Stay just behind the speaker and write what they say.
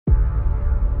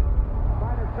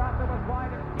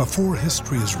Before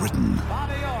history is written,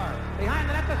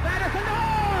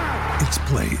 it's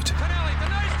played.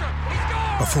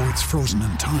 Before it's frozen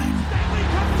in time,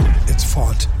 it's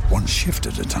fought one shift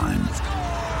at a time.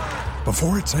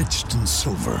 Before it's etched in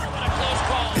silver,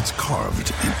 it's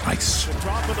carved in ice.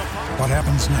 What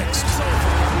happens next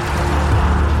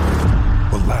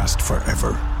will last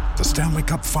forever. The Stanley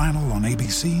Cup Final on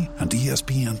ABC and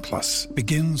ESPN Plus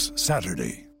begins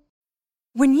Saturday.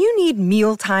 When you need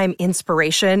mealtime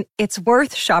inspiration, it's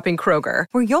worth shopping Kroger,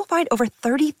 where you'll find over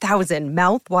 30,000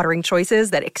 mouth-watering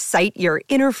choices that excite your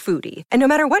inner foodie. And no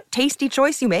matter what tasty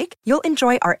choice you make, you'll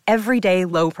enjoy our everyday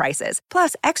low prices,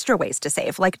 plus extra ways to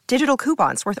save, like digital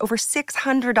coupons worth over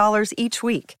 $600 each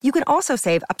week. You can also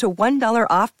save up to $1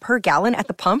 off per gallon at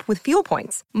the pump with fuel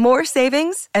points. More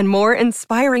savings and more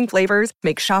inspiring flavors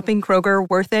make shopping Kroger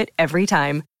worth it every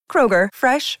time. Kroger,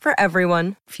 fresh for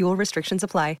everyone. Fuel restrictions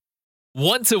apply.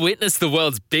 Want to witness the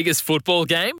world's biggest football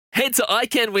game? Head to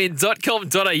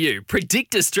iCanWin.com.au,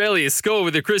 predict Australia's score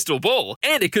with a crystal ball,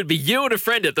 and it could be you and a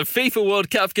friend at the FIFA World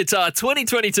Cup Qatar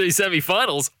 2022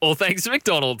 semi-finals, all thanks to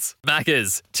McDonald's.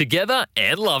 Maccas, together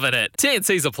and loving it.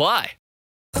 TNCs apply.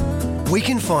 We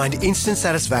can find instant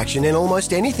satisfaction in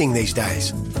almost anything these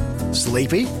days.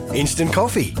 Sleepy? Instant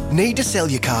coffee. Need to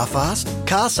sell your car fast?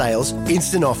 Car sales,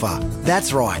 instant offer.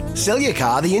 That's right. Sell your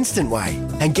car the instant way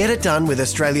and get it done with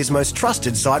Australia's most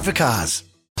trusted site for cars.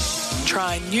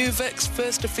 Try new Vicks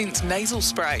First Defence Nasal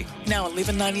Spray, now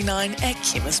 $11.99 at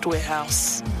Chemist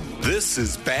Warehouse. This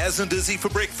is Baz and Izzy for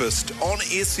breakfast on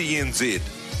SENZ.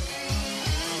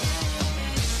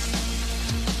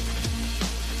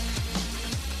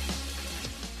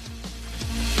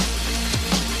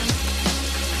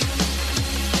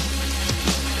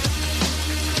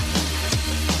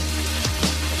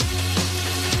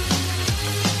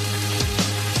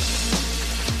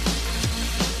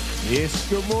 Yes,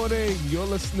 good morning. You're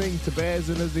listening to Baz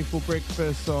and Izzy for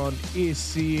breakfast on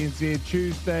SCNZ,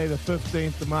 Tuesday the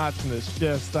 15th of March, and it's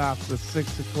just after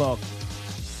 6 o'clock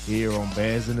here on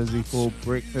Baz and Izzy for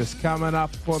breakfast. Coming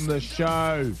up on the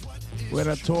show, we're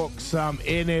going to talk some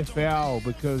NFL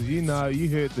because, you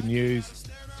heard the news.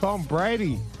 Tom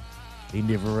Brady, he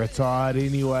never retired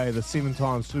anyway. The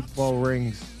 7-time Super Bowl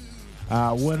rings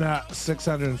winner,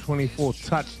 624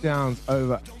 touchdowns,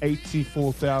 over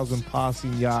 84,000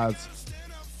 passing yards.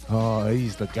 Oh,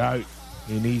 he's the GOAT,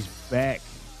 and he's back,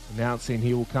 announcing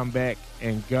he will come back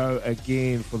and go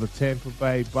again for the Tampa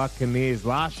Bay Buccaneers.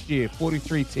 Last year,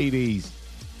 43 TDs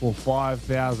for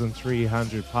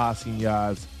 5,300 passing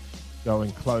yards,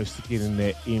 going close to getting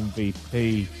that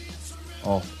MVP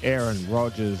off Aaron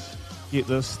Rodgers. Get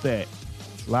this stat.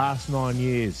 Last 9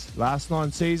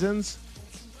 seasons,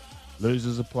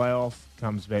 loses a playoff,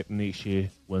 comes back next year,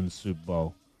 wins Super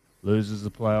Bowl. Loses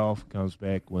the playoff, comes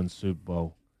back, wins Super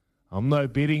Bowl. I'm no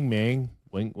betting man,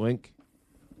 wink, wink,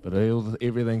 but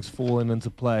everything's falling into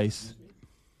place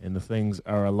and the things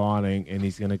are aligning, and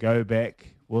he's going to go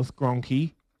back with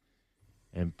Gronky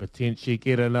and potentially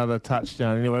get another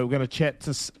touchdown. Anyway, we're going to chat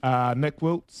to Nick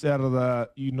Wiltz out of the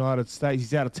United States.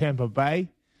 He's out of Tampa Bay,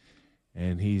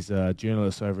 and he's a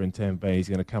journalist over in Tampa Bay. He's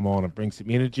going to come on and bring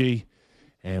some energy.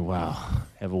 And, wow,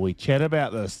 have a wee chat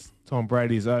about this. Tom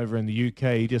Brady's over in the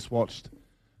UK. He just watched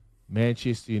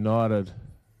Manchester United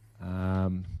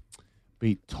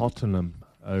beat Tottenham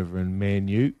over in Man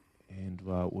U. And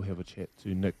we'll have a chat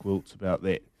to Nick Wiltz about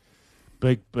that.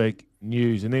 Big, big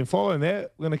news. And then following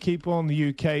that, we're going to keep on the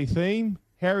UK theme.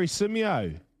 Harry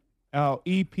Simeo, our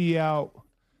EPL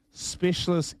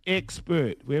specialist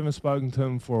expert. We haven't spoken to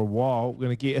him for a while. We're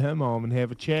going to get him on and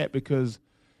have a chat because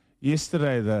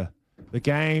yesterday the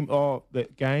game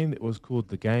that was called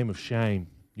the Game of Shame,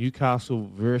 Newcastle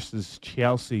versus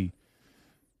Chelsea,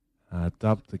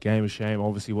 dubbed the Game of Shame.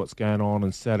 Obviously, what's going on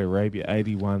in Saudi Arabia,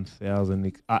 81.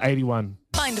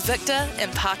 Find Victor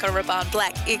and Parker Rabanne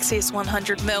Black XS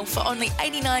 100ml for only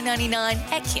 $89.99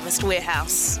 at Chemist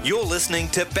Warehouse. You're listening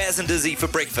to Baz and Izzy for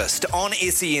breakfast on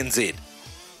SENZ.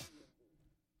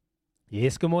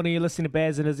 Yes, good morning. You're listening to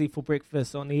Baz and Izzy for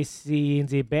breakfast on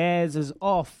SCNZ. Baz is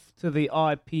off to the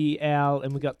IPL,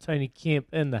 and we got Tony Kemp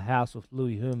in the house with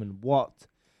Louis Herman Watt.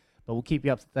 But we'll keep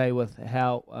you up to date with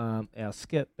how our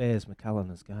skip, Baz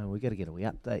McCullen, is going. We've got to get a wee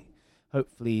update.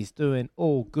 Hopefully he's doing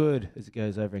all good as he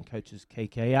goes over and coaches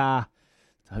KKR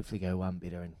to hopefully go one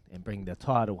better and bring the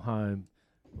title home.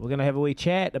 We're going to have a wee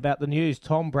chat about the news.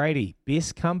 Tom Brady,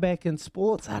 best comeback in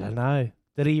sports? I don't know.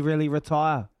 Did he really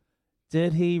retire?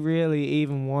 Did he really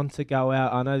even want to go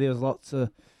out? I know there was lots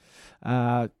of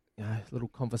little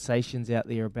conversations out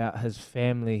there about his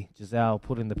family, Giselle,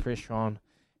 putting the pressure on.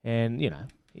 And,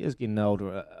 he is getting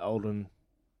older and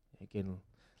getting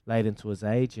late into his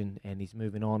age and he's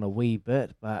moving on a wee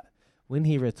bit. But when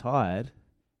he retired,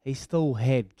 he still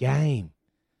had game.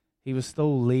 He was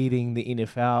still leading the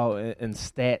NFL in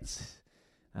stats.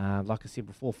 Like I said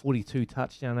before, 42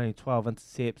 touchdowns, only 12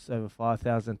 intercepts, over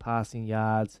 5,000 passing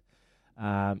yards.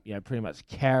 Pretty much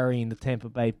carrying the Tampa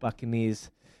Bay Buccaneers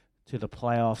to the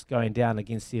playoffs, going down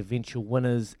against the eventual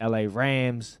winners, LA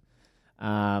Rams.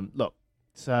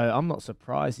 So I'm not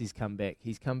surprised he's come back.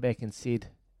 He's come back and said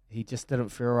he just didn't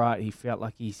feel right. He felt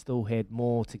like he still had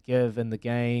more to give in the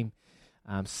game.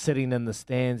 Sitting in the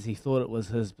stands, he thought it was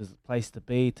his place to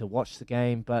be, to watch the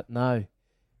game, but no.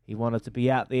 He wanted to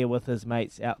be out there with his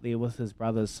mates, out there with his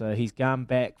brothers. So he's gone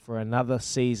back for another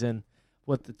season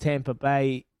with the Tampa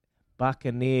Bay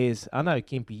Buccaneers. I know,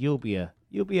 Kempy, you'll be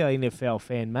an NFL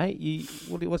fan, mate.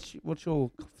 What's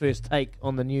your first take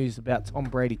on the news about Tom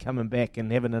Brady coming back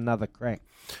and having another crack?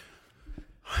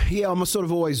 Yeah, I'm sort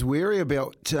of always wary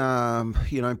about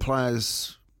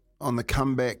players on the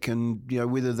comeback and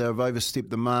whether they've overstepped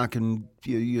the mark, and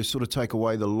you sort of take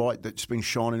away the light that's been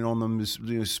shining on them,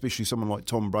 especially someone like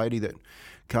Tom Brady that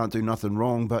can't do nothing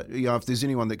wrong. But if there's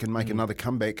anyone that can make another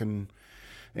comeback and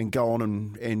go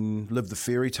on and live the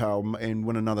fairy tale and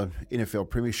win another NFL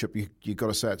premiership, you got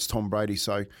to say it's Tom Brady.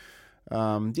 So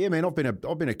man, I've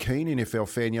been a keen NFL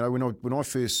fan. When I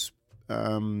first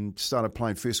started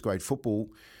playing first grade football,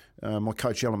 my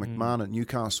coach Alan McMahon at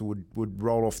Newcastle would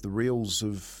roll off the reels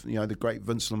of the great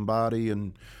Vince Lombardi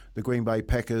and the Green Bay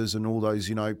Packers and all those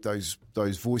those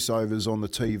voiceovers on the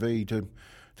TV to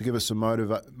give us some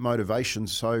motivation.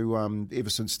 So ever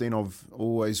since then, I've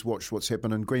always watched what's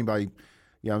happened in Green Bay.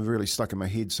 I've really stuck in my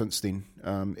head since then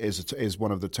as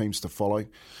one of the teams to follow.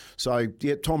 So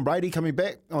Tom Brady coming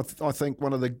back. I think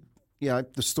one of the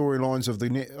the storylines of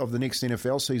the next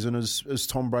NFL season is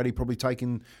Tom Brady probably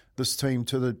taking this team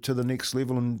to the next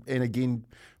level and again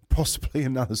possibly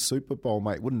another Super Bowl,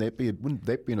 mate. Wouldn't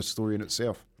that be a story in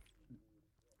itself?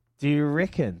 Do you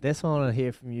reckon, that's what I want to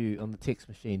hear from you on the text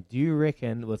machine, do you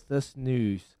reckon with this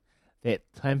news that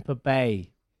Tampa Bay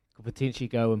could potentially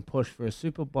go and push for a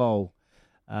Super Bowl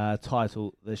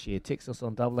title this year? Text us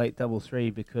on 8833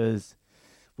 because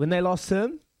when they lost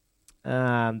him,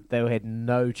 they had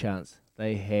no chance.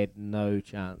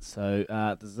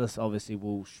 So this obviously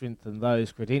will strengthen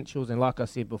those credentials. And like I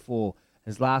said before,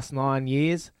 his last 9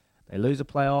 years, they lose a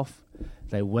playoff,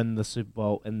 they win the Super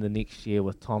Bowl in the next year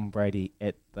with Tom Brady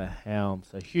at the helm.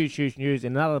 So huge news.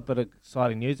 Another bit of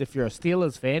exciting news. If you're a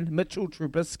Steelers fan, Mitchell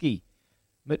Trubisky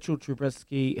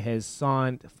has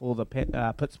signed for the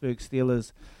Pittsburgh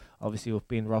Steelers. Obviously with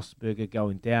Ben Roethlisberger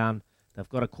going down, they've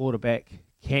got a quarterback.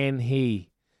 Can he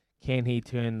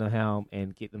turn the helm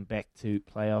and get them back to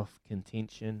playoff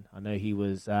contention? I know he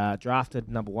was drafted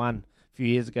number 1 a few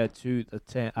years ago to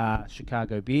the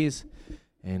Chicago Bears,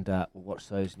 and we'll watch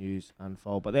those news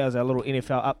unfold. But that was our little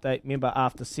NFL update. Remember,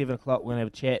 after 7 o'clock, we're going to have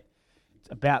a chat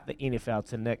about the NFL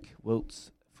to Nick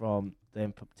Wiltz from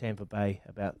Tampa Bay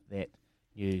about that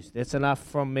news. That's enough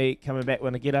from me. Coming back, we're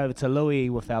going to get over to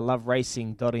Louis with our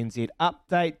loveracing.nz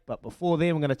update. But before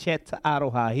then, we're going to chat to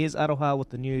Aroha. Here's Aroha with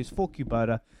the news for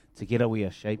Kubota. Together we are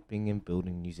shaping and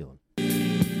building New Zealand.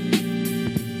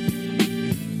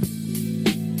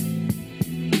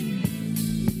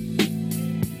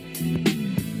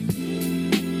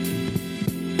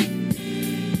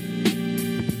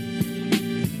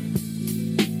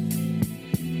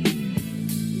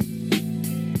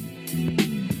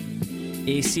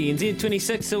 SENZ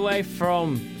 26 away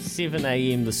from 7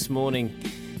 a.m. this morning.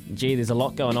 Gee, there's a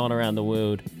lot going on around the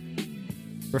world.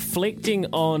 Reflecting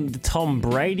on the Tom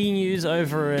Brady news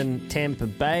over in Tampa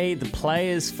Bay, the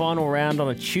players' final round on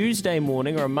a Tuesday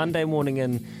morning or a Monday morning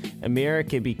in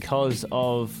America because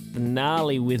of the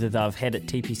gnarly weather they've had at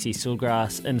TPC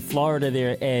Sawgrass in Florida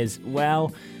there as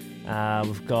well.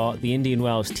 We've got the Indian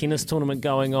Wells tennis tournament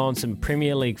going on, some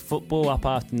Premier League football up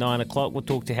after 9 o'clock. We'll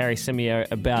talk to Harry Simeo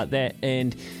about that.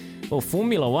 And, well,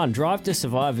 Formula One, Drive to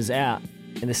Survive is out,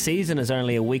 and the season is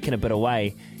only a week and a bit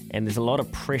away. And there's a lot of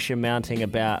pressure mounting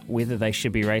about whether they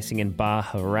should be racing in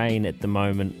Bahrain at the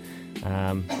moment.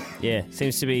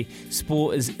 Seems to be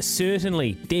sport is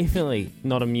definitely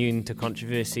not immune to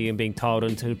controversy and being tiled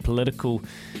into political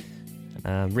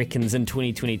reckons in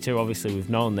 2022. Obviously, we've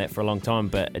known that for a long time,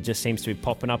 but it just seems to be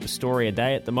popping up a story a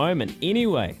day at the moment.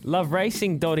 Anyway,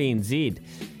 loveracing.nz,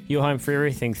 your home for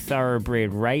everything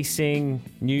thoroughbred racing,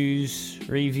 news,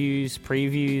 reviews,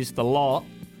 previews, the lot.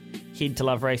 Head to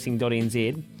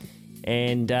loveracing.nz.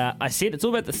 And I said it's all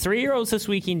about the 3-year-olds this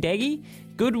weekend, Daggy.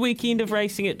 Good weekend of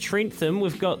racing at Trentham.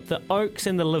 We've got the Oaks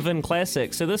and the Levin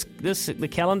Classic. So the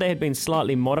calendar had been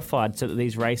slightly modified so that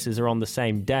these races are on the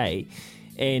same day.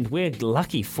 and we're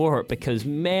lucky for it because,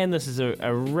 man, this is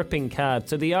a ripping card.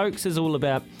 So the Oaks is all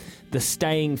about the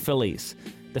staying fillies.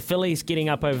 The fillies getting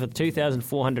up over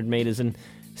 2,400 metres, and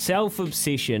Self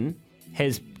Obsession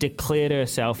has declared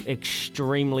herself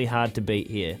extremely hard to beat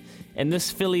here. And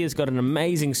this filly has got an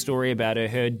amazing story about her.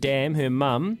 Her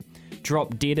mum,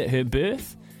 dropped dead at her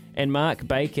birth, and Mark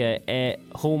Baker at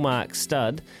Hallmark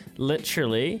Stud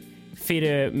literally fed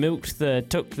her,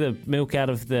 took the milk out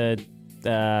of the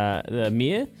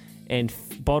mare and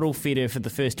bottle fed her for the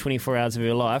first 24 hours of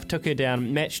her life, took her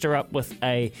down, matched her up with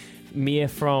a mare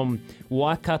from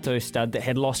Waikato Stud that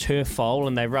had lost her foal,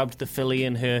 and they rubbed the filly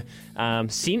in her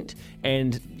scent.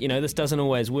 And, this doesn't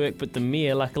always work, but the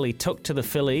mare luckily took to the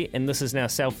filly, and this is now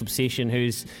Self Obsession,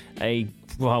 who's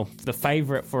the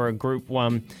favourite for a Group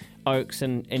 1 Oaks,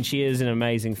 and she is an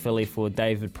amazing filly for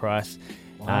David Price.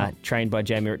 Wow. Trained by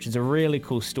Jamie Richards. A really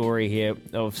cool story here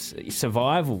of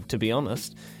survival, to be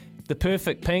honest. The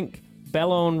Perfect Pink,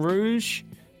 Ballon Rouge,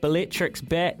 Bellatrix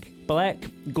Black,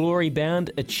 Glory Bound,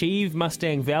 Achieve,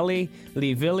 Mustang Valley,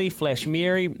 Leavilly, Flash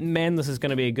Mary. Man, this is going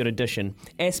to be a good addition.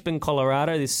 Aspen,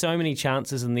 Colorado. There's so many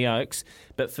chances in the Oaks,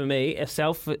 but for me, if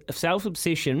Self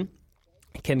Obsession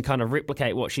can kind of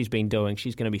replicate what she's been doing,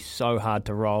 she's going to be so hard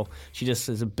to roll. She just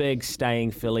is a big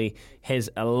staying filly, has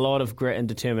a lot of grit and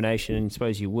determination, and I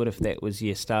suppose you would if that was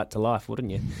your start to life,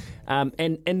 wouldn't you?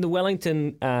 And in the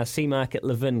Wellington Sea Market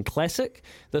Levin Classic,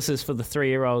 this is for the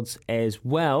 3-year-olds as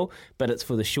well, but it's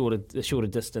for the shorter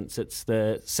distance. It's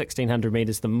the 1,600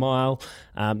 metres, the mile.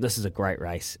 This is a great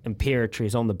race.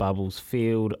 Imperatrice on the bubbles,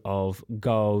 Field of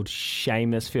Gold,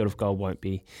 Seamus. Field of Gold won't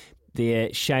be there.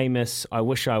 Seamus, I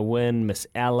Wish I Win, Miss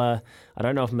Ella. I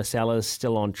don't know if Miss Ella is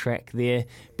still on track there.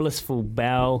 Blissful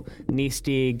Bell, Nest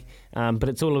Egg, but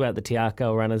it's all about the Te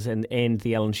Akau runners and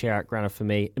the Alan Sharrock runner for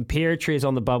me. Imperatrice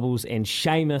on the bubbles and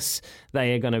Seamus,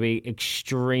 they are going to be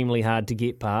extremely hard to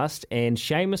get past. And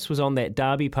Seamus was on that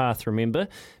Derby path, remember?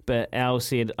 But Al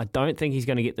said, I don't think he's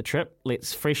going to get the trip.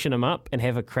 Let's freshen him up and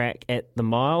have a crack at the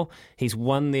mile. He's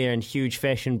won there in huge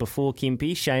fashion before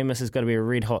Kempe. Seamus has got to be a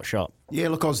red hot shot. Yeah,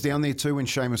 look, I was down there too when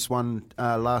Seamus won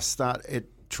last start at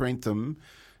Trentham,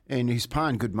 and he's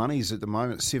paying good monies at the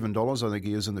moment, $7 I think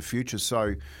he is in the future.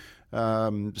 So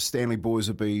the Stanley boys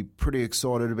will be pretty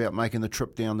excited about making the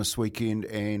trip down this weekend,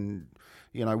 and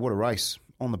what a race.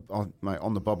 On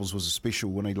the bubbles was a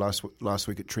special when he last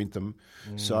week at Trentham.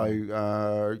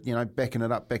 So backing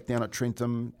it up back down at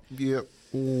Trentham, yeah,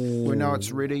 we know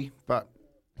it's ready, but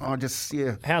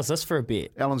how's this for a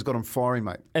bet? Alan's got him firing,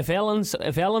 mate. If Alan's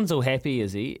all happy,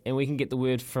 is he? And we can get the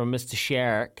word from Mr.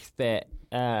 Sharrock that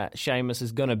Seamus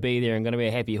is going to be there and going to be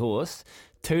a happy horse.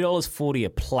 $2.40 a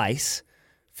place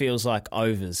feels like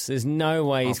overs. There's no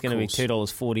way he's going to be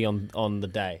 $2.40 on the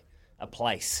day a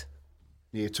place.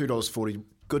 Yeah, $2.40,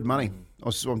 good money.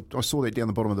 I saw that down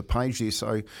the bottom of the page there.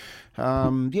 So,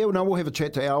 we'll have a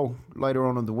chat to Al later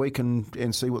on in the week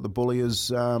and see what the bully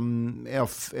is. Our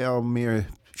mare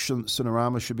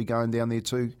Cinerama should be going down there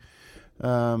too.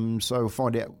 So we'll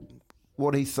find out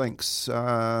what he thinks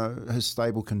his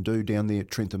stable can do down there at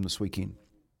Trentham this weekend.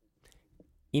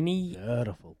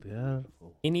 Beautiful.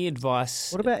 Any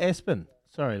advice? What about Aspen?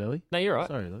 Sorry, Louis. No, you're right.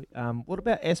 Sorry, Louis. What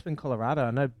about Aspen, Colorado?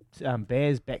 I know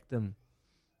Baz backed them,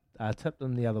 tipped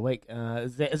them the other week.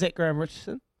 Is that Graham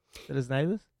Richardson? Is that his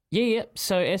name is? Yeah.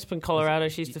 So Aspen, Colorado,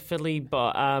 she's the filly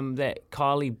that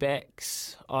Kylie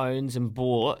Bax owns and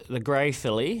bought, the grey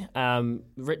filly.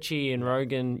 Richie and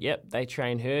Rogan, they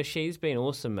train her. She's been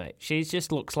awesome, mate. She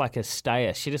just looks like a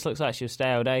stayer. She just looks like she'll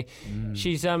stay all day.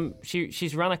 She's run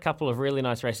a couple of really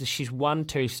nice races. She's won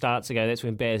 2 starts ago. That's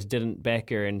when Baz didn't back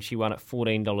her, and she won at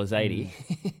 $14.80.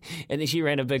 And then she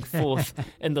ran a big 4th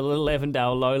in the Little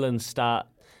Avondale Lowland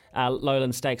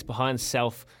Stakes behind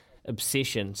Self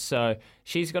Obsession. So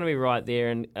she's going to be right there,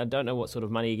 and I don't know what sort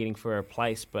of money you're getting for her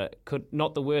place, but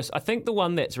not the worst. I think the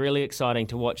one that's really exciting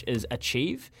to watch is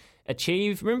Achieve.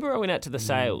 Remember I went out to the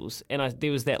sales and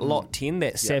there was that lot 10,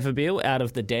 that Savabeel out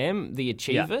of the dam, the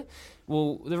Achiever. Yeah.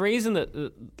 Well, the reason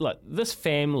that this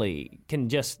family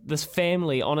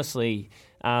honestly,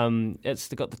 it's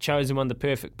got the chosen one, the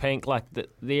Perfect Pink.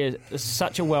 There's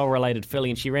such a well-related filly,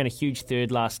 and she ran a huge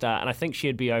 3rd last start, and I think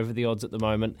she'd be over the odds at the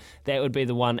moment. That would be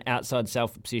the one outside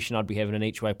Self Obsession I'd be having an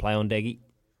each-way play on, Daggy.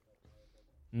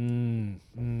 I'm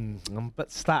a bit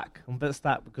stuck.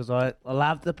 Because I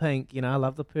love the pink. I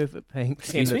love the Perfect Pink.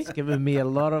 Excuse me? It's given me a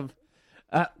lot of...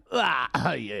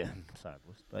 Sorry,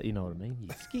 boss, but you know what I mean. You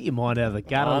just get your mind out of the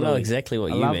gutter. I know exactly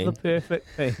what you mean. I love the Perfect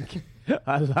Pink.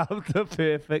 I love the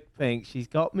Perfect Pink. She's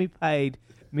got me paid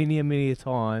many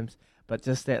times, but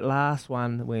just that last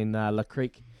one when La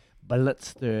Creek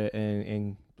blitzed her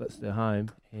and blitzed her home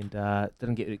and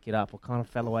didn't get up. I kind of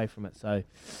fell away from it. So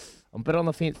I'm a bit on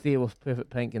the fence there with Perfect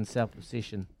Pink and Self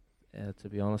Obsession, to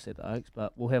be honest, at the Oaks.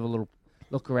 But we'll have a little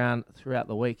look around throughout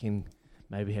the week and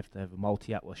maybe have to have a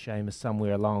multi-up with Seamus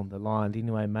somewhere along the line.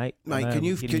 Anyway, mate. Mate, can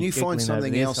you find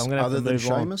something else other than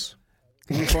Seamus?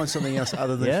 Can you find something else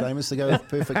other than Seamus to go with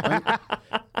Perfect Pink?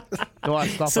 Do I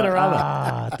stop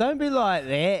it? Don't be like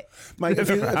that, mate.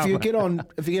 If you get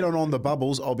on the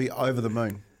bubbles, I'll be over the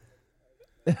moon.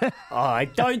 Oh,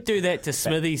 don't do that to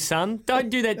Smithy's son. Don't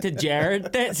do that to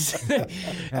Jared. That's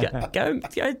go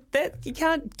that you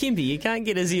can't, Kempy. You can't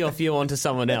get Izzy off you onto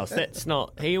someone else. That's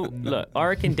not. Look, I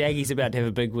reckon Daggy's about to have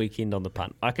a big weekend on the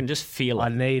punt. I can just feel it. I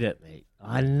need it, mate.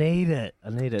 I need it.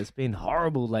 It's been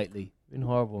horrible lately. I'm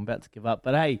about to give up.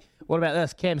 But hey, what about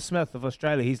this? Cam Smith of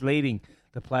Australia. He's leading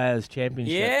the Players'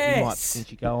 Championship. Yes. He might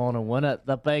potentially go on and win it.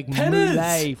 The big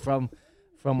muley from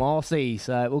Aussie.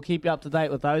 So we'll keep you up to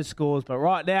date with those scores. But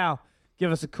right now,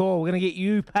 give us a call. We're going to get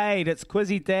you paid. It's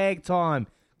Quizzy Dag time.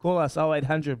 Call us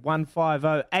 0800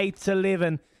 150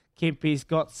 811. Kempy's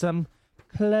got some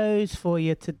clothes for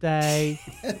you today.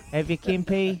 Have you,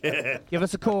 Kempy? Give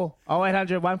us a call.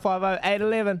 0800 150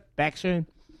 811. Back soon.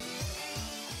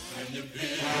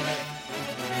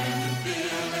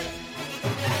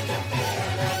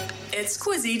 It's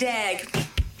Quizzy Dag.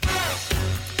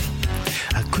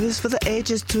 A quiz for the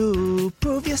ages to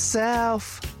prove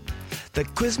yourself. The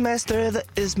quizmaster, the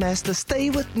ismaster, stay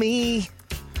with me.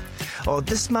 Or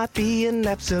this might be an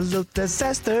absolute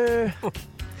disaster.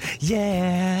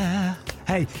 Yeah.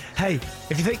 Hey,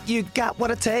 if you think you got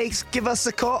what it takes, give us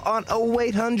a call on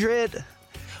 0800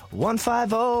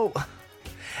 150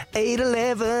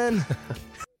 811.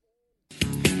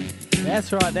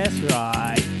 That's right.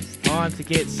 It's time to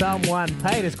get someone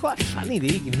paid. It's quite funny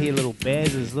that you can hear little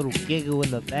Baz's little giggle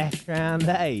in the background.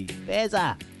 Hey,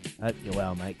 Bazza. Hope you're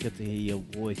well, mate. Good to hear your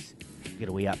voice. Get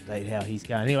a wee update how he's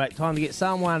going. Anyway, time to get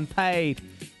someone paid.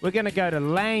 We're going to go to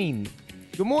Lane.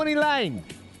 Good morning, Lane.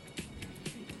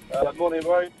 Good morning,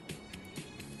 bro.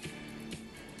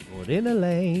 Morning,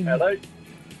 Lane. Hello.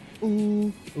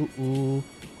 Ooh.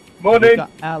 Morning. We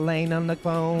got our Lane on the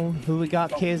phone. Who we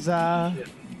got, Keza?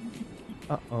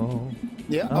 Uh-oh.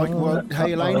 Yeah, well,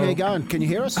 hey, Elaine, how you going? Can you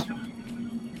hear us?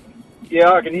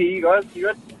 Yeah, I can hear you guys. You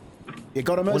good? You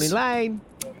got him, Morning, Lane.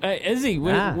 Hey, Izzy,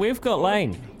 we've got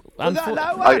Lane. Are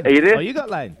you there? Oh, you got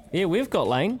Lane? Yeah, we've got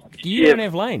Lane. You don't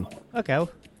have Lane. Okay, well,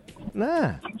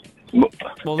 nah.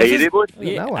 Well, are you there, boys?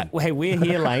 Yeah, no one. Hey, we're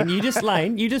here, Lane. You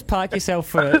just park yourself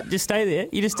for just stay there.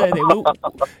 You just stay there. Well,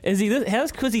 Izzy,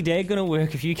 how's Quizzy Dag going to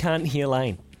work if you can't hear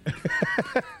Lane?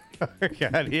 I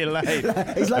can't hear Lane.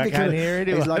 He's like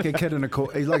a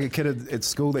kid at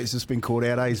school that's just been caught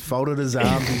out. He's folded his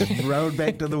arms. He's rowed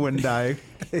back to the window.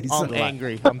 I'm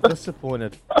angry. I'm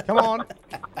disappointed. Come on.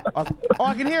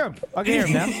 I can hear him. I can hear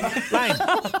him now. Lane.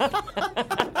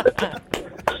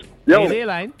 Are you there,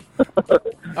 Lane?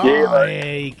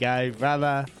 There you go,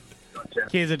 brother.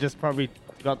 Keza just probably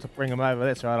got to bring him over.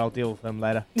 That's right. I'll deal with him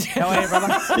later. How are you,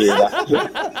 brother?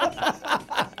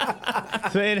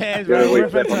 Sweet hands, bro. We're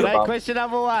fit today. Question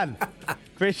number one,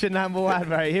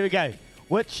 bro. Here we go.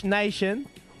 Which nation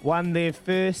won their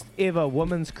first ever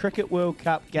Women's Cricket World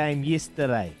Cup game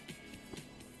yesterday?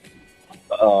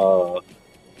 Phone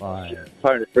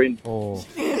a friend. 4.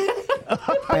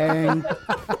 Bang,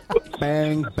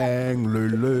 bang, bang,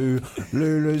 Lulu.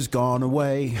 Lulu's gone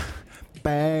away.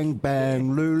 Bang,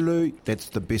 bang, Lulu. That's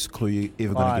the best clue you're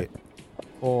ever going to get.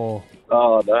 4.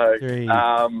 Oh, no. 3.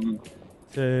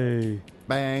 2.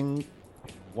 Bang.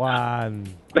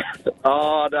 1.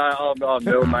 Oh, no. I'm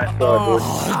no, mate.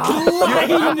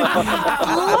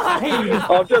 Sorry,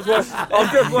 I've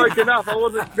just woken up. I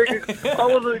wasn't expecting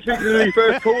to be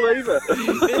first call either.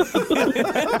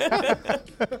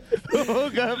 All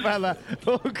good, brother.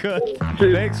 All good.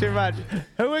 Thanks very much.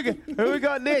 Who we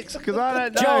got next? Because I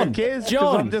don't know.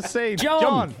 John. I'm just seeing.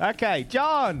 John. Okay,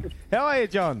 John. How are you,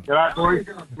 John? You all right, boys?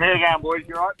 How you going, boys?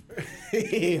 You all right?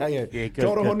 Yeah, good.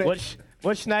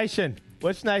 Which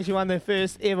nation won their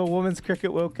first ever Women's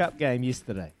Cricket World Cup game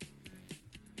yesterday?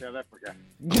 South Africa.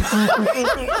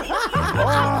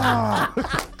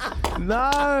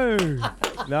 No,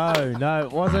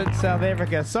 it wasn't South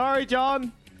Africa. Sorry,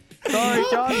 John.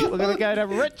 We're going to go to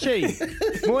Richie.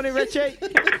 Morning, Richie.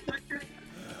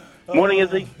 Morning,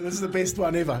 Izzy. This is the best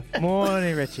one ever.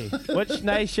 Morning, Richie. Which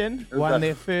nation won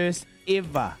their first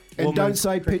ever And don't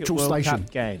say petrol World station.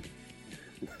 Cup game?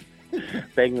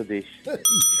 Bangladesh.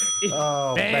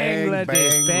 Oh,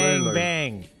 Bangladesh. bang,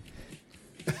 Bang.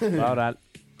 Well done.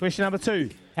 Question number 2.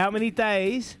 How many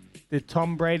days did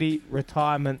Tom Brady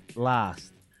retirement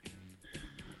last?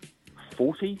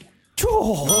 40.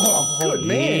 Oh, good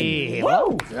man. Yeah,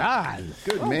 well done.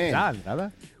 Good well man. done,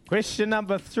 brother. Question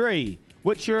number 3.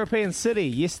 Which European city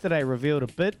yesterday revealed a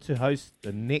bid to host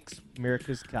the next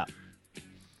America's Cup?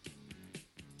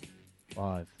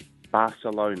 5.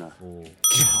 Barcelona. 4.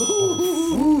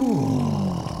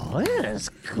 Oh, that's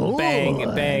cool.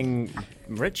 Bang,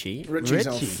 Richie. Richie's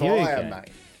on Richie, here we fire, go. mate.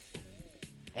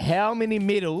 How many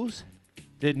medals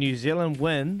did New Zealand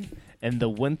win in the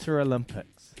Winter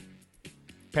Olympics?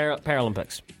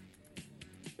 Paralympics.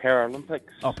 Paralympics.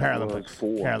 Oh, Paralympics.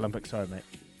 4. Paralympics, sorry, mate.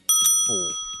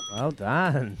 4. Well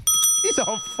done. He's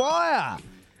on fire.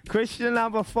 Question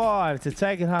number 5 to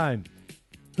take it home.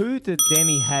 Who did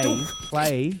Danny Hay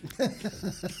play?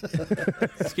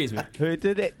 Excuse me. Who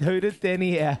did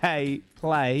Danny Hay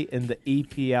play in the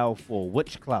EPL for?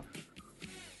 Which club?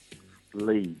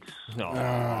 Leeds.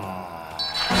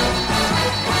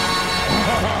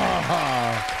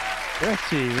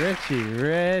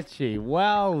 Richie.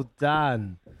 Well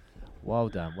done. Well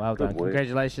done. work.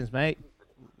 Congratulations, mate.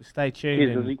 Stay tuned.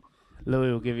 Cheers, and Izzy.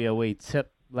 Louis will give you a wee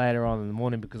tip later on in the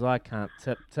morning because I can't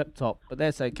tip top, but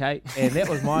that's okay. And that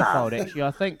was my fault, actually.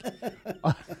 I think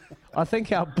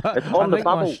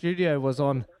my studio was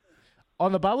on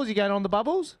the bubbles. You going on the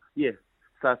bubbles? Yeah.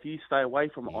 So if you stay away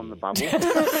from on the bubble, you have to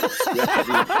do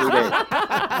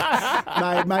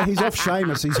that. Mate, he's off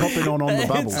Seamus. He's hopping on the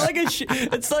bubbles.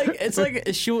 It's like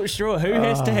a short straw. Who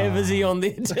has to have Izzy on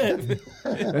their tip?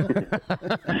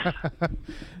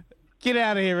 Get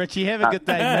out of here, Richie. Have a good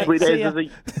day, mate. Sweet See as ya.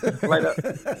 Izzy. Later.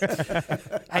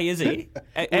 Hey, Izzy.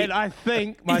 And I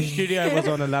think my studio was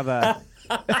on another.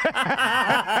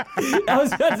 I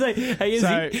was about to say, hey,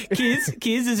 Izzy,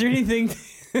 Kiz, is there anything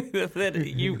that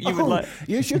you would like?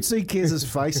 You should see Kez's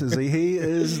face, Izzy. He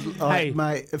is like, Hey.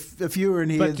 mate, if you were in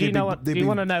here, But do you know what? Do you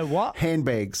want to know what?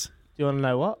 Handbags. Do you want to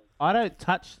know what? I don't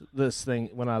touch this thing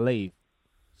when I leave.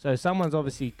 So someone's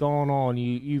obviously gone on.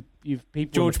 You've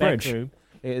people George in the back Bridge room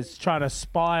is trying to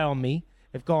spy on me.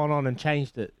 Have gone on and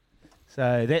changed it.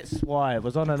 So that's why it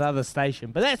was on another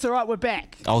station. But that's all right. We're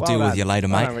back. I'll deal with you later,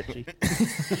 mate. Well done, Richie.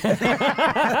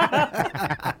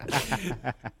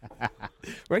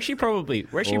 We're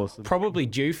actually Awesome. probably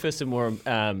due for some more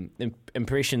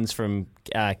impressions from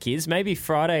Kiz. Maybe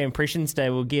Friday Impressions Day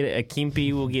we'll get a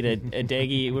Kempy, we'll get a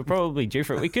Daggy. We're probably due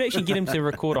for it. We could actually get him to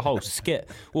record a whole skit.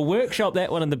 We'll workshop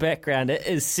that one in the background. It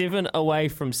is 7 away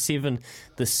from 7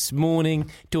 this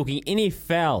morning. Talking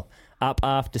NFL up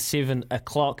after 7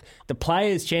 o'clock. The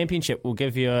Players' Championship will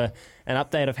give you an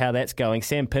update of how that's going.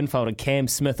 Sam Pinfold and Cam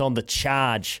Smith on the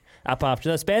charge up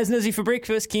after this. Baz and Izzy for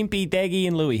breakfast. Kempy, Daggy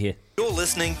and Louis here. You're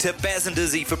listening to Baz and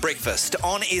Izzy for breakfast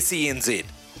on SENZ.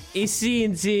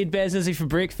 SENZ, Baz and Izzy for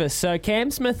breakfast. So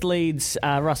Cam Smith leads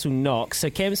Russell Knox. So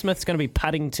Cam Smith's going to be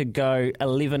putting to go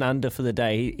 11 under for the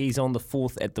day. He's on the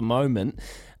 4th at the moment.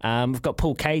 We've got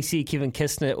Paul Casey, Kevin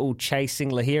Kistner all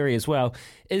chasing Lahiri as well.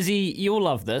 Izzy, you'll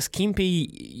love this. Kempy,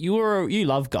 you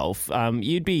love golf.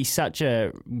 You'd be such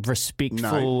a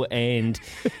respectful and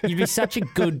you'd be such a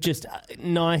good, just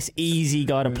nice, easy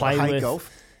guy to play I hate with.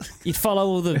 golf. You'd follow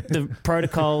all the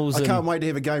protocols. I can't wait to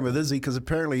have a game with Izzy because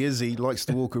apparently Izzy likes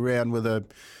to walk around with a,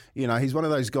 he's one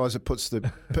of those guys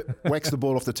that whacks the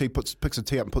ball off the tee, picks a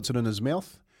tee up and puts it in his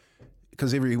mouth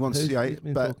because he wants to.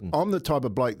 But I'm the type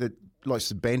of bloke that likes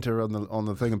to banter on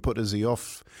the thing and put Izzy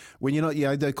off. When you're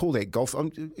not, they call that golf. I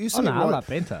like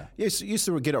banter. Yes, used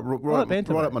to get up right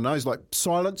up my nose, like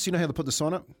silence. You know how they put the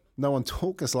sign up? No one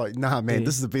talk. It's like, nah, man,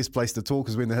 This is the best place to talk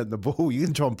is when they're hitting the ball. You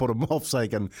can try and put them off so you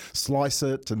can slice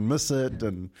it and miss it.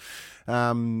 And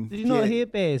did you not hear,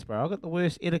 Bears, bro? I got the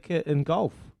worst etiquette in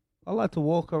golf. I like to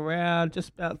walk around just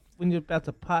about when you're about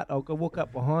to putt. I'll go walk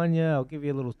up behind you. I'll give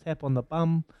you a little tap on the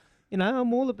bum.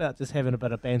 I'm all about just having a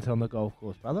bit of banter on the golf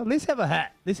course, brother. Let's have a hit.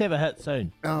 Let's have a hit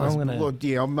soon. I'm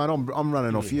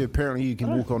running off you. Apparently, you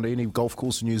can walk onto any golf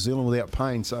course in New Zealand without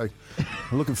paying. So,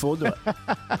 I'm looking forward to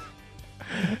it.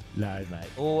 No, mate.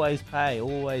 Always pay,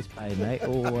 mate.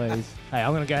 Always. Hey,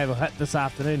 I'm going to go have a hit this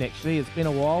afternoon, actually. It's been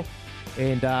a while.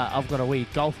 And I've got a wee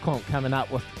golf comp coming up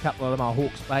with a couple of my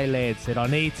Hawke's Bay lads that I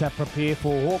need to prepare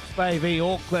for. Hawke's Bay v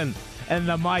Auckland in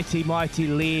the mighty, mighty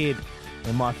Laird.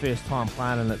 And my first time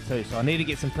playing in it too. So I need to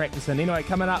get some practice in. Anyway,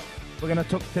 coming up, we're going to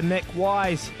talk to Nick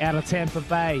Wise out of Tampa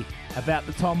Bay about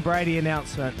the Tom Brady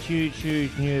announcement. Huge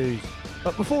news.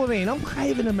 But before then, I'm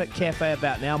craving a McCafe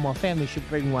about now. My family should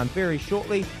bring one very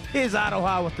shortly. Here's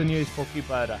Aroha with the news for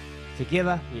Kubota.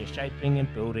 Together, we are shaping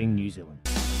and building New Zealand.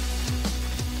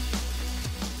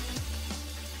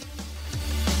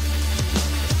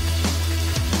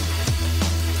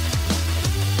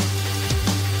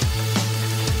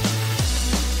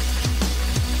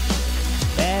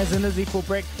 Baz Baz and Izzy for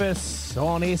breakfast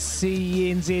on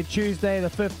SCNZ Tuesday the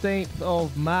 15th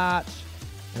of March.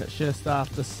 And it's just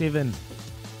after 7.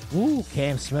 Ooh,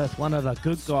 Cam Smith, one of the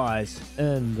good guys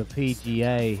in the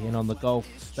PGA and on the golf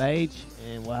stage.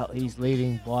 And, well, he's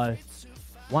leading by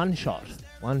one shot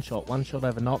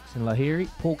over Knox and Lahiri.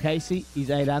 Paul Casey, he's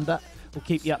 8 under. We'll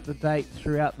keep you up to date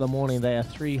throughout the morning. They are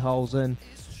 3 holes in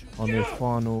on their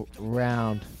final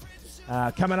round.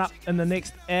 Coming up in the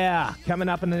next hour, we're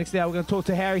going to talk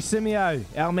to Harry Simeo,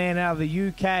 our man out of the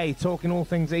UK, talking all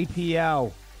things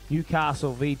EPL.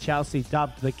 Newcastle v Chelsea,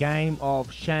 dubbed the game of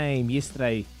shame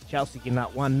yesterday. Chelsea getting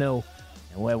up 1-0.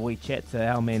 And where we chat to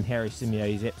our man Harry Simeo,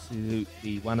 he's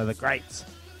absolutely one of the greats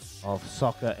of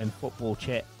soccer and football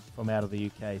chat from out of the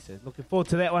UK. So looking forward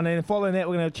to that one. And following that,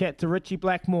 we're going to chat to Richie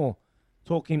Blackmore,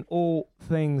 talking all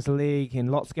things league and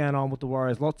lots going on with the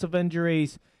Warriors. Lots of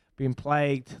injuries, been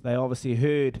plagued. They obviously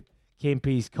heard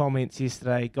Kempy's comments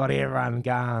yesterday, got everyone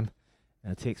going.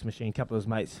 And a text machine, a couple of his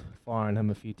mates firing him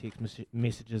a few text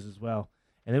messages as well.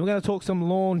 And then we're going to talk some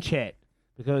lawn chat,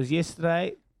 because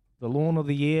yesterday the lawn of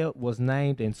the year was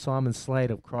named and Simon Slade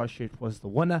of Christchurch was the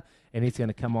winner, and he's going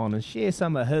to come on and share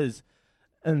some of his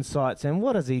insights and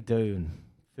what does he do and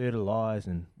fertilise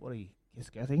and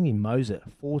I think he mows it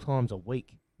 4 times a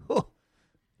week. Wow,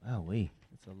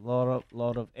 it's a lot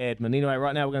of admin. Anyway,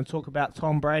 right now we're going to talk about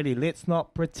Tom Brady. Let's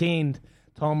not pretend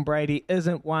Tom Brady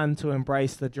isn't one to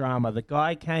embrace the drama. The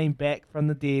guy came back from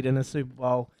the dead in a Super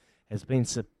Bowl, has been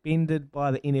suspended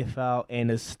by the NFL,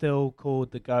 and is still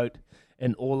called the GOAT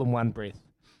in all in one breath.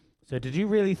 So did you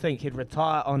really think he'd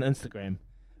retire on Instagram?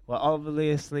 Well,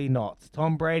 obviously not.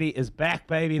 Tom Brady is back,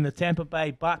 baby, and the Tampa Bay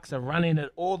Bucks are running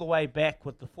it all the way back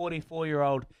with the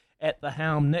 44-year-old at the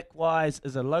helm. Nick Wise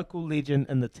is a local legend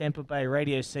in the Tampa Bay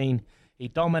radio scene. He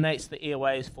dominates the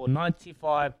airwaves for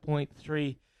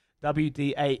 95.3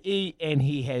 WDAE, and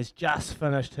he has just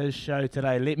finished his show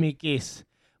today. Let me guess,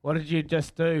 what did you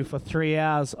just do for 3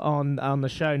 hours on the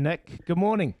show, Nick? Good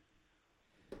morning.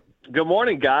 Good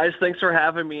morning, guys. Thanks for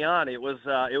having me on. It was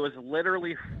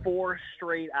literally 4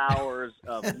 straight hours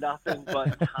of nothing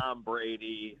but Tom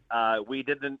Brady. We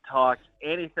didn't talk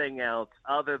anything else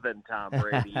other than Tom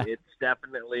Brady. It's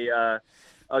definitely a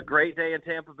great day in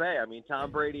Tampa Bay. I mean,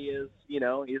 Tom Brady is, he's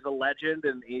a legend,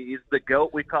 and he's the GOAT.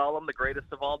 We call him the greatest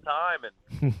of all time,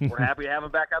 and we're happy to have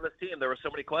him back on this team. There were so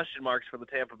many question marks for the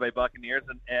Tampa Bay Buccaneers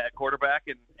at quarterback,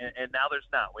 and now there's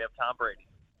not. We have Tom Brady.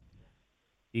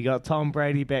 You got Tom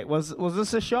Brady back. Was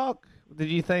this a shock? Did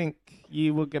you think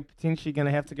you were potentially going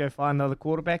to have to go find another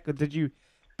quarterback, or did you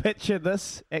picture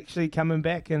this actually coming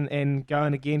back and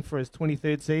going again for his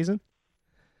 23rd season?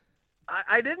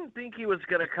 I didn't think he was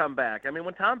going to come back. I mean,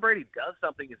 when Tom Brady does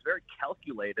something, it's very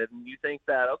calculated, and you think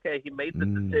that, okay, he made the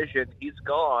decision, he's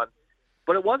gone.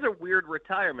 But it was a weird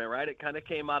retirement, right? It kind of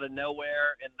came out of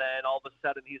nowhere, and then all of a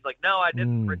sudden he's like, no, I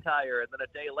didn't retire. And then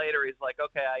a day later he's like,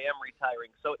 okay, I am retiring.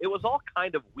 So it was all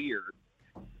kind of weird.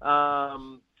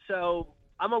 So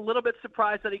I'm a little bit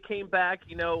surprised that he came back.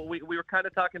 We were kind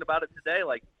of talking about it today.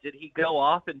 Like, did he go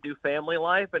off and do family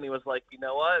life? And he was like, you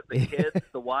know what, the kids,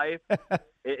 the wife,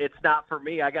 it's not for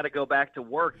me. I got to go back to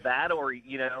work. That, or,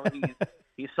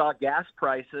 he saw gas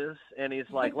prices, and he's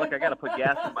like, look, I got to put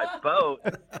gas in my boat.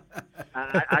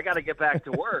 I got to get back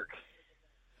to work.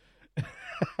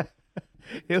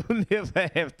 He'll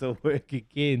never have to work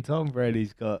again. Tom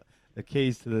Brady's got the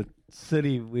keys to the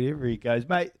city wherever he goes.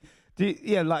 Mate, if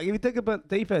you think a bit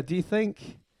deeper, do you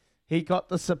think he got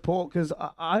the support? Because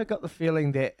I got the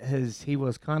feeling that he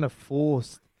was kind of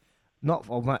forced,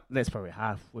 that's probably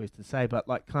half words to say, but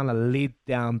like kind of led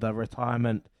down the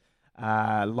retirement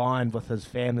line with his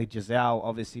family. Giselle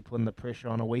obviously putting the pressure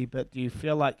on a wee bit. Do you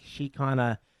feel like she kind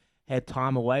of had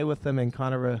time away with him and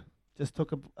kind of just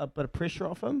took a bit of pressure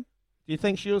off him? Do you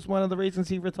think she was one of the reasons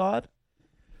he retired?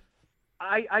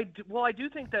 I do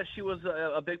think that she was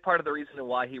a big part of the reason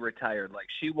why he retired. Like,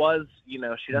 she was,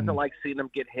 she doesn't like seeing him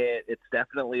get hit. It's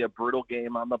definitely a brutal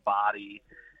game on the body.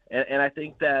 And I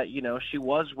think that, she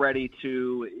was ready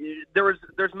to –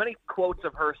 there's many quotes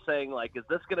of her saying, like, is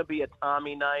this going to be a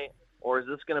Tommy night or is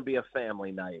this going to be a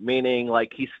family night? Meaning,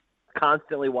 like, he's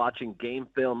constantly watching game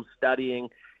film, studying,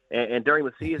 and during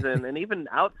the season and even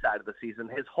outside of the season,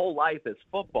 his whole life is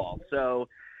football. So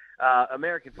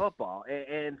American football.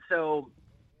 And so,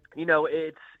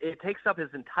 it takes up his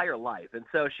entire life. And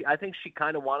so I think she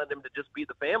kind of wanted him to just be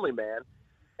the family man.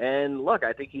 And look,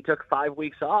 I think he took 5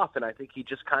 weeks off, and I think he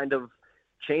just kind of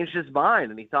changed his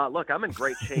mind, and he thought, look, I'm in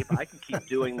great shape. I can keep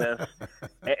doing this.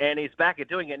 And he's back at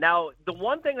doing it. Now, the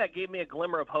one thing that gave me a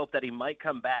glimmer of hope that he might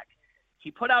come back, he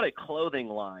put out a clothing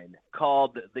line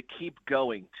called the Keep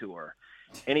Going Tour.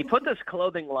 And he put this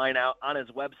clothing line out on his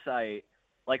website,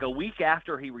 like a week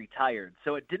after he retired.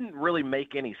 So it didn't really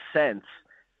make any sense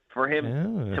for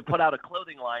him to put out a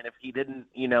clothing line if he didn't,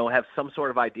 have some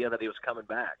sort of idea that he was coming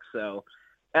back. So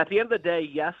at the end of the day,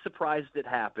 yes, surprised it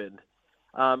happened.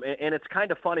 And it's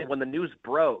kind of funny when the news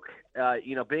broke,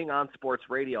 being on sports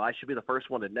radio, I should be the first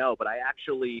one to know, but I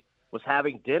actually was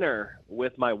having dinner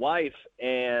with my wife,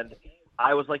 and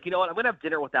I was like, you know what, I'm going to have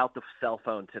dinner without the cell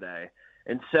phone today.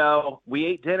 And so we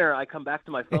ate dinner. I come back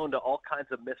to my phone to all kinds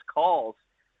of missed calls.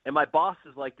 And my boss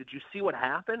is like, did you see what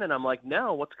happened? And I'm like,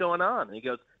 no, what's going on? And he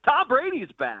goes, Tom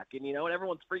Brady's back. And, and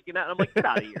everyone's freaking out. And I'm like, get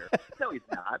out of here. No, he's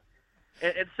not.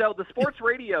 And so the sports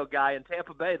radio guy in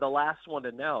Tampa Bay, the last one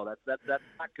to know, that's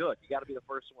not good. You got to be the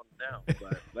first one to know.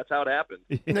 But that's how it happened.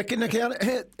 Nick,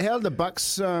 how do the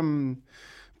Bucks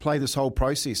play this whole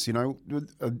process?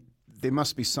 There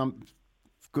must be some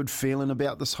good feeling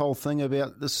about this whole thing,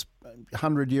 about this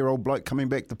 100-year-old bloke coming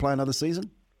back to play another season?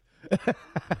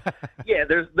 Yeah,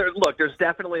 there's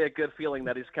definitely a good feeling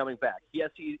that he's coming back. Yes,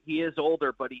 he is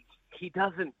older, but he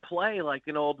doesn't play like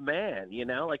an old man,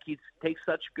 like he takes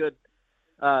such good,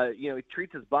 he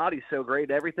treats his body so great.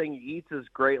 Everything he eats is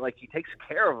great. Like he takes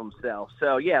care of himself.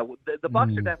 So yeah, the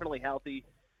Bucks are definitely healthy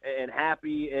and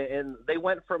happy. And they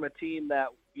went from a team that,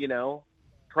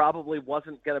 probably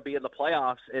wasn't going to be in the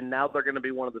playoffs, and now they're going to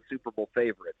be one of the Super Bowl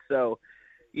favorites. So,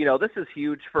 this is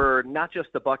huge for not just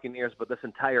the Buccaneers, but this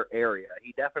entire area.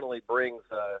 He definitely brings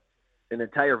an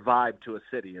entire vibe to a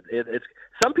city. It's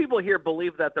some people here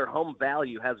believe that their home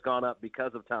value has gone up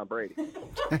because of Tom Brady.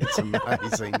 It's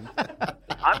amazing.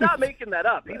 I'm not making that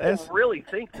up. People really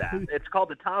think that. It's called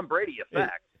the Tom Brady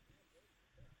effect.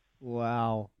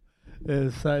 Wow.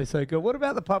 So good. What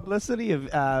about the publicity of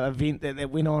event that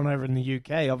went on over in the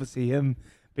UK? Obviously, him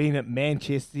being at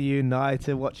Manchester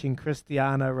United, watching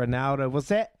Cristiano Ronaldo. Was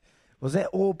that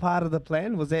all part of the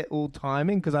plan? Was that all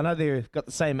timing? Because I know they've got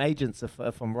the same agents,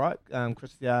 if I'm right,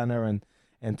 Cristiano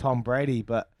and Tom Brady.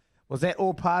 But was that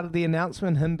all part of the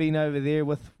announcement, him being over there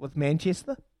with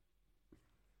Manchester?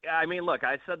 Yeah, I mean, look,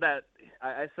 I said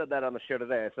that on the show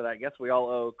today. I said, I guess we all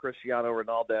owe Cristiano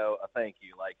Ronaldo a thank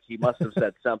you. Like, he must have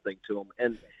said something to him.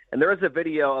 And there is a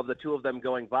video of the two of them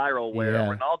going viral where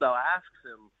Ronaldo asks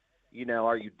him,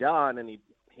 are you done? And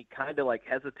he kind of like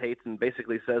hesitates and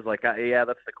basically says like, yeah,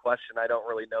 that's the question I don't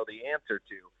really know the answer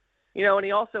to. And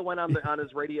he also went on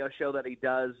his radio show that he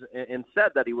does and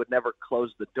said that he would never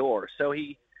close the door. So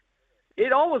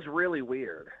it all was really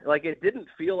weird. Like, it didn't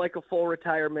feel like a full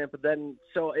retirement, but then,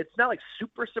 so it's not like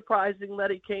super surprising that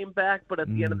he came back, but at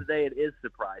the end of the day, it is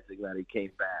surprising that he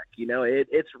came back.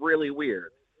 It's really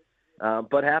weird.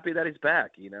 But happy that he's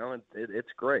back, and it's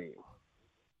great.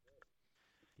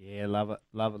 Yeah, love it.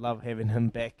 Love having him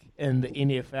back in the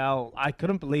NFL. I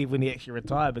couldn't believe when he actually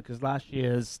retired, because last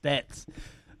year his stats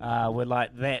were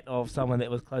like that of someone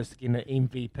that was close to getting an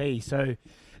MVP. So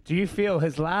do you feel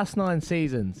his last 9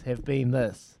 seasons have been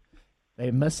this?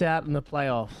 They miss out in the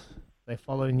playoffs. The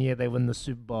following year they win the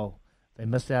Super Bowl. They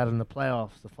miss out in the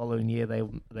playoffs. The following year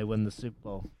they win the Super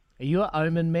Bowl. Are you an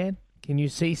omen man? Can you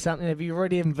see something? Have you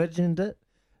already envisioned it?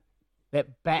 The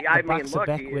Bucks are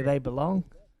back where they belong?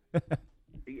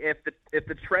 If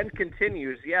the trend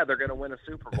continues, yeah, they're going to win a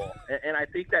Super Bowl. And I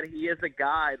think that he is a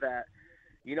guy that,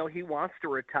 he wants to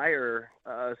retire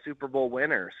a Super Bowl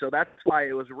winner. So that's why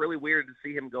it was really weird to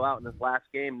see him go out in his last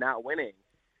game not winning.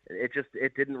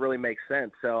 It didn't really make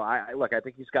sense. So I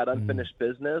think he's got unfinished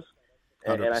business,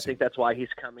 and I think that's why he's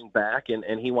coming back,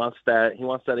 and he wants that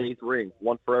 8th ring,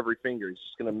 one for every finger. He's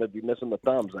just going to be missing the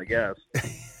thumbs, I guess.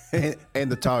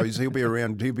 and the toes. He'll be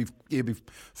around. He'll be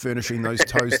furnishing those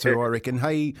toes too, I reckon.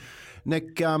 Hey,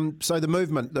 Nick, so the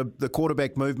movement, the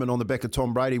quarterback movement on the back of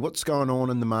Tom Brady, what's going on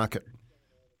in the market?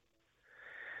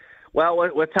 Well,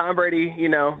 with Tom Brady,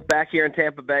 back here in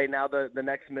Tampa Bay, now the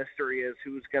next mystery is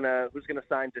who's gonna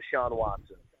sign Deshaun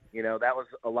Watson. That was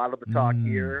a lot of the talk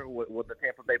here. Would the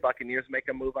Tampa Bay Buccaneers make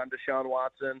a move on Deshaun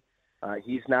Watson?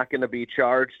 He's not going to be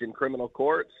charged in criminal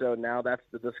court, so now that's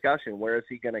the discussion. Where is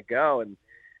he going to go? And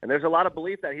there's a lot of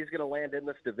belief that he's going to land in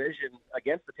this division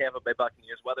against the Tampa Bay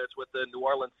Buccaneers, whether it's with the New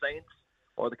Orleans Saints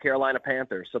or the Carolina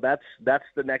Panthers. So that's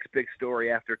the next big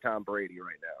story after Tom Brady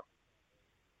right now.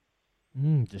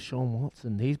 Deshaun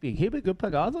Watson, he'd be a good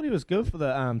pick. I thought he was good for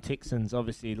the Texans.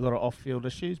 Obviously, a lot of off-field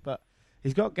issues, but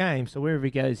he's got game. So wherever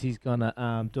he goes, he's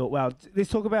gonna do it well. Let's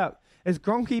talk about, is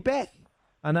Gronky back?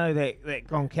 I know that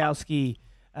Gronkowski,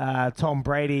 Tom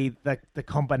Brady, the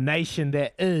combination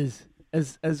that is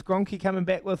Gronky coming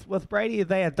back with Brady? Are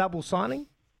they a double signing?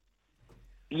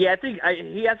 Yeah, I think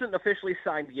he hasn't officially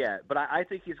signed yet, but I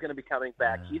think he's going to be coming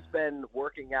back. He's been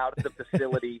working out at the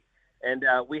facility And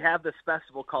we have this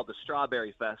festival called the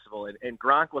Strawberry Festival, and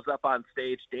Gronk was up on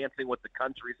stage dancing with the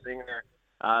country singer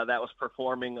that was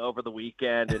performing over the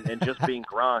weekend, and just being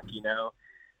Gronk, you know.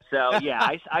 So, yeah,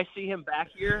 I see him back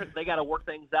here. They got to work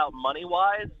things out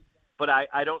money-wise, but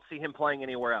I don't see him playing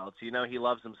anywhere else. You know, he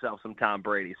loves himself some Tom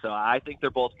Brady. So I think they're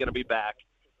both going to be back,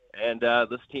 and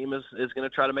this team is going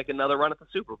to try to make another run at the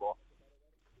Super Bowl.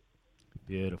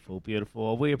 Beautiful,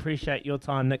 beautiful. We appreciate your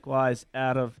time, Nick Wise,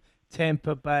 out of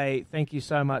Tampa Bay. Thank you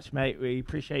so much, mate. We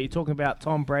appreciate you talking about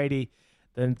Tom Brady.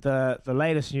 The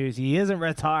latest news, he isn't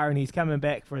retiring. He's coming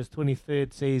back for his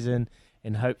 23rd season,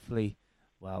 and hopefully,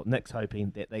 well, Nick's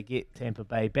hoping that they get Tampa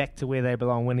Bay back to where they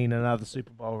belong, winning another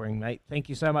Super Bowl ring, mate. Thank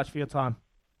you so much for your time.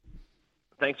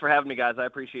 Thanks for having me, guys. I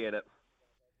appreciate it.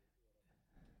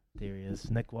 There he is,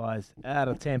 Nick Wise, out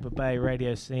of Tampa Bay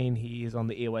radio scene. He is on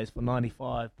the airways for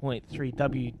 95.3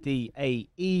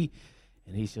 WDAE,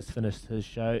 and he's just finished his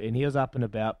show, and he was up and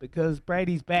about because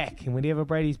Brady's back, and whenever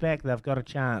Brady's back, they've got a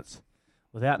chance.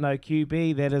 Without no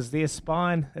QB, that is their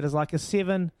spine. It is like a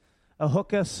 7, a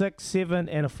hooker, 6, 7,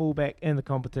 and a fullback in the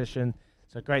competition.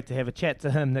 So great to have a chat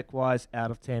to him, Nick Wise, out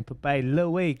of Tampa Bay.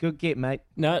 Louis, good get, mate.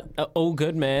 No, all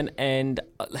good, man. And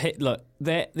hey, look,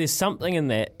 there's something in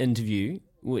that interview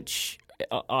which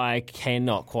I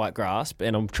cannot quite grasp,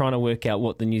 and I'm trying to work out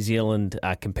what the New Zealand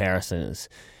comparison is.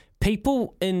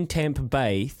 People in Tampa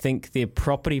Bay think their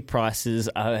property prices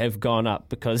have gone up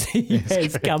because he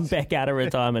has come back out of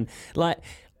retirement. Like,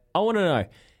 I want to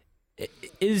know,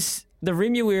 is the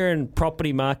Remuera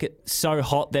property market so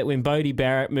hot that when Bodie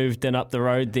Barrett moved in up the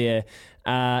road there,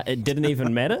 it didn't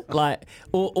even matter? Like,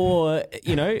 or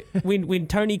you know, when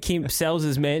Tony Kemp sells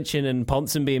his mansion in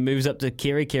Ponsonby and moves up to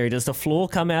Kerikeri, does the floor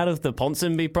come out of the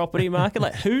Ponsonby property market?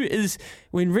 Like,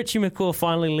 when Richie McCaw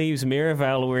finally leaves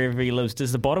Maryvale or wherever he lives,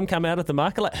 does the bottom come out of the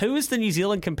market? Like, who is the New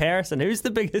Zealand comparison? Who's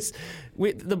the biggest?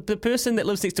 The person that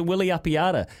lives next to Willie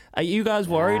Apiata. Are you guys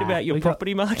worried about your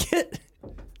property market?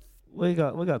 We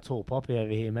got Tall Poppy over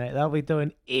here, mate. They'll be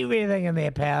doing everything in their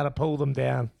power to pull them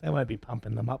down. They won't be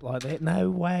pumping them up like that. No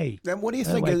way. Then what do you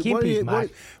think?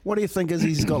 What do you think is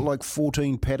he's got like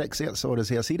 14 paddocks outside his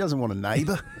house? He doesn't want a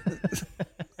neighbour.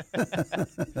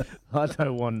 I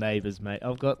don't want neighbours, mate.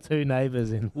 I've got 2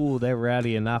 neighbours, and they're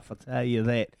rowdy enough. I tell you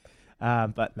that.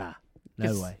 But nah,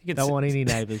 no way. Don't want any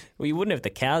neighbours. Well, you wouldn't have the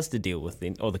cows to deal with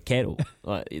then, or the cattle.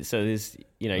 So there's,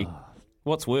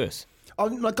 what's worse? I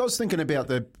was thinking about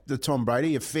the Tom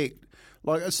Brady effect.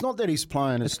 Like, it's not that he's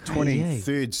playing his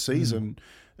 23rd season.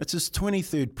 It's his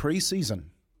 23rd preseason.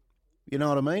 You know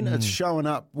what I mean? It's showing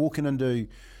up, walking into,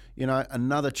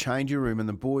 another changing room, and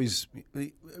the boys.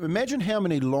 Imagine how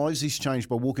many lives he's changed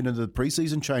by walking into the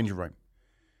preseason changing room.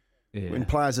 Yeah. When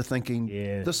players are thinking,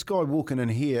 this guy walking in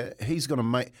here, he's going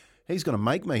to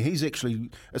make me. He's actually,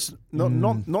 it's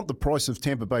not the price of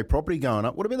Tampa Bay property going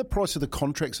up. What about the price of the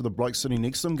contracts of the blokes sitting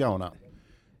next to them going up?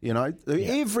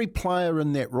 Every player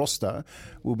in that roster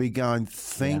will be going,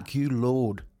 thank you,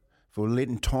 Lord, for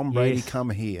letting Tom Brady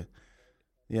come here.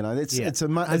 It's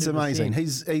amazing.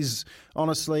 He's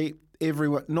honestly,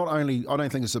 everyone, not only, I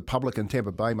don't think it's the public in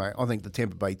Tampa Bay, mate. I think the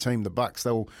Tampa Bay team, the Bucks,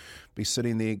 they'll be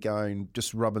sitting there going,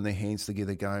 just rubbing their hands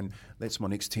together going, that's my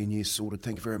next 10 years sorted.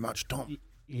 Thank you very much, Tom.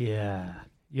 Yeah,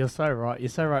 you're so right. You're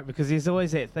so right, because there's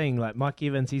always that thing, like Mike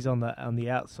Evans, he's on the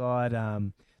outside.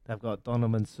 They've got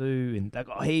Donovan Sue, and they've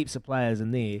got heaps of players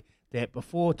in there that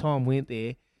before Tom went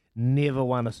there, never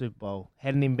won a Super Bowl.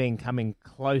 Hadn't even been coming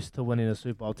close to winning a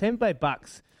Super Bowl. Tampa Bay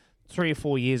Bucks 3 or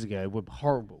 4 years ago were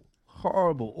horrible,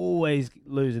 always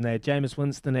losing there. Jameis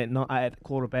Winston at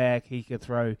quarterback, he could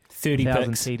throw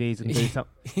 30,000 TDs and do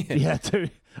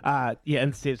something.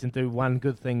 Intercepts and do one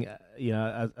good thing,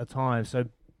 a time. So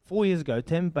 4 years ago,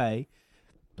 Tampa Bay,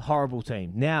 horrible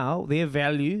team. Now their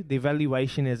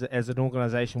valuation as an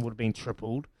organisation would have been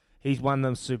tripled. He's won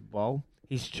them Super Bowl.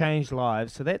 He's changed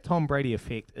lives. So that Tom Brady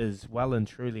effect is well and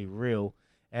truly real.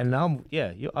 And I think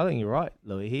you're right,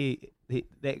 Louis.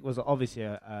 That was obviously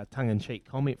a tongue-in-cheek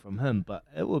comment from him, but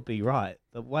it would be right.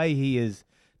 The way he has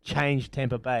changed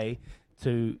Tampa Bay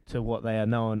to what they are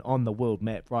known on the world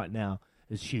map right now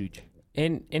is huge.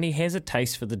 And he has a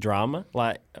taste for the drama.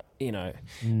 Like,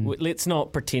 let's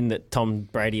not pretend that Tom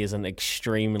Brady isn't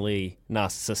extremely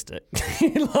narcissistic.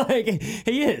 Like,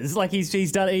 he is. Like,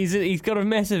 he's got a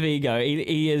massive ego.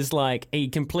 He is like, he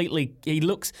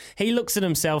looks at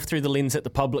himself through the lens that the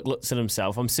public looks at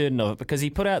himself. I'm certain of it, because he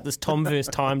put out this Tom vs.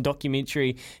 Time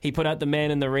documentary. He put out The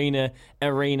Man in the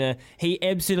Arena. He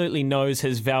absolutely knows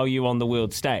his value on the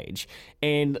world stage.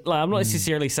 And I'm not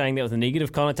necessarily saying that with a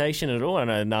negative connotation at all. I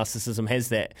know narcissism has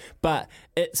that, but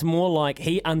it's more like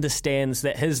he understands understands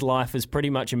that his life is pretty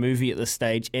much a movie at this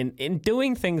stage, and in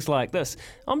doing things like this,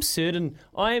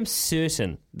 I am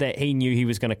certain that he knew he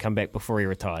was going to come back before he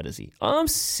retired. Is he? I'm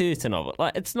certain of it.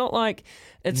 Like it's not like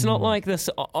this.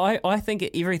 I think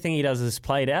everything he does is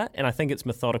played out, and I think it's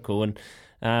methodical, and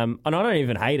I don't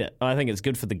even hate it. I think it's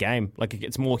good for the game. Like,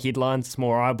 it's more headlines, it's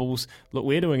more eyeballs. Look,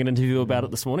 we're doing an interview about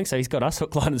it this morning, so he's got us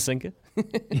hook, line and sinker.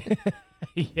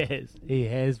 He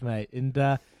has, mate.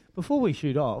 And before we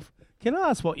shoot off, can I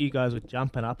ask what you guys were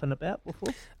jumping up and about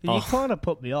before? You kind of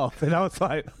put me off, and I was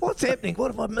like, "What's happening? What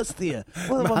have I missed here?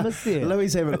 What have I missed here?"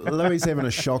 Louis having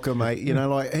a shocker, mate. You know,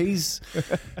 like he's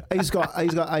got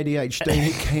ADHD.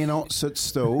 He cannot sit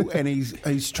still, and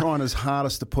he's trying his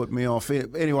hardest to put me off.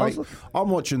 Anyway, I'm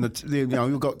watching you know,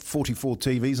 we've got 44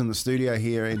 TVs in the studio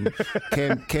here, and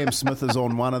Cam Smith is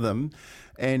on one of them.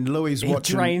 And Louis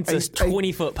watching. He drains this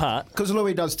 20-foot part. Because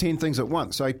Louis does 10 things at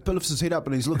once. So he lifts his head up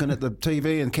and he's looking at the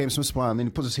TV and Cam Smith's playing. And then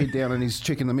he puts his head down and he's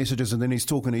checking the messages. And then he's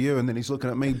talking to you. And then he's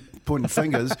looking at me, pointing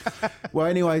fingers. Well,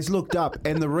 anyway, he's looked up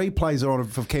and the replays are on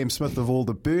for Cam Smith of all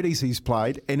the birdies he's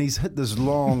played. And he's hit this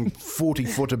long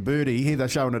 40-footer birdie. Here they're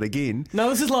showing it again. No,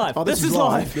 this is live. Oh, this is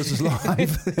live. This is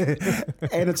live.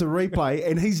 And it's a replay.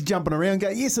 And he's jumping around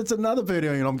going, yes, it's another birdie.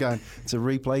 And I'm going, it's a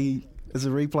replay. It's a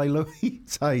replay, Louis.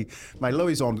 So, mate,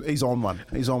 Louis he's on one.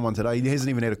 He's on one today. He hasn't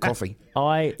even had a coffee.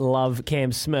 I love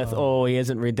Cam Smith. Oh, he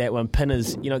hasn't read that one.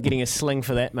 Pinners, you're not getting a sling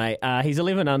for that, mate. He's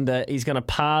 11 under. He's going to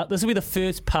par. This will be the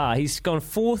first par. He's gone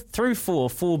four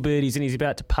birdies, and he's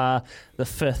about to par the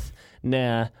fifth.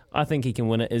 Now, I think he can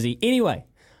win it, is he? Anyway,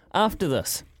 after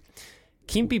this,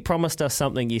 Kempy promised us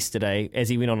something yesterday as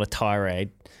he went on a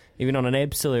tirade. He went on an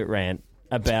absolute rant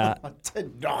about... I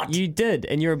did not. You did,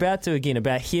 and you're about to again,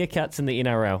 about haircuts in the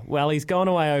NRL. Well, he's gone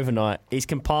away overnight. He's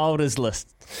compiled his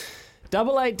list.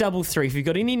 8833, if you've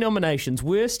got any nominations,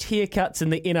 worst haircuts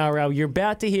in the NRL, you're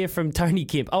about to hear from Tony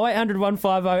Kemp. 0800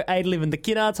 150 811. The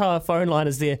Kennards Hire phone line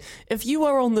is there. If you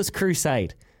are on this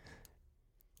crusade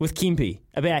with Kempy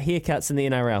about haircuts in the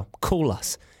NRL, call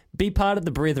us. Be part of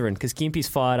the brethren, because Kempy's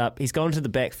fired up. He's gone to the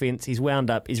back fence. He's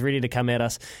wound up. He's ready to come at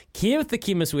us. Care with the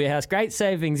Chemist Warehouse. Great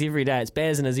savings every day. It's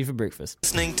Baz and Izzy for breakfast.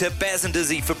 Listening to Baz and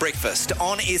Izzy for breakfast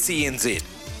on SENZ.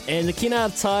 And the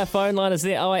Kennard Tyre phone line is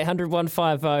there, 0800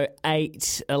 150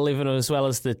 811, as well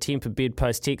as the Temper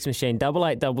Bedpost text machine,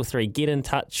 8833. Get in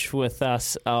touch with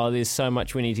us. Oh, there's so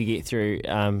much we need to get through.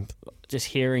 Just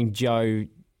hearing Joe.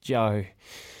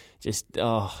 Just,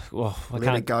 I let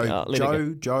can't. It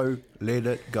go. Joe, let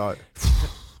it go.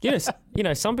 You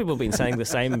know, some people have been saying the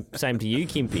same to you,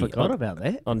 Kempy. Forgot about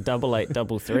that. On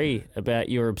 8833 about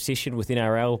your obsession with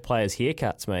NRL players'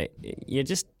 haircuts, mate. You're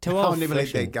just too old. I'll never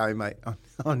let that go, mate.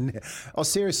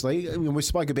 Seriously, I mean, we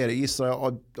spoke about it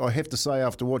yesterday. I have to say,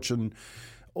 after watching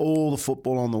all the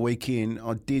football on the weekend,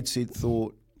 I dead set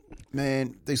thought,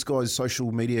 man, these guys'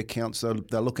 social media accounts,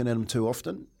 they're looking at them too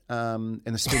often. And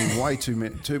they're spending way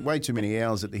too many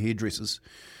hours at the hairdressers.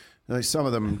 Some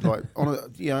of them, like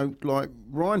like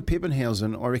Ryan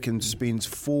Peppenhausen, I reckon spends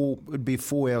 4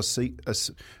 hours. It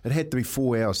had to be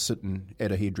 4 hours sitting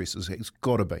at a hairdresser's. It's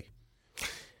got to be.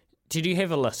 Did you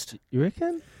have a list? You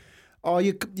reckon? Oh,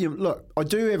 look, I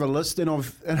do have a list, and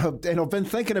I've been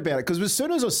thinking about it, because as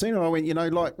soon as I seen it, I went,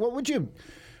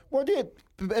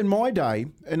 in my day,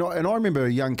 and I remember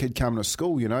a young kid coming to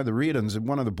school, the Reardons, and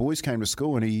one of the boys came to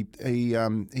school, and he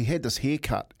had this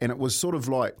haircut, and it was sort of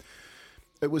like,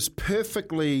 it was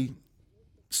perfectly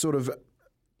sort of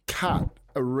cut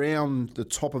around the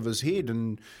top of his head,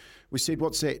 and we said,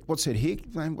 what's that hair,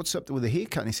 what's up with the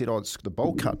haircut? And he said, oh, it's the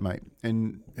bowl cut, mate.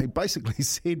 And he basically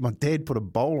said my dad put a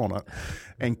bowl on it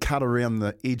and cut around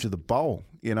the edge of the bowl,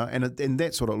 and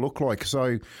that's what it looked like.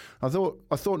 So I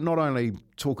thought not only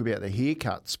talk about the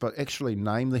haircuts, but actually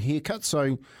name the haircuts.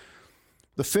 So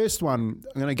the first one,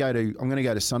 I'm going to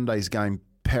go to Sunday's game,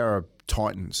 Para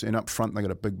Titans, and up front they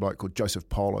got a big bloke called Joseph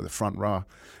Polo, the front row.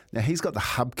 Now he's got the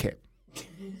hubcap.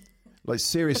 Like,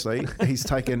 seriously, he's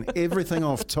taken everything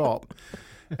off top,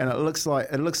 and it looks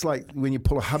like when you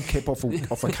pull a hubcap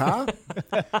off a car.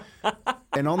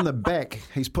 And on the back,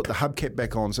 he's put the hubcap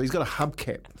back on, so he's got a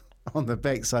hubcap on the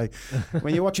back. So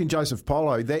when you're watching Joseph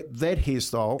Polo, that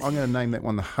hairstyle, I'm going to name that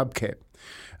one the hubcap.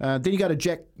 Then you go to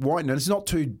Jack Whiten, and it's not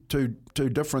too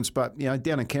different, but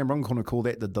down in Canberra, I'm going to call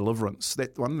that the Deliverance.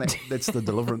 That one, that's the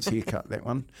Deliverance haircut. That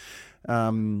one.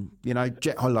 I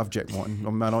love Jack Whiten.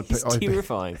 Oh, man, He's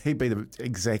terrifying. He'd be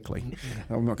exactly.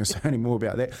 I'm not going to say any more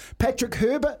about that. Patrick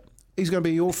Herbert, he's going to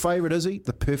be your favourite, is he?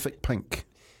 The perfect pink.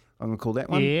 I'm going to call that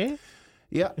one. Yeah.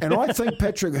 Yeah, and I think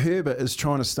Patrick Herbert is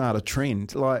trying to start a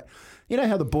trend. Like,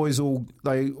 how the boys all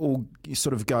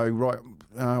sort of go, right,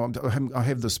 I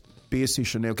have this beer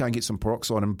session now, go and get some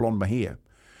peroxide and blonde my hair.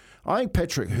 I think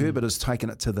Patrick Herbert has taken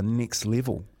it to the next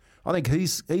level. I think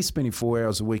he's spending 4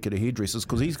 hours a week at a hairdresser's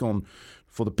because he's gone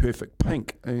for the perfect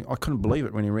pink. I couldn't believe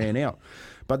it when he ran out.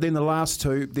 But then the last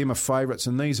two, them are favourites,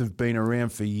 and these have been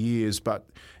around for years. But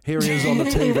here he is on the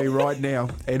TV right now,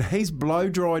 and he's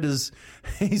blow-dried his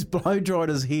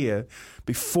hair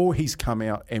before he's come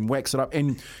out and waxed it up.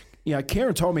 And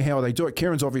Kieran told me how they do it.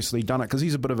 Kieran's obviously done it because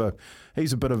he's a bit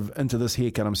of into this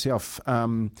haircut himself.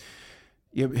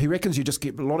 He reckons you just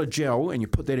get a lot of gel and you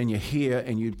put that in your hair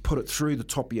and you put it through the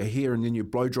top of your hair and then you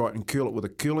blow dry it and curl it with a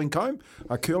curling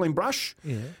brush.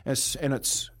 Yeah. And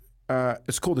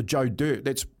it's called the Joe Dirt.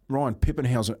 That's Ryan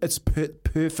Peppenhausen. It's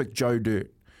perfect Joe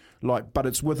Dirt, but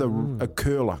it's with a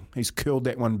curler. He's curled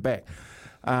that one back.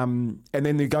 And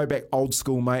then they go back old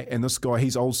school, mate. And this guy,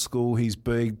 he's old school. He's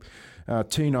big.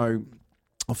 Tino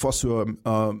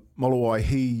Fosua Molawai,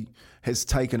 he has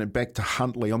taken it back to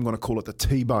Huntley. I'm going to call it the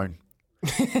T-bone.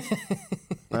 I'm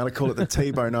going to call it the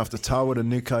T-bone after Tawara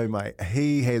Nuko, mate.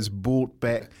 He has brought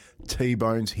back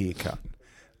T-bone's haircut,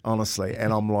 honestly.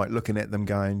 And I'm like looking at them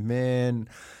going, man,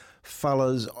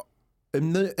 fellas,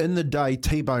 in the day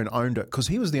T-bone owned it because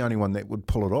he was the only one that would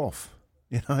pull it off.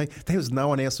 There was no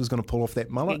one else who was going to pull off that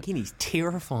mullet. Again, he's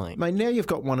terrifying. Mate, now you've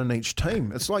got one in each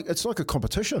team. It's like a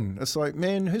competition. It's like,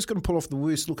 man, who's going to pull off the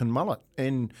worst looking mullet?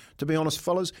 And to be honest,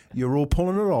 fellas, you're all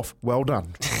pulling it off. Well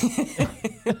done. Here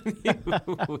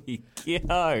we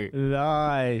go.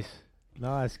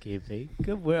 Nice, Kempy.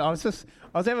 Good work. I was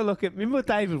having a look at. Remember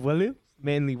David Williams,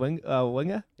 Manly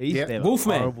winger? He's that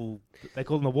Wolfman. Horrible. They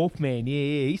call him the Wolfman.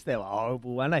 Yeah. He's that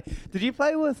horrible one. Did you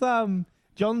play with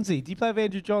Johnsy? Did you play with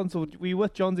Andrew Johns, or were you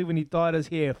with Johnsy when he dyed his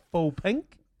hair full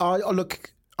pink? I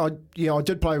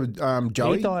did play with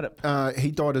Joey. He dyed it.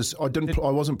 He dyed his. I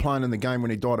wasn't playing in the game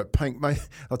when he dyed it pink, mate.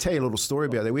 I'll tell you a little story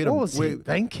about that. What was he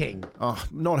thinking? Oh,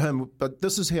 not him. But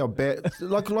this is how bad.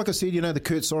 Like I said, the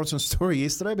Kurt Sorensen story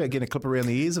yesterday about getting a clip around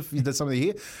the ears if you did something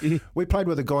to the hair. We played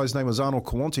with a guy's name was Arnold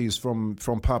Kawanti. He's from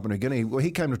Papua New Guinea. Well,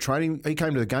 he came to training. He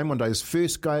came to the game one day. His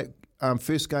first game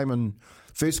in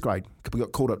first grade. We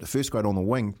got called up to first grade on the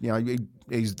wing.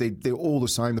 They're all the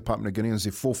same, the Papua New Guineans.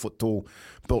 They're 4 foot tall,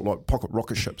 built like pocket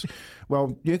rocket ships.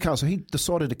 Well, Newcastle, he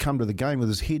decided to come to the game with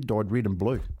his head dyed red and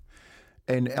blue.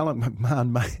 And Alan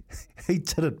McMahon, mate, he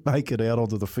didn't make it out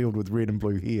onto the field with red and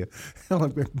blue hair.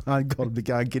 Alan McMahon got him to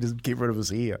go and get rid of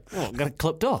his hair. Oh, got it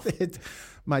clipped off.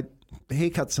 Mate,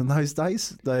 haircuts in those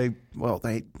days,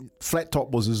 flat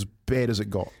top was as bad as it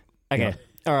got. Okay.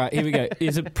 All right, here we go.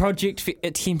 There's a project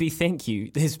at Tempe, thank you.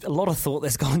 There's a lot of thought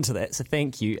that's gone to that, so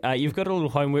thank you. You've got a little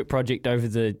homework project over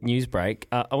the news break.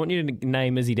 I want you to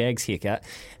name Izzy Dag's haircut,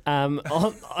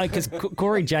 because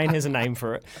Corey Jane has a name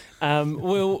for it.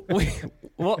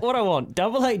 What I want,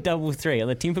 8833 on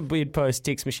the Temper Beard Post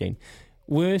text machine.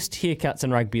 Worst haircuts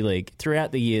in rugby league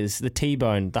throughout the years. The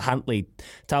T-Bone, the Huntley,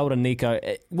 Tawara Nico.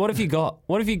 What have you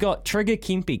got? Trigger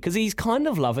Kempy, because he's kind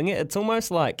of loving it. It's almost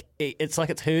like it's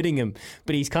hurting him,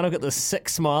 but he's kind of got this sick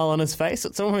smile on his face.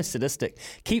 It's almost sadistic.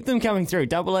 Keep them coming through.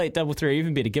 8833,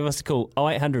 even better. Give us a call.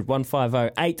 0800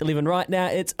 150 811. Right now,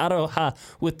 it's Aroha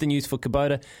with the news for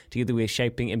Kubota. Together, we're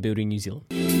shaping and building New Zealand.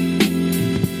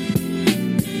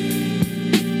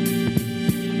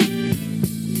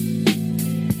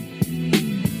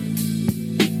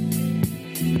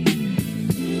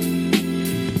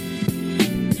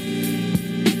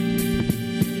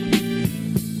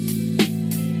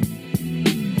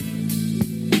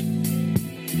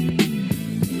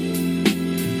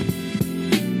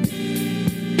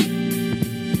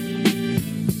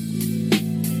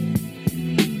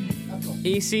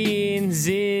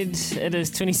 SENZ, it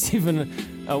is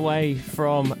 27 away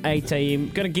from 8 a.m.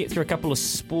 Going to get through a couple of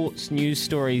sports news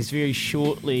stories very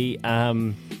shortly.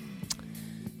 I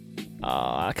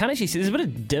can't actually see, there's a bit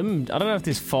of dim, I don't know if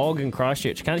there's fog in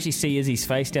Christchurch. I can't actually see Izzy's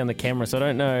face down the camera, so I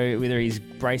don't know whether he's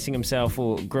bracing himself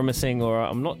or grimacing, or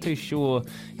I'm not too sure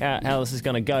how this is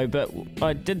going to go. But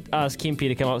I did ask Kempy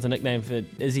to come up with a nickname for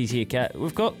Izzy's haircut.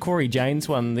 We've got Corey Jane's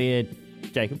one there,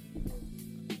 Jacob.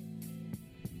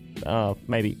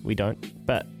 Maybe we don't,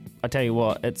 but I tell you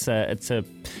what, it's a.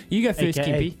 You go first,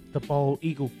 Kempy. The bald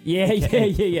eagle. Yeah.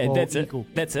 That's eagle.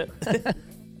 It. That's it.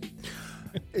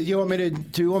 Do you want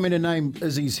me to name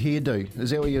Izzy's hairdo? Is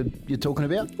that what you're talking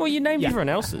about? Well, you named everyone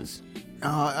else's.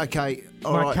 Okay.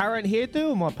 My current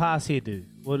hairdo or my past hairdo?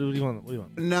 What do you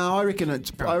want? No, I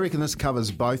reckon this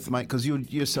covers both, mate. Because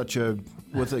you're such a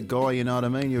with it guy. You know what I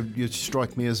mean? You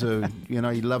strike me as a you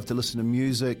love to listen to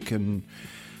music and.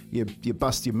 You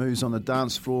bust your moves on the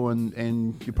dance floor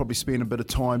and you probably spend a bit of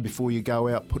time before you go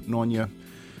out putting on your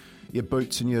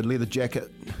boots and your leather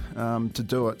jacket to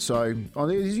do it. So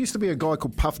there used to be a guy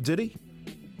called Puff Diddy.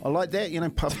 I like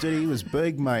that. Puff Daddy was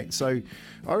big, mate. So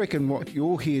I reckon what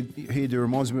your hairdo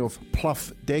reminds me of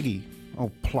Pluff Daggy.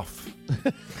 Oh, Pluff.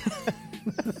 I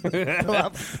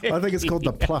think it's called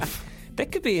the Pluff.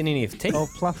 That could be an NFT. Oh,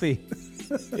 Pluffy.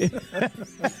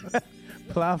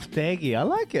 Pluff Daggy. I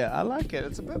like it.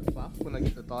 It's a bit fluff when I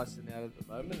get the Dyson out at the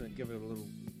moment and give it a little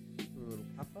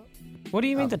puff up. What do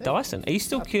you mean the Dyson? Are you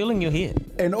still curling your hair?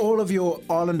 And all of your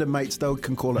Islander mates, they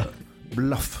can call it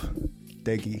Bluff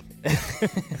Daggy.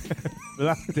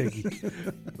 Bluff Daggy.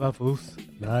 Bluffles.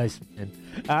 Nice, man.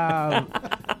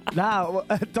 No,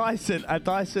 a Dyson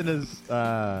is...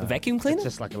 a vacuum cleaner? It's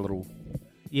just like a little...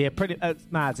 Yeah, pretty... It's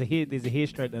a hair... There's a hair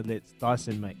straightener that's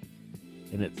Dyson, mate.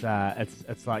 And it's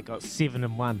like got 7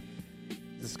 in 1.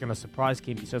 This is going to surprise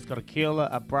Kempy. So it's got a curler,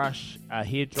 a brush, a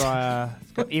hairdryer.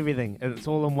 It's got everything. And it's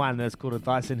all in one. It's called a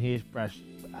Dyson hairbrush.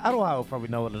 Aroha will probably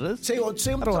know what it is. See, mate, I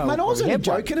was only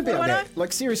joking about that.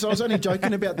 Like, seriously, I was only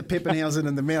joking about the Peppenhausen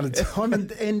and the amount of time.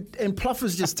 And Pluff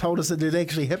has just told us that it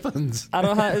actually happens.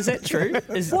 Aroha, is that true?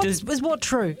 Is what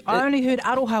true? I only heard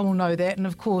Aroha will know that. And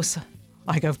of course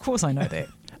I know that.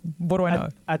 What do I know?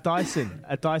 A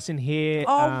Dyson hair.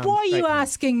 Oh, why are you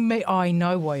asking me? I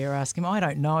know why you're asking me. I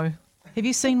don't know. Have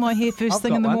you seen my hair first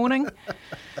thing in the morning?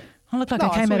 I look like I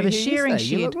came out of a shearing shed.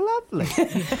 You look lovely.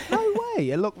 No way.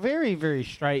 You look very, very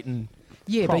straight and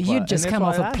yeah, proper. But you'd just come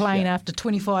off a plane after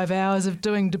 25 hours of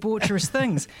doing debaucherous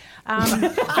things.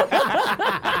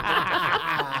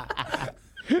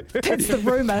 That's the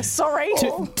rumour. Sorry.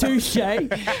 Touche.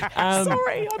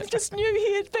 Sorry, I'm just new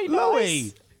here. Be Louis.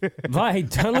 nice. Mate,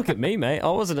 don't look at me, mate. I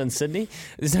wasn't in Sydney.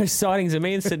 There's no sightings of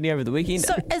me in Sydney over the weekend.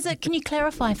 So, can you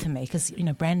clarify for me? Because,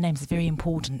 brand names are very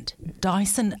important. A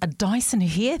Dyson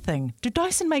hair thing. Do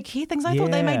Dyson make hair things? I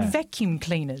thought they made vacuum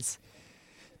cleaners.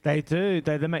 They do.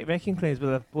 They make vacuum cleaners, but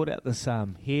they've brought out this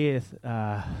hair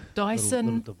Dyson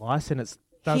little device, and it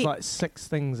does like 6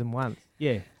 things in one.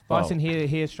 Yeah. Dyson hair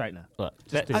straightener. Look,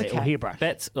 or hairbrush.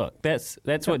 That's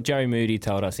what Joe Moody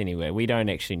told us anyway. We don't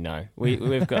actually know.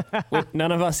 We've got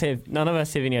none of us have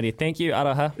any idea. Thank you,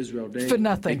 Aroha. Israel Day, for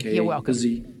nothing. AKA You're welcome.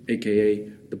 Busy, aka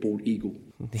the bald eagle.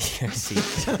 Why does he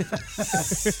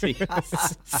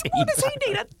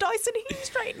need a Dyson hair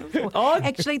straightener for?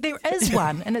 Actually, there is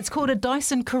one, and it's called a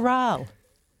Dyson Corral.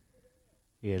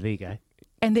 Yeah, there you go.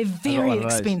 And they're very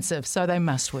expensive, so they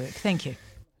must work. Thank you.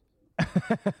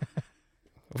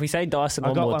 If we say Dyson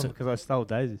one more time, because I stole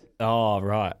Daisy's. Oh,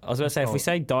 right. I was going to say, if we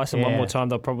say Dyson one more time,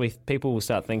 people will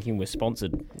start thinking we're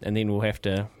sponsored, and then we'll have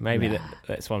to, maybe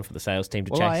that's one for the sales team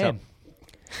to chase up.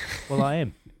 Well, I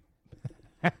am.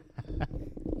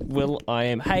 I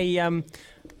am. Hey,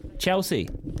 Chelsea,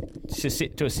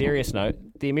 to a serious note,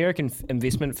 the American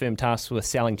investment firm tasked with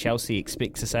selling Chelsea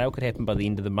expects a sale could happen by the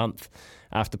end of the month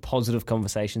after positive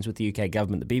conversations with the UK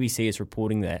government. The BBC is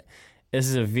reporting that. This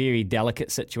is a very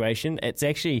delicate situation. It's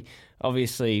actually,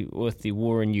 obviously, with the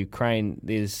war in Ukraine,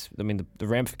 the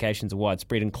ramifications are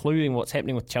widespread, including what's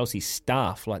happening with Chelsea's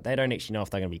staff. Like, they don't actually know if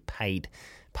they're going to be paid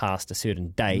past a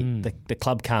certain date. The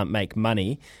club can't make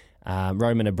money.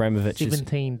 Roman Abramovich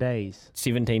 17 days.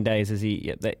 17 days, is he?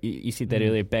 Yeah, you said that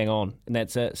earlier, bang on. And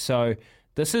that's it. So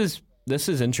this is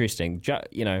interesting.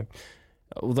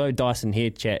 Although Dyson hair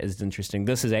chat is interesting,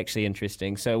 this is actually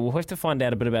interesting. So we'll have to find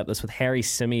out a bit about this with Harry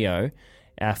Simeo,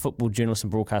 our football journalist and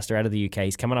broadcaster out of the UK.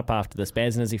 He's coming up after this.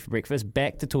 Baz and Izzy for breakfast.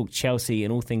 Back to talk Chelsea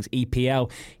and all things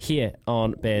EPL here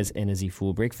on Baz and Izzy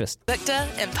for breakfast. Victor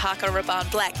and Parker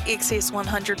Rabanne Black XS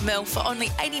 100ml for only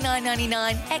 $89.99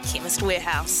 at Chemist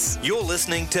Warehouse. You're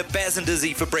listening to Baz and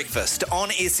Izzy for breakfast on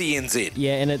SENZ.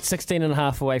 Yeah, and it's 16 and a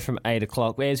half away from 8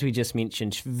 o'clock. As we just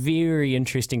mentioned, very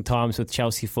interesting times with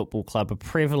Chelsea Football Club, a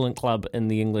prevalent club in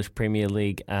the English Premier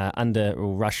League under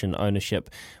Russian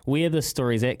ownership. Where this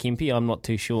story's at, Kempy, I'm not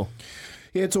too sure.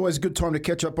 Yeah, it's always a good time to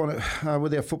catch up on it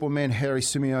with our football man, Harry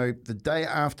Simeo, the day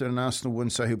after an Arsenal win,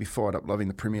 so he'll be fired up, loving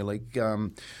the Premier League.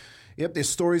 There's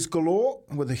stories galore,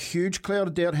 with a huge cloud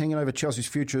of doubt hanging over Chelsea's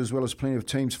future, as well as plenty of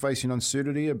teams facing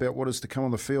uncertainty about what is to come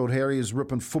on the field. Harry is a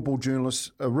ripping football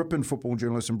journalist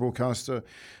and broadcaster,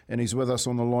 and he's with us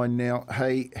on the line now.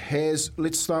 Hey, Haz,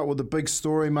 let's start with the big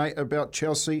story, mate, about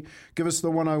Chelsea. Give us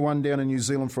the 101 down in New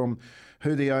Zealand from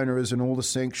who the owner is and all the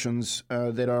sanctions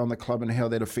that are on the club and how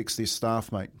that affects their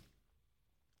staff, mate.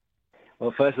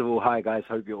 Well, first of all, hi guys,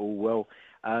 hope you're all well.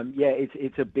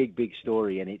 It's a big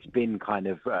story, and it's been kind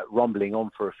of rumbling on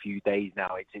for a few days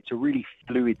now. It's a really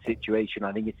fluid situation.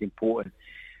 I think it's important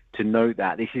to note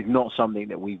that this is not something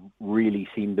that we've really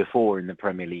seen before in the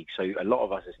Premier League. So a lot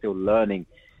of us are still learning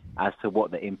as to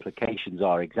what the implications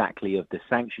are exactly of the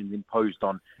sanctions imposed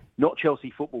on not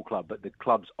Chelsea Football Club, but the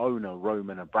club's owner,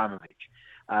 Roman Abramovich.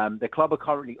 The club are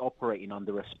currently operating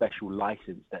under a special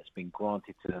license that's been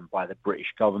granted to them by the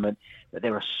British government, but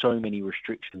there are so many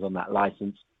restrictions on that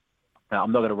license. Now,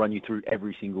 I'm not going to run you through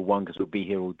every single one because we'll be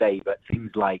here all day, but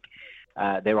things like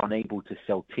they're unable to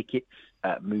sell tickets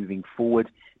moving forward.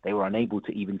 They were unable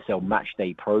to even sell match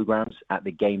day programs at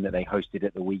the game that they hosted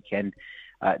at the weekend.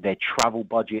 Their travel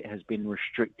budget has been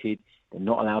restricted. They're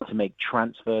not allowed to make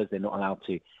transfers. They're not allowed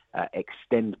to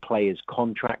extend players'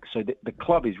 contracts. So the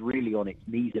club is really on its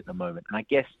knees at the moment. And I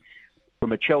guess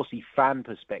from a Chelsea fan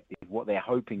perspective, what they're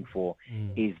hoping for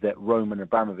is that Roman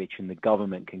Abramovich and the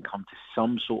government can come to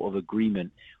some sort of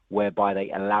agreement whereby they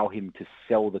allow him to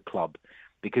sell the club.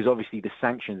 Because obviously the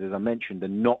sanctions, as I mentioned, are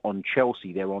not on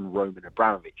Chelsea, they're on Roman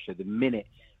Abramovich. So the minute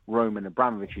Roman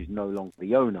Abramovich is no longer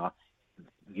the owner,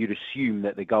 you'd assume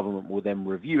that the government will then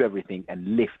review everything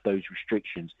and lift those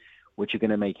restrictions, which are going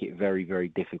to make it very, very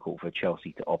difficult for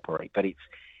Chelsea to operate. But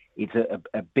it's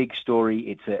a big story.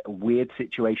 It's a weird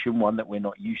situation, one that we're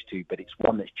not used to, but it's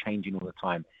one that's changing all the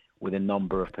time with a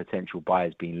number of potential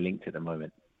buyers being linked at the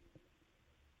moment.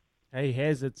 Hey,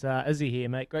 Haz, it's Izzy here,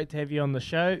 mate. Great to have you on the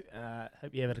show.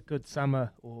 Hope you had a good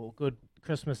summer or good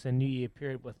Christmas and New Year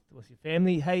period with your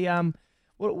family. Hey,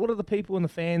 what are the people and the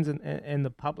fans and the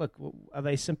public? Are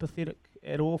they sympathetic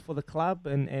at all for the club,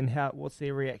 and what's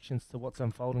their reactions to what's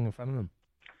unfolding in front of them?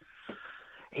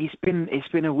 It's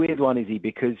been a weird one, Izzy,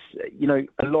 because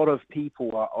a lot of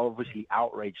people are obviously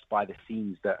outraged by the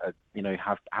scenes that are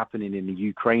have happening in the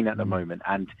Ukraine at the moment,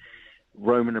 and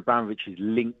Roman Abramovich's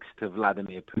links to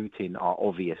Vladimir Putin are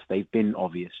obvious. They've been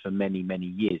obvious for many, many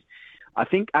years. I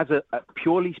think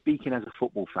purely speaking as a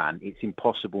football fan, it's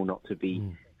impossible not to be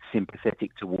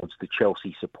sympathetic towards the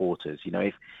Chelsea supporters.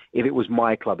 If it was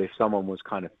my club, if someone was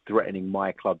kind of threatening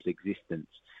my club's existence,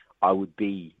 I would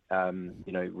be,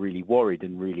 really worried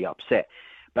and really upset.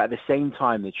 But at the same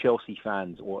time, the Chelsea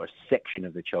fans, or a section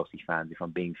of the Chelsea fans, if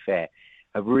I'm being fair,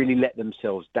 have really let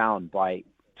themselves down by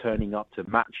turning up to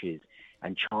matches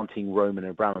and chanting Roman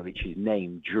Abramovich's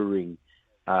name during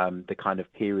the kind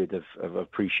of period of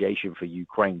appreciation for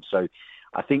Ukraine. So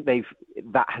I think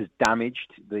that has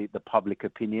damaged the public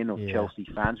opinion of Chelsea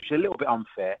fans, which is a little bit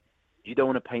unfair. You don't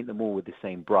want to paint them all with the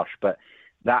same brush, but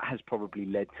that has probably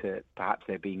led to perhaps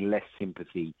there being less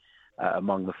sympathy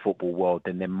among the football world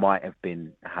than there might have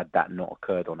been had that not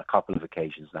occurred on a couple of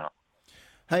occasions now.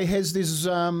 Hey, there's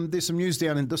some news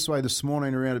down in this way this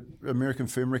morning around American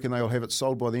firm reckon they'll have it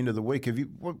sold by the end of the week.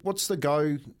 What's the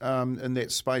go in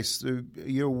that space? Are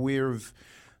you aware of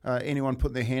anyone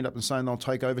putting their hand up and saying they'll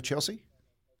take over Chelsea?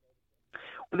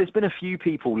 Well, there's been a few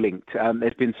people linked.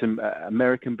 There's been some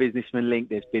American businessmen linked.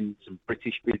 There's been some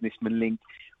British businessmen linked.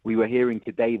 We were hearing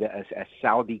today that a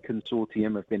Saudi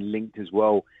consortium have been linked as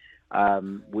well,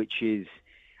 which is,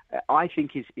 I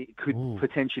think, it could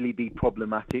potentially be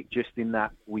problematic, just in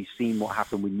that we've seen what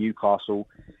happened with Newcastle,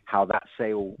 how that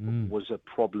sale was a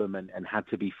problem and had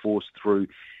to be forced through.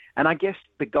 And I guess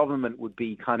the government would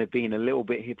be kind of being a little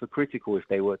bit hypocritical if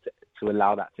they were to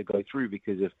allow that to go through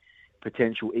because of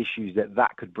potential issues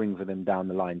that could bring for them down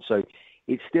the line. So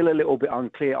it's still a little bit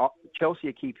unclear. Chelsea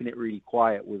are keeping it really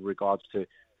quiet with regards to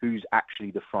who's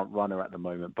actually the front runner at the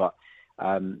moment. But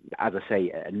as I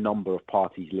say, a number of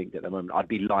parties linked at the moment. I'd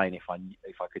be lying if I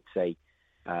could say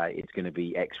it's going to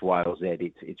be X, Y, or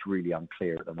Z. It's really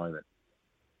unclear at the moment.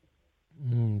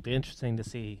 Be interesting to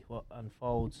see what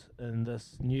unfolds in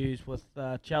this news with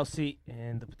Chelsea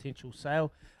and the potential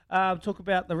sale. Talk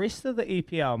about the rest of the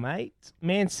EPL, mate.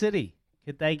 Man City,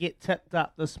 could they get tipped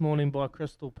up this morning by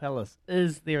Crystal Palace?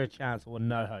 Is there a chance or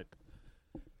no hope?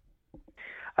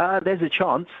 There's a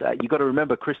chance. You've got to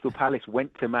remember Crystal Palace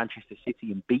went to Manchester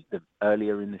City and beat them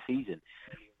earlier in the season.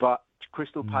 But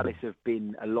Crystal Palace have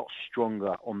been a lot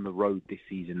stronger on the road this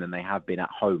season than they have been at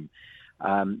home,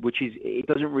 it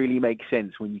doesn't really make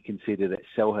sense when you consider that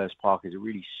Selhurst Park is a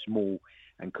really small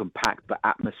and compact but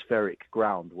atmospheric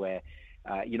ground where,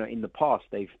 in the past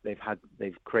they've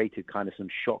created kind of some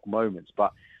shock moments.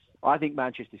 But I think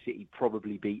Manchester City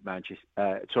probably beat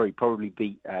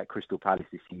Crystal Palace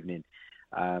this evening.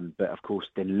 But of course,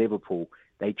 then Liverpool,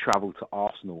 they travel to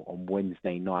Arsenal on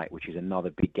Wednesday night, which is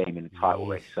another big game in the title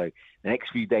race. So the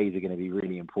next few days are going to be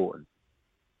really important.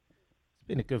 It's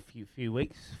been a good few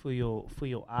weeks for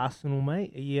your Arsenal,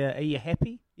 mate. Are you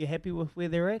happy? You happy with where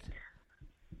they're at?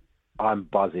 I'm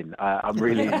buzzing. I'm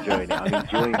really enjoying it. I'm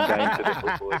enjoying going to the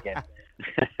football again.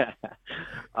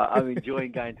 I'm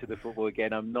enjoying going to the football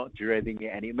again. I'm not dreading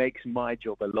it, and it makes my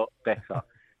job a lot better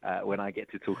when I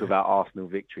get to talk about Arsenal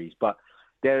victories. But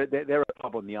they're a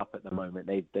club on the up at the moment.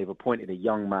 They've appointed a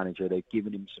young manager. They've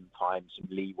given him some time,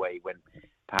 some leeway when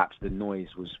perhaps the noise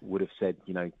would have said,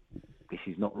 this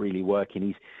is not really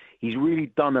working. he's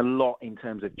really done a lot in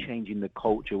terms of changing the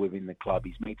culture within the club.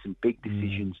 He's made some big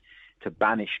decisions to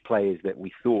banish players that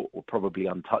we thought were probably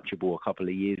untouchable a couple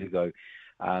of years ago.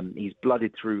 He's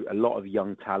blooded through a lot of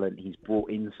young talent. He's brought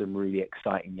in some really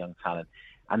exciting young talent.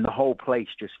 And the whole place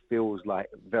just feels like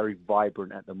very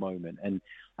vibrant at the moment. And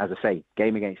as I say,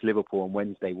 game against Liverpool on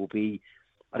Wednesday will be,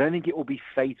 I don't think it will be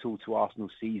fatal to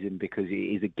Arsenal's season, because it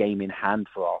is a game in hand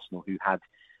for Arsenal, who had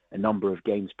a number of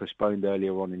games postponed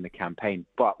earlier on in the campaign.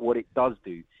 But what it does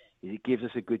do is it gives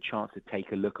us a good chance to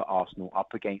take a look at Arsenal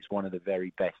up against one of the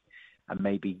very best and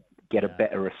maybe get a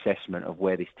better assessment of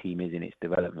where this team is in its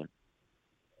development.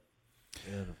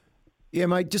 Yeah,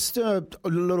 mate, just a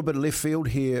little bit of left field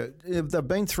here. They've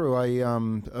been through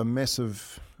a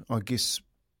massive, I guess,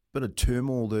 bit of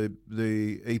turmoil, the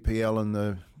EPL and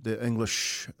the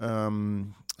English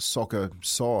soccer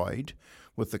side,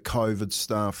 with the COVID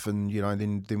stuff, and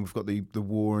then we've got the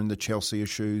war and the Chelsea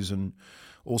issues and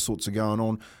all sorts of going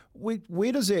on.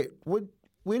 Where does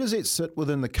that sit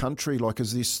within the country? Like,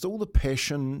 is there still the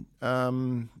passion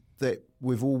that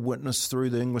we've all witnessed through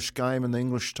the English game and the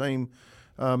English team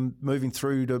moving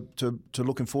through to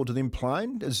looking forward to them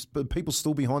playing? Is people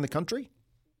still behind the country?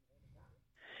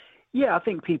 Yeah, I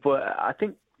think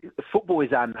football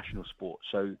is our national sport,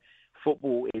 so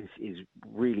football is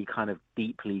really kind of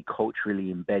deeply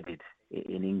culturally embedded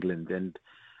in England, and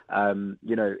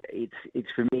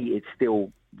it's for me, it's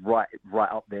still right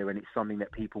up there, and it's something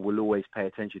that people will always pay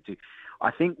attention to.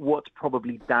 I think what's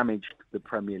probably damaged the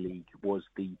Premier League was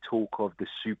the talk of the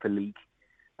Super League,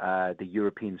 the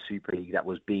European Super League that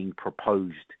was being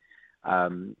proposed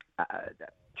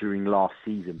during last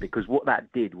season, because what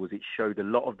that did was it showed a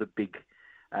lot of the big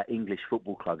English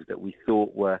football clubs that we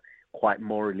thought were quite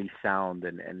morally sound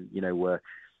and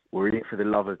were in it for the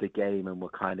love of the game and were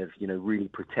kind of, really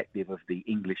protective of the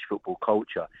English football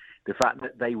culture. The fact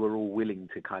that they were all willing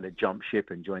to kind of jump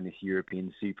ship and join this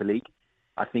European Super League,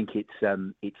 I think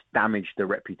it's damaged the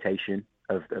reputation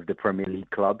of the Premier League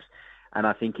clubs. And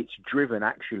I think it's driven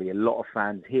actually a lot of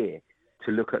fans here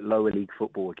to look at lower league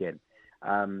football again.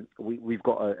 We've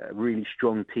got a really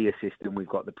strong tier system. We've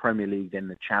got the Premier League, then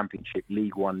the Championship,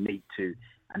 League One, League Two,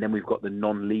 and then we've got the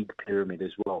non-league pyramid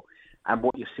as well. And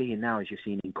what you're seeing now is you're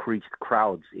seeing increased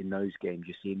crowds in those games.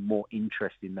 You're seeing more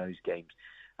interest in those games.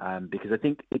 Because I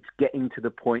think it's getting to the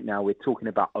point now, we're talking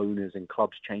about owners and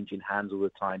clubs changing hands all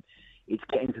the time. It's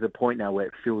getting to the point now where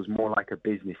it feels more like a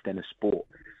business than a sport.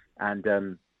 And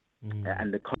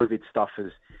the COVID stuff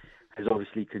has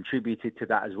obviously contributed to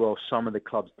that as well. Some of the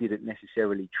clubs didn't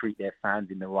necessarily treat their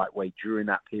fans in the right way during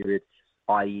that period,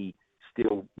 i.e.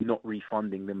 still not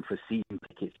refunding them for season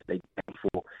tickets they paid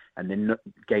for, and then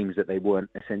games that they weren't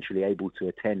essentially able to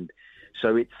attend.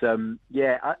 So it's,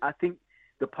 I think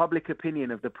the public opinion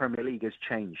of the Premier League has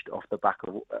changed off the back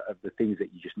of the things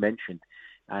that you just mentioned.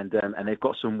 And they've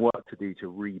got some work to do to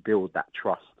rebuild that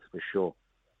trust for sure.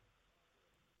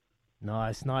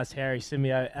 Nice, Harry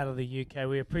Symeou out of the UK.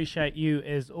 We appreciate you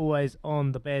as always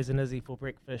on the Baz and Izzy for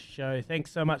Breakfast show.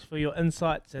 Thanks so much for your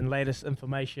insights and latest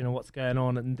information on what's going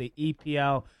on in the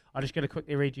EPL. I'm just going to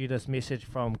quickly read you this message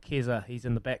from Keza. He's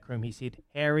in the back room. He said,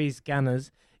 Harry's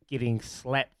Gunners getting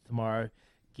slapped tomorrow.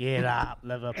 Get up,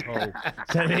 Liverpool.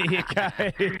 So there you go.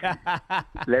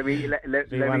 Let me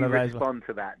respond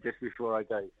to that just before I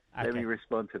go. Okay. Let me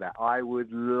respond to that. I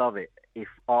would love it if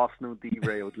Arsenal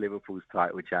derailed Liverpool's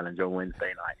title challenge on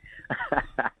Wednesday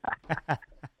night.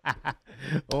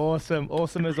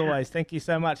 Awesome as always. Thank you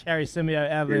so much, Harry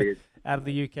Symeou out of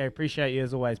the UK. Appreciate you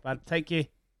as always, bud. Take care.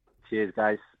 Cheers,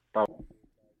 guys. Bye.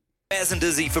 Baz and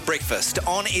Izzy for breakfast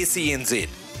on SENZ.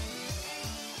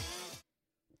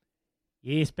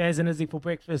 Yes, Baz and Izzy for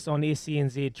breakfast on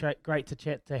SENZ. Great to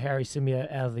chat to Harry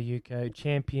Symeou out of the UK.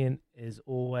 Champion as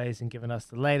always, and giving us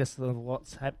the latest of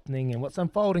what's happening and what's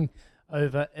unfolding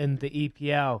over in the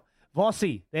EPL.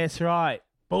 Vossi, that's right.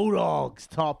 Bulldogs,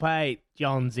 top 8.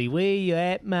 Johnsy, where you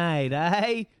at, mate,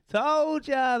 eh? Told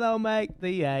ya they'll make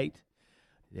the 8.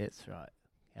 That's right.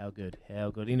 How good.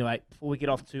 Anyway, before we get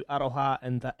off to Aroha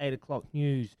and the 8 o'clock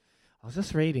news, I was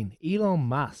just reading, Elon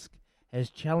Musk has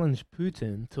challenged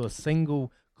Putin to a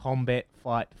single combat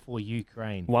fight for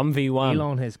Ukraine. 1v1.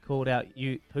 Elon has called out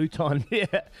Putin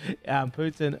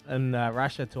in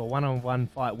Russia to a one-on-one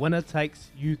fight. Winner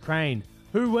takes Ukraine.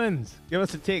 Who wins? Give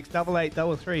us a text,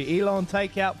 8833. Elon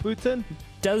take out Putin?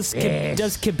 Does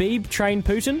Khabib train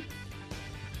Putin?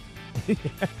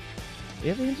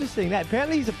 Yeah, interesting. That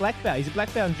apparently he's a black belt. He's a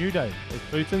black belt in judo with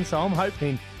Putin, so I'm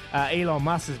hoping Elon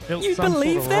Musk has built some sort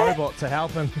of robot to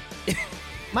help him.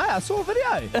 Mate, I saw a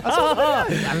video.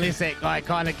 Unless that guy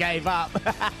kind of gave up.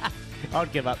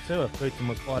 I'd give up too if Putin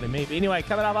was fighting me. But anyway,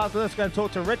 coming up after this, going to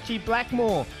talk to Richie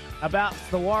Blackmore about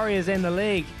the Warriors and the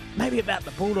league. Maybe about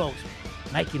the Bulldogs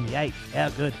making the 8. How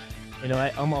good.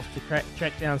 Anyway, I'm off to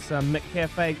track down some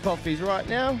McCafe coffees right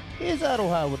now. Here's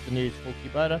Aroha with the news for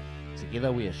Kubota.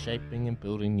 Together we are shaping and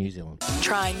building New Zealand.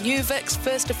 Try New Vicks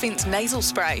First Defence Nasal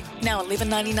Spray, now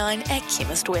 $11.99 at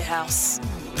Chemist Warehouse.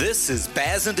 This is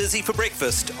Baz and Izzy for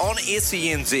breakfast on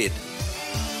SENZ.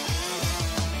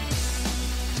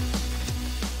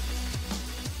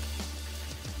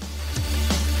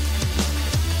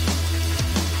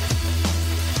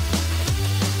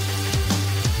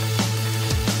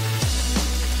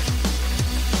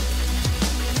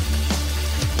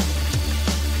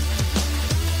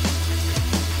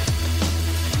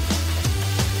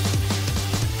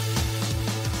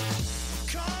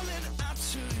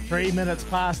 3 minutes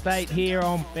past 8 here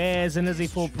on Baz and Izzy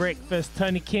for breakfast.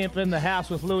 Tony Kemp in the house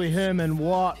with Louis Herman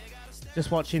Watt. Just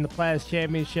watching the Players'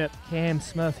 Championship. Cam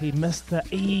Smith, he missed the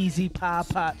easy par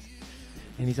putt.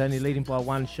 And he's only leading by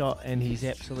 1 shot, and he's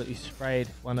absolutely sprayed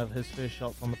one of his first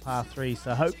shots on the par 3.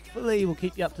 So hopefully we'll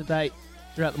keep you up to date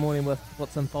throughout the morning with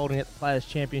what's unfolding at the Players'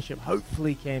 Championship.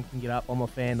 Hopefully Cam can get up. I'm a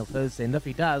fan of his. And if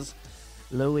he does,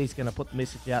 Louis is going to put the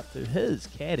message out to his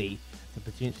caddy to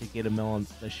potentially get him on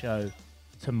the show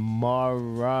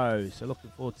tomorrow. So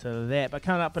looking forward to that. But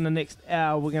coming up in the next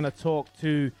hour, we're going to talk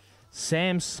to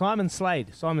Simon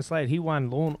Slade. Simon Slade, he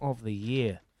won Lawn of the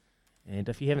Year. And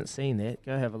if you haven't seen that,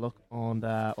 go have a look on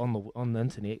the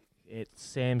internet. It's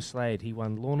Sam Slade. He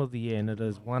won Lawn of the Year, and it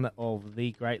is one of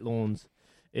the great lawns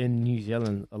in New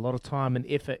Zealand. A lot of time and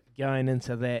effort going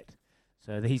into that.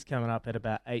 So he's coming up at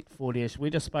about 8:40ish.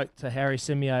 We just spoke to Harry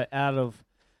Simeo out of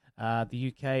the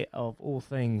UK, of all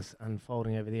things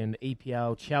unfolding over there in the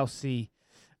EPL. Chelsea,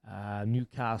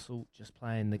 Newcastle just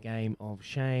playing the game of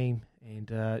shame, and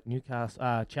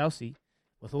Chelsea,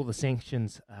 with all the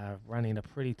sanctions, running a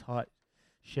pretty tight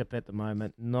ship at the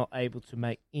moment, not able to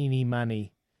make any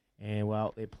money. And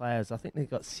well, their players, I think they've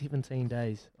got 17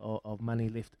 days of money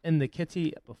left in the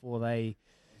kitty before they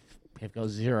have got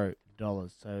 $0.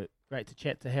 So great to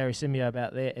chat to Harry Simeo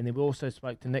about that. And then we also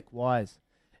spoke to Nick Wise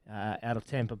out of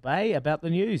Tampa Bay about the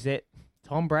news that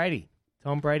Tom Brady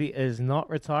is not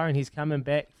retiring. He's coming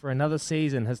back for another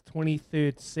season, his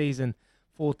 23rd season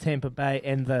for Tampa Bay,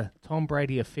 and the Tom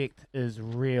Brady effect is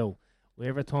real.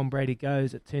 Wherever Tom Brady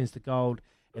goes, it turns to gold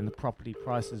and the property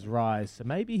prices rise. So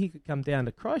maybe he could come down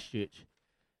to Christchurch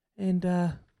and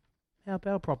help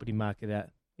our property market out.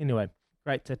 Anyway,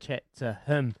 great to chat to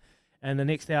him. And the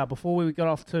next hour, before we got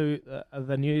off to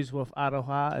the news with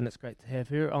Aroha, and it's great to have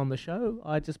her on the show,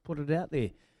 I just put it out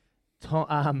there.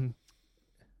 Elon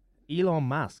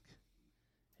Musk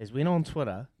has went on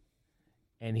Twitter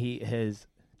and he has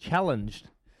challenged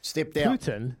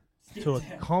Putin to a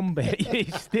combat. He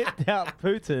stepped out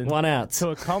Putin. 1 out. To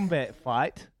a combat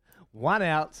fight. 1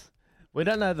 out. We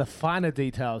don't know the finer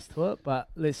details to it, but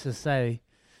let's just say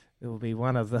it will be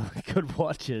one of the good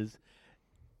watches.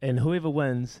 And whoever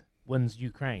wins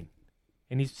Ukraine.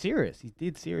 And he's serious. He's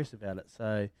dead serious about it.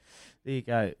 So there you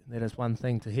go. That is one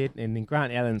thing to hit. And then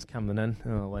Grant Allen's coming in.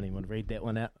 Oh, I won't even read that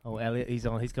one out. Oh, Elliot, he's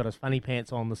got his funny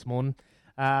pants on this morning.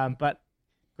 But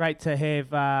great to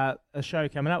have a show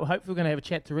coming up. Hopefully we're going to have a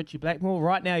chat to Richie Blackmore.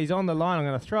 Right now he's on the line. I'm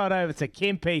going to throw it over to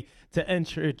Kempy to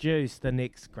introduce the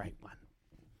next great one.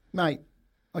 Mate,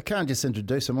 I can't just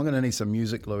introduce him. I'm going to need some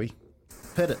music, Louis.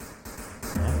 Hit it.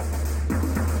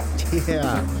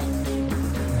 Yeah.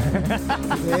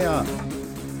 Yeah.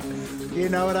 You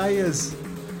know what he is.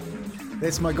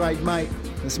 That's my great mate.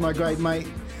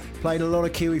 Played a lot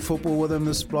of Kiwi football with him,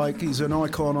 this bloke. He's an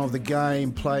icon of the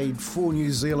game. Played for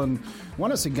New Zealand.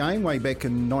 Won us a game way back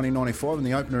in 1995 in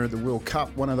the opener of the World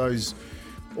Cup. One of those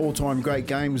all-time great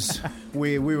games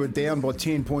where we were down by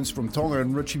 10 points from Tonga,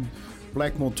 and Richie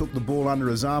Blackmore took the ball under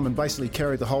his arm and basically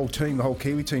carried the whole team, the whole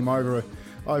Kiwi team over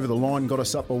the line, got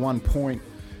us up by 1 point.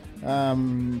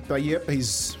 But yep,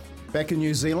 he's back in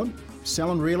New Zealand,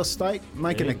 selling real estate,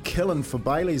 making a killing for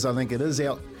Bailey's, I think it is,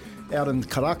 out in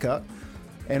Karaka,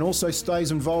 and also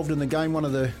stays involved in the game. One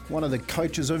of the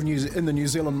coaches in the New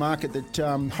Zealand market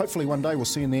that hopefully one day we'll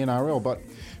see in the NRL. But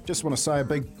just want to say a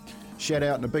big shout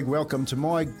out and a big welcome to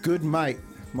my good mate,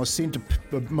 my centre,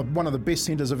 one of the best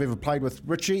centres I've ever played with,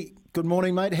 Richie. Good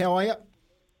morning, mate. How are you?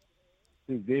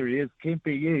 There he is,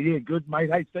 Kempy. Yeah, good,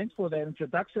 mate. Hey, thanks for that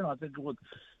introduction. I think it was,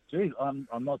 gee, I'm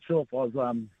not sure if I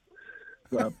was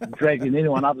dragging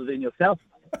anyone other than yourself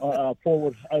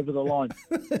forward over the line.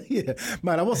 Yeah,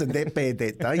 mate, I wasn't that bad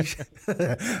that day.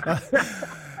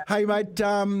 Hey, mate,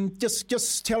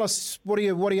 just tell us what are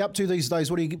you up to these days?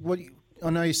 I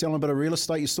know you're selling a bit of real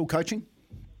estate. You're still coaching?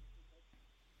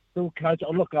 Still coach.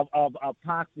 Oh, look, I've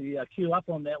parked the queue up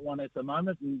on that one at the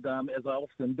moment, and as I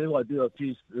often do, I do a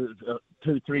few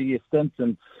 2-3 year stints,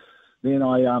 and then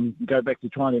I go back to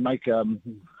trying to make a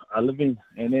living,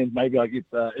 and then maybe I get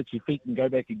itchy feet and go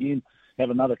back again, have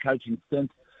another coaching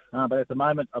stint. But at the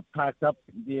moment, I've parked up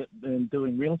and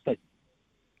doing real estate.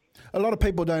 A lot of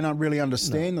people don't really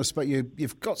understand this, but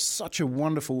you've got such a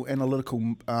wonderful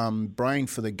analytical brain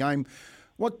for the game.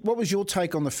 What was your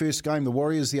take on the first game, the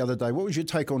Warriors, the other day? What was your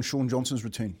take on Shaun Johnson's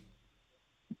return?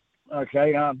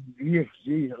 Okay,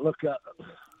 look, I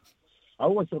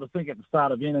always sort of think at the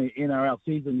start of any NRL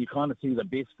season, you kind of see the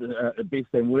best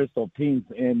and worst of teams.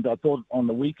 And I thought on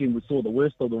the weekend we saw the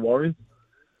worst of the Warriors.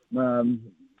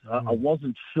 I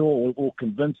wasn't sure or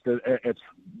convinced at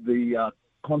the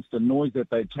constant noise that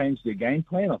they changed their game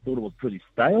plan. I thought it was pretty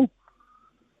stale.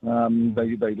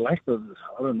 They lacked,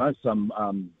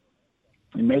 some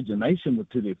imagination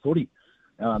to their footy.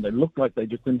 They looked like they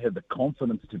just didn't have the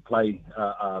confidence to play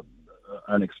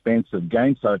an expansive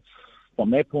game. So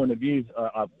from that point of view,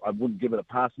 I wouldn't give it a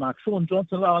pass mark. Shaun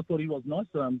Johnson, I thought he was nice.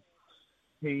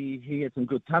 He had some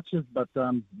good touches, but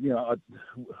the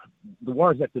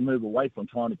Warriors have to move away from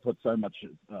trying to put so much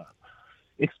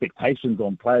expectations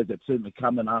on players that certainly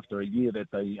come in after a year that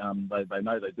they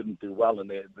know they didn't do well, and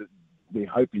they're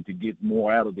hoping to get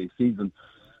more out of their season.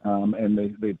 And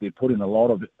they're putting a lot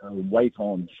of weight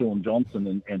on Shaun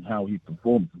Johnson and how he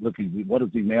performs. Look, what is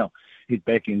he now? He's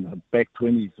back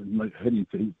 20s, heading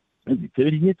to, is he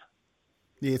 30 yet?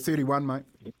 Yeah, 31, mate.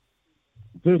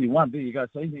 31, there you go.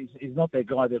 So he's not that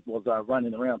guy that was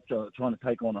running around trying to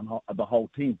take on the whole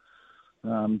team.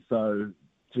 So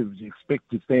to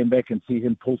expect to stand back and see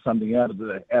him pull something out of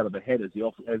the hat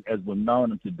as we've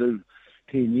known him to do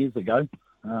 10 years ago,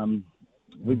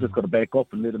 we've just got to back off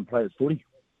and let him play his footy.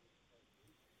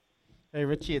 Hey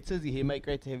Richie, it's Izzy here, mate.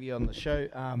 Great to have you on the show.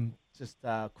 Just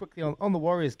quickly on the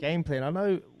Warriors' game plan. I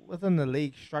know within the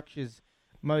league structures,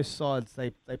 most sides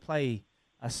they play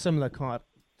a similar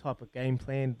type of game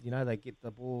plan. You know, they get the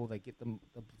ball, they get the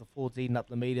forwards eating up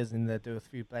the meters, and they do a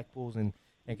few black balls and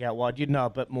go out wide. You'd know a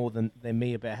bit more than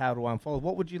me about how to unfold.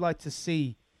 What would you like to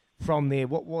see from there?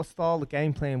 What style of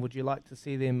game plan would you like to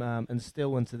see them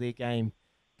instill into their game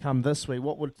come this week?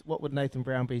 What would Nathan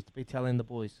Brown be telling the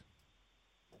boys?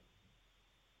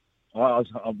 Well,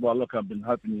 look, I've been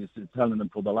hoping he's telling them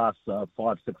for the last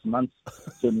 5-6 months,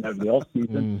 certainly over the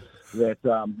off-season,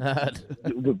 that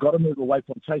we've got to move away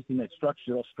from chasing that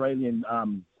structured Australian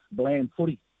bland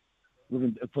footy.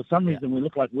 For some reason, we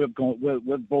look like we've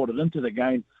brought it into the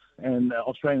game, and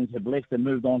Australians have left and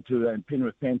moved on to, and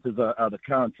Penrith Panthers are the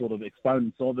current sort of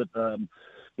exponents of it.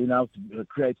 To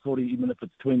create footy, even if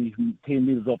it's 10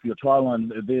 metres off your try line,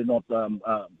 they're not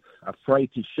afraid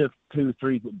to shift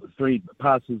 2-3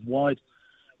 passes wide.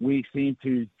 We seem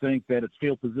to think that it's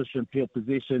field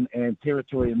position and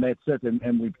territory, and that's it.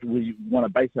 And we want to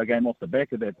base our game off the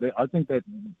back of that. I think that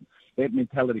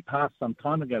mentality passed some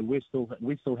time ago. We still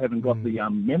haven't got the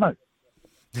memo.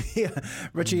 Yeah,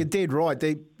 Richie, you're dead right.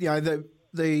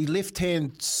 The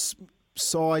left-hand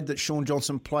side that Shaun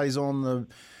Johnson plays on, the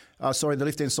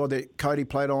left-hand side that Cody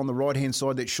played on, the right-hand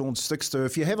side that Shaun sticks to.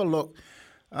 If you have a look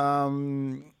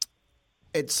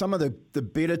at some of the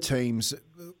better teams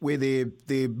where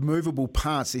they're movable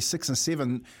parts, they're 6 and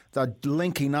 7, they're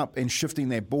linking up and shifting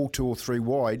their ball 2 or 3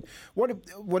 wide. What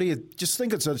do you just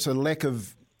think it's a lack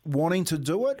of wanting to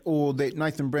do it, or that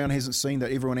Nathan Brown hasn't seen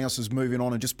that everyone else is moving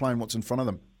on and just playing what's in front of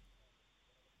them?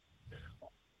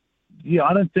 Yeah,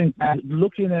 I don't think,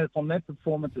 looking at it from that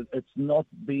performance, it's not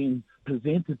being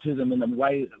presented to them in a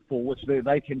way for which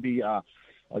they can be,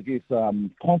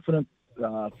 confident,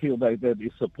 feel they're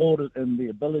supported in the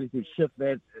ability to shift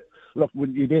that. Look,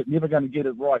 you're never going to get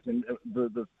it right, and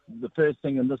the first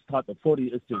thing in this type of footy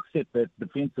is to accept that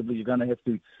defensively you're going to have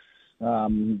to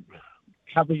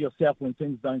cover yourself when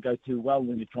things don't go too well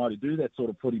when you try to do that sort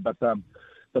of footy. But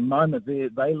the moment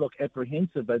they look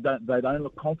apprehensive, they don't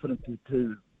look confident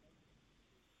to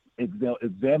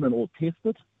examine or test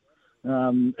it.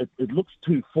 It looks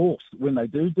too forced when they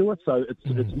do it, so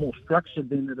it's more structured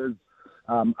than it is.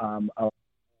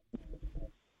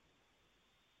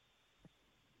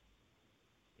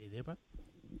 You there, bud?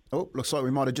 Oh, looks like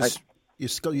we might have just. You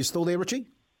still there, Richie?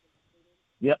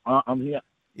 Yeah, I'm here.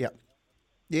 Yeah.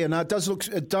 Yeah, no, it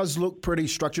does look pretty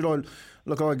structured.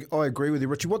 I agree with you,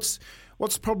 Richie. What's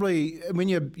probably, I mean,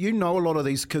 you know a lot of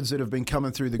these kids that have been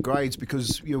coming through the grades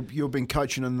because you've been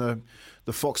coaching in the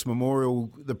Fox Memorial,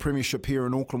 the Premiership here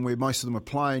in Auckland, where most of them are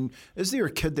playing. Is there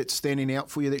a kid that's standing out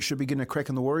for you that should be getting a crack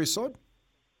on the Warriors side?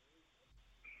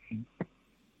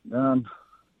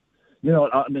 You know,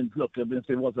 I mean, look, if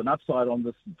there was an upside on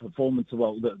this performance,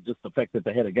 well, just the fact that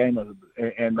they had a game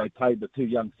and they played the two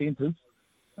young centres,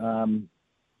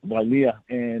 Wailea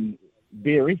and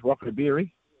Rocco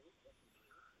Berry.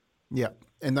 Yeah,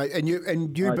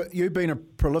 you've been a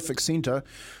prolific centre,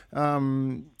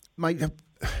 mate.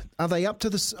 Are they up to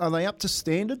this? Are they up to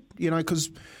standard? You know, because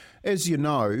as you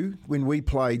know, when we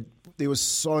played, there was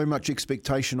so much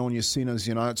expectation on your centres.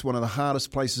 You know, it's one of the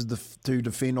hardest places to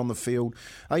defend on the field.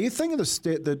 Are you thinking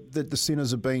that the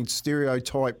centres are being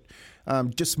stereotyped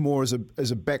just more as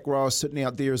a back rower sitting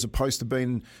out there, as opposed to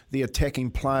being the attacking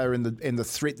player and the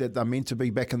threat that they're meant to be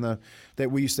that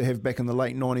we used to have back in the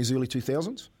late 90s, early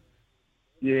 2000s?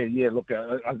 Yeah. Look,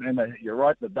 you're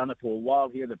right. They've done it for a while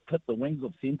here. They've clipped the wings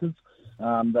of centres.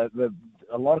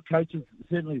 A lot of coaches,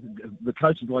 certainly the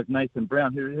coaches like Nathan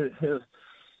Brown, who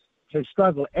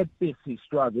struggle at best. He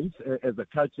struggles as a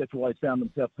coach. That's why he found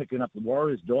himself picking up the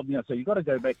Warriors job. You know, so you've got to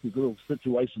go back to little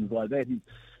situations like that.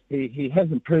 He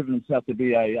hasn't proven himself to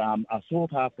be a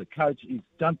sought after coach. He's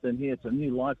jumped in here. It's a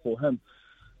new life for him.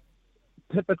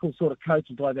 Typical sort of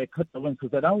coaches like that clip the wings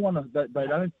because they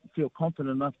don't feel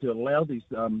confident enough to allow these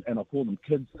and I call them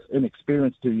kids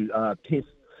inexperienced to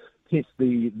test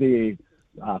their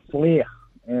flair.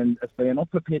 And if they're not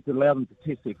prepared to allow them to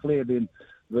test their flair, then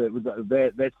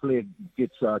that flair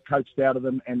gets coached out of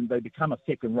them and they become a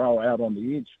second row out on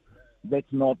the edge.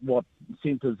 That's not what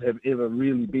centres have ever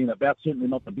really been about, certainly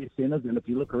not the best centres. And if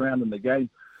you look around in the game,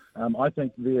 I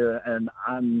think they're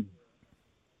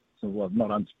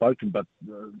not unspoken, but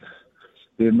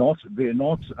they're not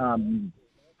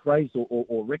praised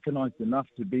or recognised enough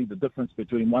to be the difference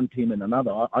between one team and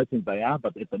another. I think they are,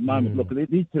 but at the moment, look,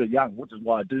 these two are young, which is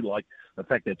why I do like the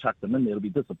fact they chucked them in there. It'll be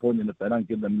disappointing if they don't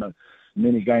give them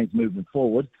many games moving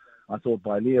forward. I thought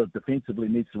Wailea defensively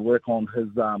needs to work on his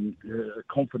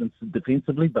confidence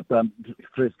defensively, but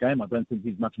first game, I don't think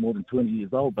he's much more than 20 years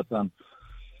old. But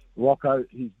Rocco,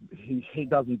 he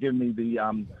doesn't give me the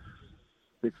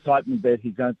excitement that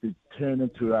he's going to turn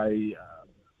into a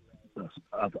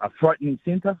frightening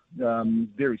centre,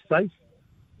 very safe.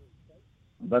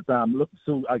 But look,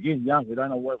 still again young. We don't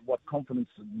know what confidence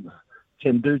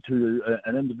can do to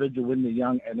an individual when they're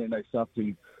young, and then they start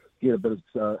to get a bit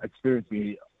of experience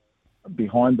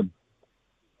behind them.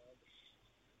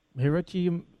 Hey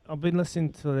Richie, I've been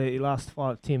listening to the last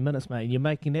 5-10 minutes, mate, and you're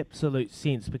making absolute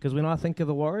sense, because when I think of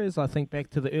the Warriors, I think back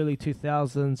to the early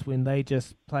 2000s when they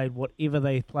just played whatever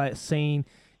they seen.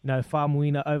 You know,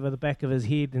 Faumuina over the back of his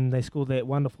head, and they scored that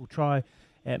wonderful try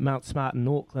at Mount Smart in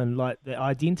Auckland. Like, the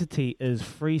identity is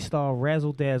freestyle,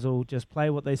 razzle-dazzle, just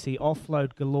play what they see,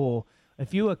 offload galore.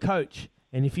 If you were a coach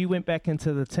and if you went back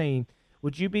into the team,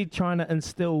 would you be trying to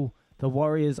instill the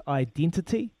Warriors'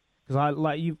 identity? Because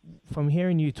from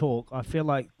hearing you talk, I feel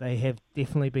like they have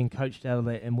definitely been coached out of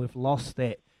that, and we've lost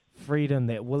that freedom,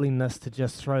 that willingness to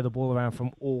just throw the ball around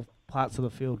from all parts of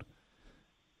the field.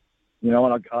 You know,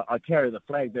 and I carry the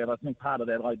flag that I think part of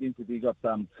that identity got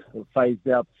phased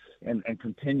out and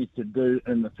continues to do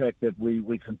in the fact that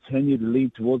we continue to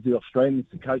lead towards the Australians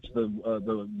to coach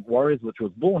the Warriors, which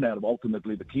was born out of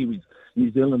ultimately the Kiwis,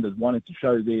 New Zealanders wanting to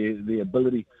show their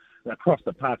ability across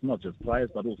the park, not just players,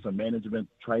 but also management,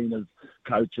 trainers,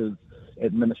 coaches,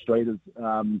 administrators.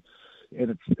 And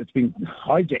it's been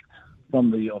hijacked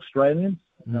from the Australians.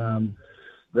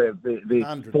 They're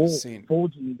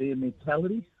forging their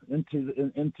mentality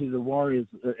into the Warriors,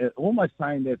 almost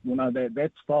saying that, you know,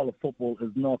 that style of football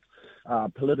is not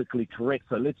politically correct.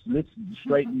 So let's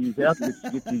straighten these out. Let's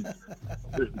get these,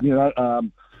 you know,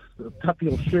 tuck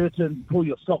your shirt in, pull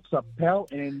your socks up, pal,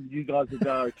 and you guys will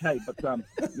go okay. But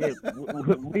yeah,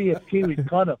 we as Kiwis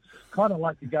kind of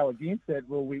like to go against that.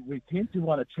 Well, we tend to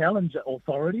want to challenge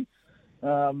authority.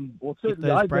 Or get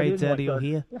those braids out of your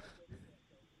hair.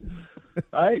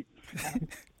 Hey,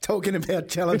 talking about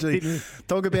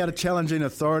a challenging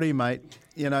authority, mate.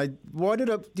 You know, why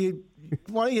don't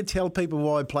you tell people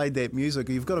why I played that music?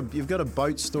 You've got a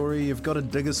boat story, you've got a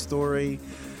digger story,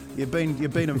 you've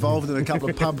been involved in a couple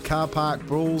of pub car park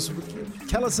brawls.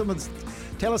 Tell us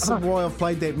why I've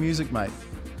played that music, mate.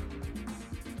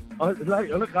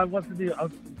 Look,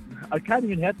 I can't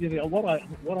even help you.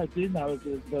 What I do know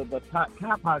is the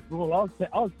car park brawl.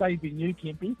 I was saving you,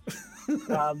 Kempy,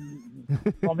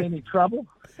 from any trouble.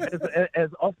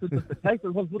 As often as the case,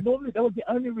 that was the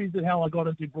only reason how I got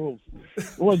into brawls.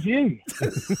 Was you?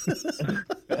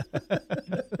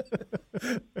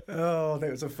 Oh, that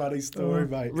was a funny story,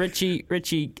 mate.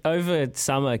 Richie, over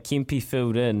summer, Kempy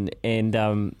filled in, and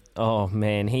oh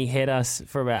man, he had us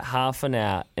for about half an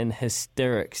hour in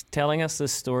hysterics, telling us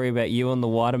this story about you on the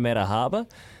Waitemata Harbour.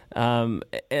 I'm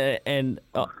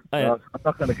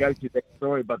not going to go through that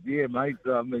story, but yeah, mate.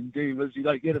 Gee whiz, you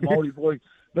don't get a Māori boy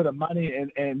bit of money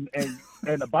and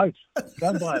a boat.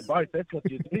 Don't buy a boat. That's what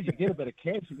you do. You get a bit of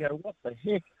cash. You go, what the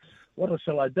heck? What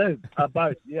shall I do? A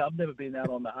boat. Yeah, I've never been out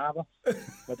on the harbour,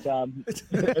 but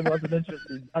it was an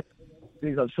interesting.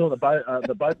 Geez, I'm sure the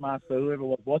boatmaster, whoever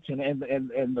was watching, and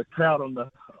the crowd on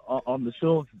the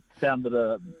shore sounded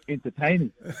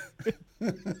entertaining.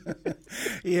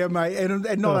 Yeah, mate, and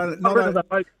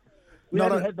We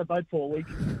only had the boat for a week.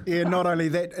 Yeah, not only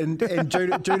that, and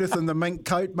Judith in the mink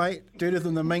coat, mate. Judith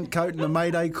in the mink coat and the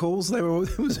Mayday calls. It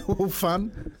was all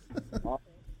fun. Oh,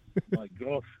 my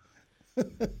gosh.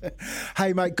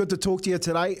 Hey, mate, good to talk to you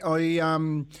today.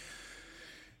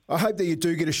 I hope that you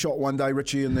do get a shot one day,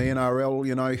 Richie, in the NRL.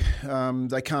 You know,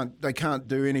 they can't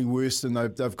do any worse than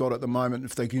they've got at the moment.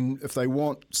 If they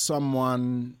want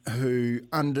someone who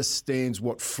understands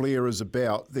what flair is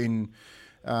about, then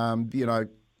you know,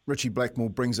 Richie Blackmore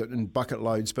brings it in bucket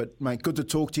loads. But mate, good to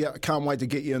talk to you. I can't wait to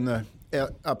get you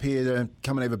up here to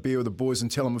come and have a beer with the boys and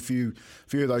tell them a few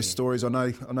of those stories. I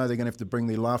know they're going to have to bring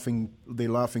their laughing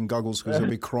goggles because they'll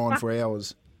be crying for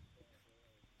hours.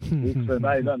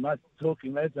 Nice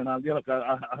talking, lads, and look,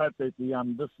 I hope that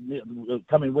this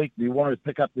coming week the Warriors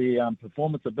pick up the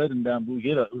performance a bit, and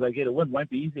they get a win.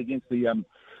 Won't be easy against the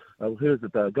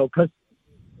Gold Coast.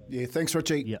 Yeah, thanks,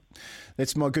 Richie. Yeah,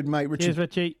 that's my good mate, Richie. Cheers,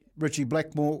 Richie. Richie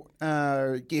Blackmore.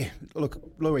 Yeah, look,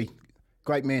 Louis,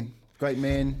 great man. Great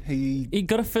man. He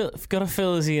got to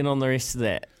fill us in on the rest of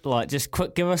that. Like, just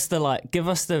quick, give us the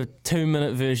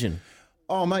 2-minute version.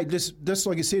 Oh, mate, this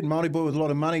like you said, Māori boy with a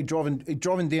lot of money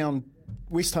driving down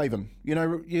West Haven. You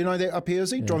know that up here,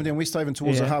 is he? Yeah. Driving down West Haven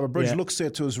towards the Harbour Bridge, looks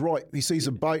out to his right. He sees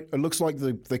a boat. It looks like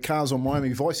the cars on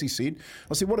Miami Vice, he said.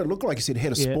 I said, what did it look like? He said,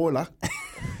 had a spoiler.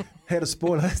 Had a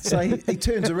spoiler. So he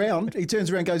turns around,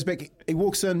 goes back. He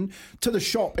walks in to the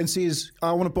shop and says,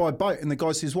 I want to buy a boat. And the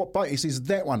guy says, what boat? He says,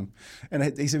 that one. And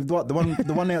he said, what, the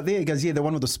one out there? He goes, yeah, the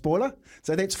one with the spoiler.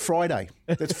 So that's Friday.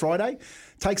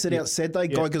 Takes it out Saturday.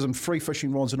 Guy gives him free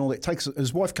fishing rods and all that.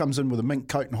 His wife comes in with a mink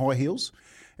coat and high heels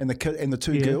and the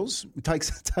two girls.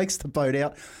 Takes the boat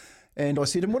out. And I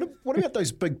said to him, what about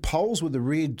those big poles with the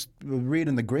red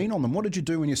and the green on them? What did you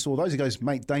do when you saw those? He goes,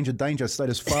 mate, danger, stayed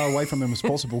as far away from them as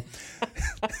possible.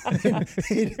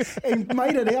 and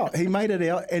made it out. He made it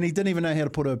out, and he didn't even know how to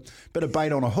put a bit of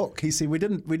bait on a hook. He said, we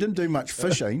didn't do much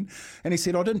fishing. And he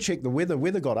said, I didn't check the weather.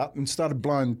 Weather got up and started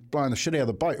blowing the shit out of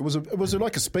the boat. It was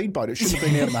like a speedboat. It should have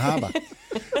been out in the harbour.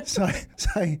 So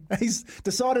he's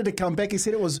decided to come back. He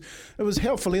said it was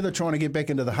hell for leather trying to get back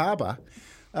into the harbour.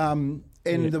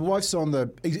 The wife's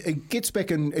he gets back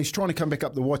and he's trying to come back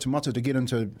up the Waitemata to get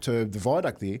into the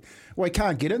viaduct there. Well, he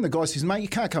can't get in. The guy says, mate, you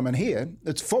can't come in here.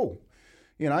 It's full.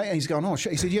 You know, and he's going, oh,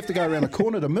 shit. He said, you have to go around the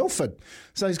corner to Milford.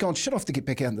 So he's going, shit, I have to get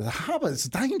back out into the harbour. It's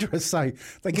dangerous. So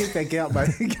they get back out,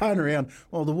 mate, going around.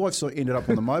 Well, the wife sort of ended up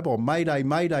on the mobile. Mayday,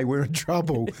 we're in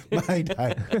trouble.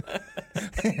 Mayday.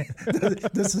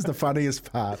 This is the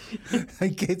funniest part. He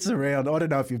gets around. I don't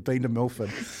know if you've been to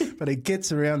Milford, but he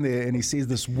gets around there and he sees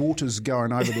this water's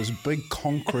going over this big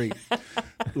concrete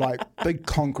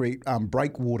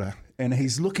breakwater. And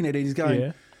he's looking at it. He's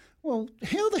going, well,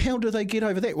 how the hell do they get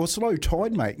over that? Well, it's low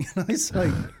tide, mate. You know,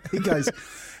 so he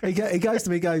goes to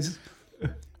me,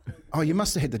 oh, you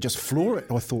must have had to just floor it.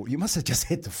 I thought, you must have just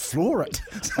had to floor it.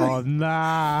 So, oh,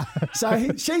 nah. So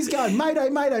she's going, mayday,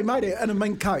 in a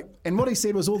mink coat. And what he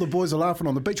said was all the boys are laughing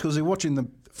on the beach because they're watching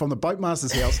them from the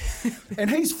boatmaster's house.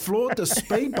 And he's floored the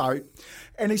speedboat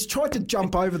and he's tried to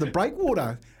jump over the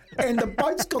breakwater. And the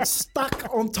boat's got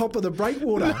stuck on top of the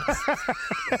breakwater.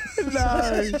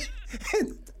 No.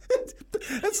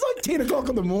 It's like 10 o'clock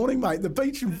in the morning, mate. The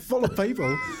beach is full of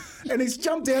people. And he's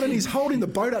jumped out and he's holding the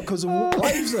boat up because the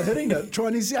waves are hitting it,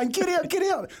 trying to say, get out.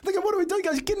 They go, what do we do? He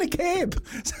goes, get in a cab.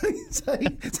 So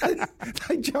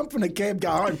they jump in a cab,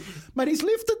 go home. Mate, he's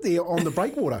left it there on the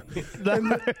breakwater.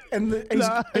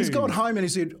 He's gone home and he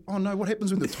said, oh no, what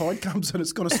happens when the tide comes in?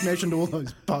 It's going to smash into all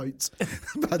those boats.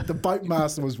 But the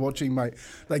boatmaster was watching, mate.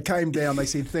 They came down, they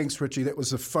said, thanks, Richie, that was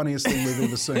the funniest thing we've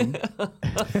ever seen.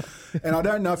 And I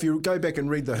don't know if you go back and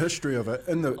read the history of it,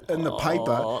 in the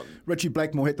paper, Richie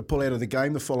Blackmore had to pull out of the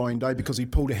game the following day because he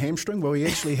pulled a hamstring. Well, he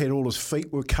actually had all his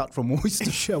feet were cut from oyster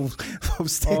shells from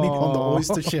standing on the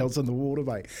oyster shells in the water,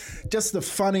 mate. Just the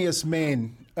funniest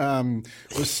man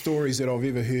with stories that I've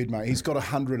ever heard, mate. He's got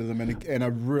 100 of them and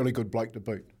a really good bloke to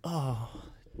boot. Oh,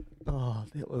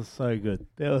 that was so good.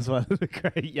 That was one of the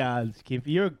great yarns, Kemp.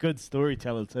 You're a good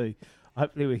storyteller too.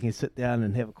 Hopefully we can sit down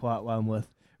and have a quiet one with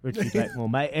Richie Blackmore,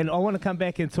 mate. And I want to come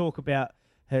back and talk about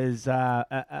his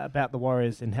about the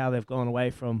Warriors and how they've gone away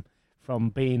from from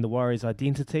being the Warriors'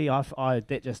 identity.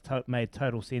 That just made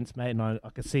total sense, mate, and I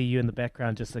could see you in the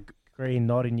background just agreeing,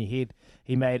 nodding your head.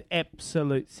 He made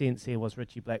absolute sense here, was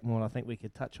Richie Blackmore, and I think we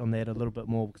could touch on that a little bit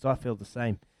more because I feel the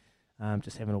same.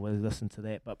 Just having a wee listen to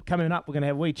that. But coming up, we're going to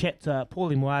have a wee chat to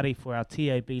Paulie Moati for our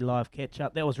TAB live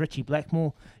catch-up. That was Richie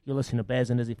Blackmore. You're listening to Baz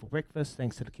and Izzy for breakfast.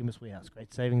 Thanks to the Chemist Warehouse.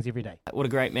 Great savings every day. What a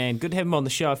great man. Good to have him on the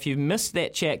show. If you missed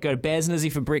that chat, go to Baz and Izzy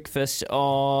for breakfast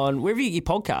on wherever you get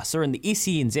your podcasts or in the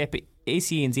SENZ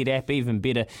app, even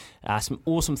better. Some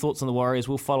awesome thoughts on the Warriors.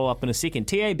 We'll follow up in a second.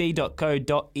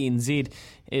 tab.co.nz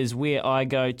is where I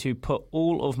go to put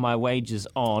all of my wagers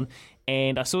on.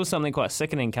 And I saw something quite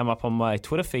sickening come up on my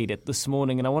Twitter feed this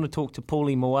morning, and I want to talk to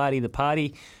Paulie Moati, the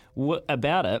party,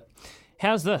 about it.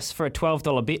 How's this for a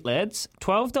 $12 bet, lads?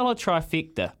 $12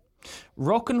 trifecta.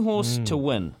 Rockin' Horse to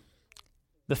win.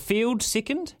 The field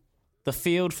second, the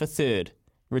field for third.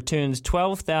 Returns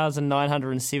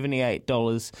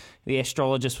 $12,978. The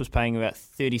astrologist was paying about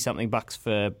 30-something bucks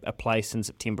for a place, and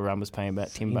September Run was paying about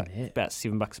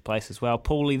 $7 a place as well.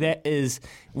 Paulie, that is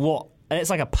what? It's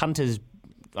like a punter's.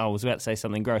 I was about to say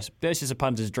something gross. That's just a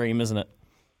punter's dream, isn't it?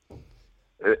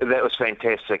 That was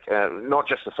fantastic. Not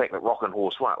just the fact that Rockin'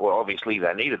 Horse won. Well, obviously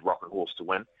they needed Rockin' Horse to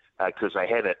win because they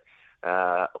had it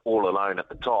all alone at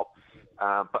the top.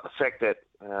 But the fact that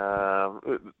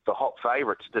the hot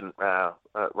favourites didn't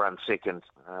run second.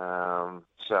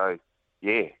 So,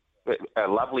 yeah, a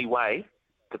lovely way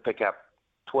to pick up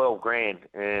 12 grand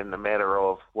in a matter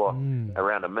of,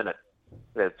 around a minute.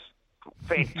 That's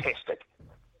fantastic.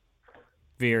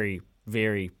 Very,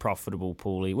 very profitable,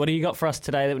 Paulie. What do you got for us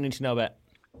today that we need to know about?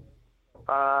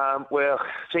 Well,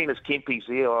 seeing as Kempy's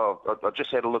there, I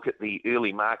just had a look at the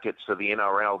early markets for the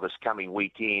NRL this coming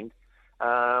weekend.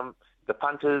 The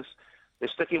punters,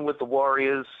 they're sticking with the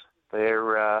Warriors. They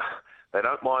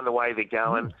don't mind the way they're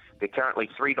going. They're currently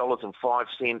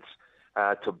 $3.05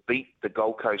 to beat the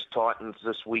Gold Coast Titans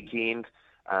this weekend,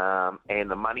 and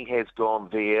the money has gone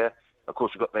there. Of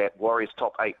course, we've got that Warriors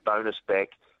top 8 bonus back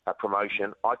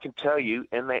promotion. I can tell you,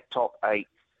 in that top 8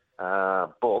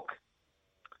 book,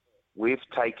 we've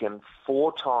taken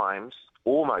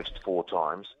almost four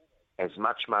times, as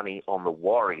much money on the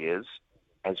Warriors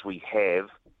as we have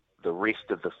the rest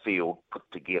of the field put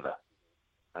together.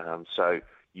 So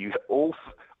you all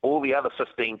the other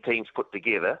 15 teams put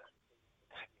together,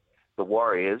 the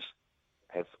Warriors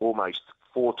have almost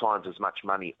 4 times as much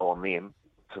money on them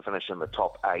to finish in the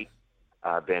top 8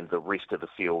 than the rest of the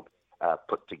field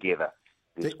put together.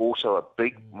 There's also a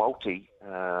big multi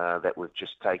that we've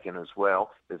just taken as well.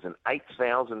 There's an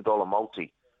 $8,000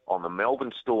 multi on the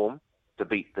Melbourne Storm to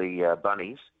beat the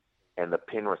Bunnies and the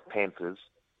Penrith Panthers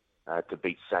to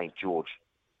beat St. George.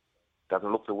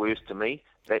 Doesn't look the worst to me.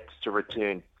 That's to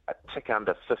return a tick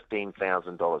under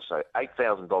 $15,000. So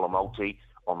 $8,000 multi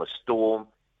on the Storm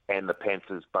and the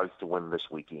Panthers both to win this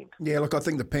weekend. Yeah, look, I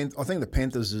think the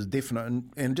Panthers is definite.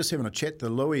 And just having a chat to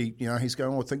Louis, he's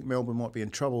going, I think Melbourne might be in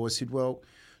trouble. I said, well,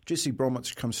 Jesse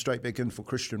Bromwich comes straight back in for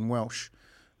Christian Welsh.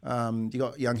 You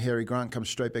got young Harry Grant comes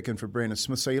straight back in for Brandon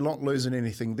Smith. So you're not losing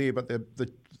anything there. But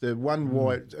the one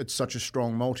why it's such a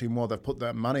strong multi and why they've put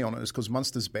that money on it is because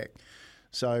Munster's back.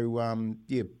 So,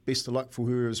 best of luck for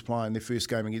whoever's playing their first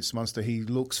game against Munster. He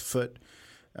looks fit.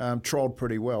 Trialled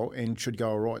pretty well and should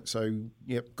go all right. So,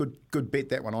 good bet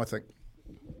that one, I think.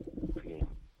 Yeah.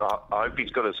 I hope he's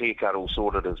got his haircut all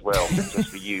sorted as well, just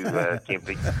for you,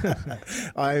 Kempy.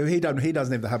 He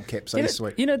doesn't have the hubcap, so he's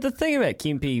sweet. The thing about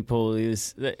Kempy, Paul,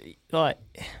 is that,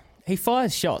 he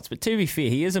fires shots, but to be fair,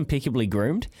 he is impeccably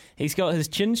groomed. He's got his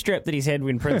chin strap that he's had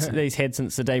he's had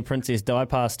since the day Princess Di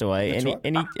passed away,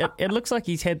 it looks like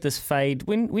he's had this fade.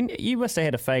 When you must have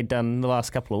had a fade done in the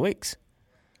last couple of weeks.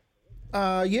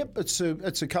 Yep, it's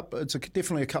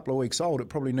definitely a couple of weeks old. It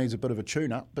probably needs a bit of a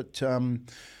tune-up, but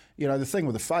the thing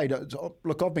with the fade.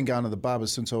 Look, I've been going to the barber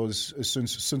since I was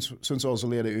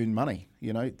allowed to earn money.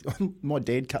 My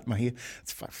dad cut my hair.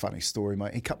 It's a funny story,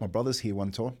 mate. He cut my brother's hair one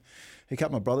time. He cut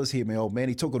my brother's hair, my old man.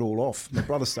 He took it all off. My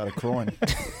brother started crying.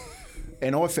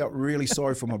 And I felt really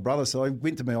sorry for my brother, so I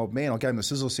went to my old man. I gave him the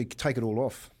scissors, said, take it all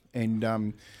off.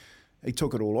 And he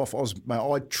took it all off. I was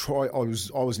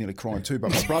nearly crying too,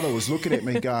 but my brother was looking at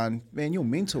me going, man, you're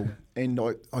mental. And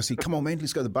I said, come on, man,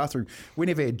 let's go to the bathroom. We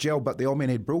never had gel, but the old man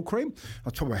had Brill cream.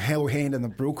 I put my hand in the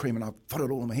Brill cream and I put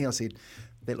it all in my hair. I said,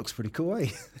 that looks pretty cool, eh?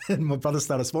 And my brother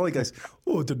started smiling. He goes,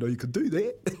 oh, I didn't know you could do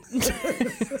that.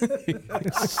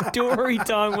 Story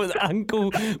time with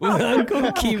Uncle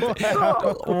Kim.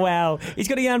 Wow. He's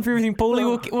got a yarn for everything.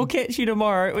 Paulie, we'll catch you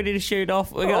tomorrow. We need to shoot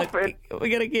off. We're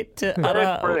gonna get to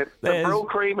That's brilliant. The Brill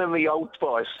Cream and the Old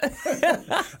Spice.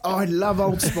 Oh, I love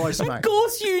Old Spice, mate. Of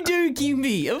course you do,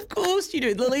 Kimby. Of course you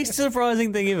do. The least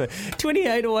surprising thing ever.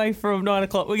 28 away from 9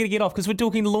 o'clock. We're going to get off because we're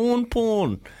talking lawn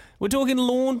porn. We're talking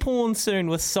lawn porn soon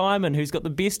with Simon, who's got the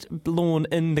best lawn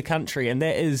in the country, and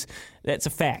that's a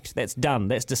fact. That's done.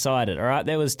 That's decided. All right.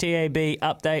 That was TAB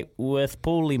update with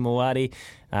Paulie Mawadi.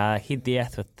 Head there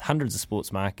with hundreds of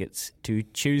sports markets to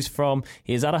choose from.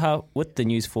 Here's Araha with the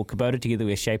news for Kubota. Together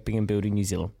we're shaping and building New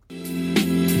Zealand.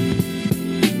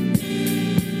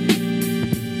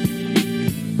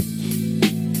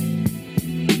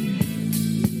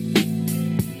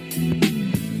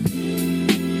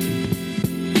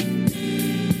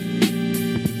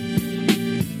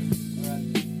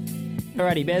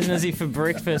 Alrighty, Baz and Izzy for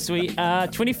breakfast. We are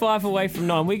 25 away from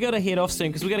 9. We got to head off soon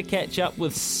because we got to catch up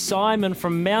with Simon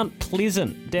from Mount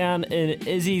Pleasant down in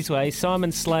Izzy's way.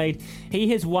 Simon Slade, he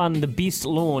has won the best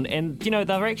lawn, and you know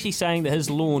they're actually saying that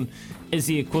his lawn is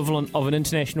the equivalent of an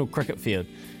international cricket field.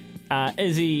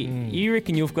 Izzy, you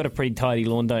reckon you've got a pretty tidy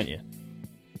lawn, don't you?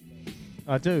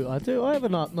 I do. I have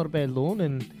not a bad lawn,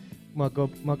 and my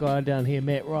guy down here,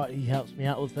 Matt Wright, he helps me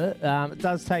out with it. It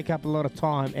does take up a lot of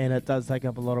time, and it does take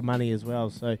up a lot of money as well.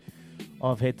 So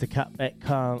I've had to cut back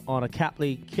on a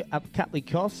couple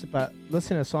costs. But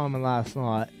listening to Simon last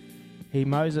night, he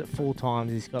mows it 4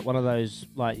 times. He's got one of those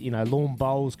lawn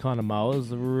bowls kind of mowers,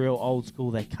 the real old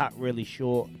school. They cut really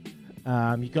short.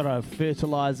 You've got to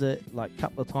fertilise it like a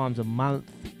couple of times a month,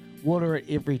 water it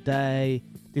every day.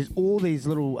 There's all these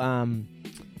little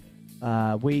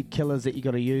weed killers that you got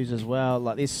to use as well.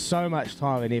 Like there's so much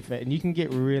time and effort, and you can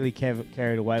get really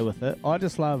carried away with it. I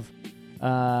just love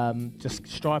just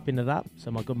striping it up. So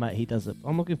my good mate, he does it.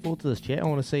 I'm looking forward to this chat. I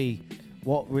want to see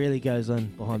what really goes on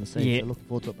behind the scenes. Yeah. So looking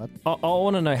forward to it, bud. I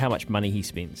want to know how much money he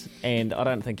spends, and I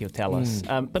don't think he'll tell us.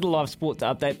 Bit of live sport to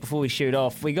update before we shoot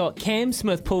off. We got Cam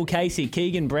Smith, Paul Casey,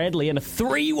 Keegan Bradley, and a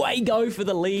 3-way go for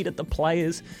the lead at the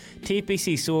Players.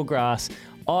 TPC Sawgrass.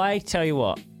 I tell you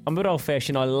what, I'm a bit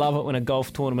old-fashioned. I love it when a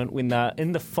golf tournament, when they're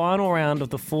in the final round of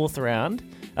the 4th round,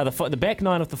 the back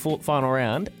 9 of the final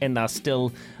round, and they're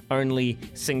still only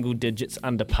single digits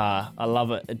under par. I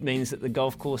love it. It means that the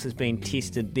golf course has been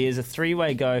tested. There's a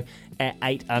 3-way go at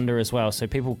 8 under as well. So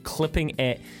people clipping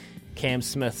at Cam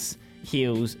Smith's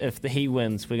heels. If he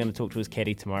wins, we're going to talk to his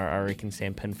caddy tomorrow. I reckon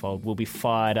Sam Pinfold will be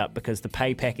fired up because the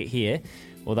pay packet here,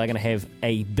 well, they're going to have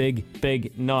a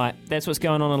big night. That's what's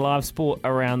going on in live sport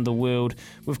around the world.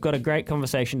 We've got a great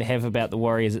conversation to have about the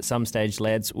Warriors at some stage,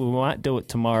 lads. We might do it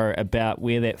tomorrow about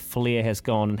where that flair has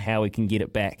gone and how we can get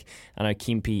it back. I know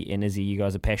Kempi and Izzy, you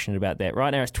guys are passionate about that. Right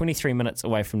now, it's 23 minutes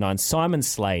away from 9. Simon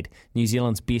Slade, New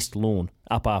Zealand's best lawn,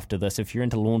 up after this. If you're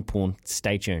into lawn porn,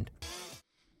 stay tuned.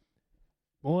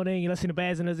 Morning, you're listening to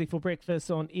Baz and Izzy for breakfast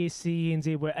on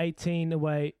SCNZ. We're 18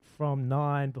 away from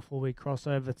 9 before we cross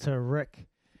over to Rick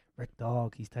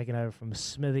Dog. He's taken over from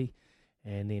Smithy,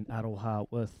 and then Aroha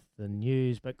with the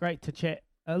news. But great to chat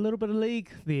a little bit of league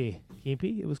there,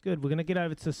 Kempy. It was good. We're going to get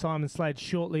over to Simon Slade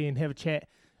shortly and have a chat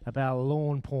about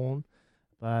lawn porn.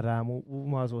 But we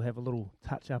might as well have a little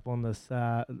touch up on this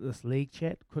league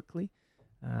chat quickly.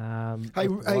 Hey,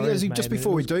 Izzy, just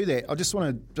before we do that, I just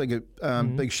want to give a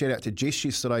big shout out to Jess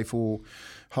yesterday for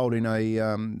holding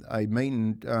a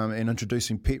meeting and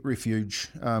introducing Pet Refuge.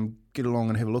 Get along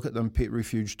and have a look at them,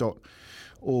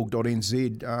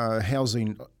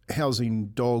 petrefuge.org.nz, housing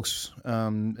dogs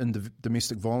in the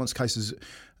domestic violence cases.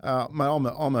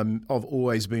 I've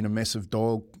always been a massive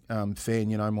dog fan.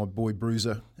 You know, my boy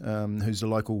Bruiser, who's a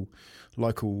local.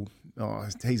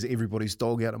 He's everybody's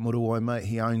dog out at Muriwai, mate.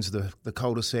 He owns the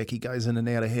cul-de-sac. He goes in and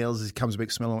out of houses. He comes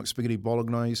back smelling like spaghetti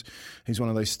bolognese. He's one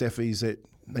of those staffies that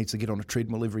needs to get on a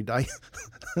treadmill every day,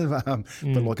 but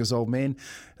like his old man.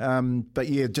 But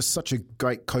yeah, just such a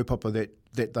great kaupapa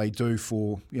that they do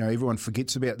for, everyone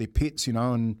forgets about their pets,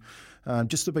 and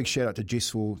just a big shout out to Jess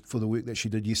for the work that she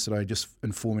did yesterday, just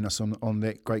informing us on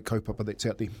that great kaupapa that's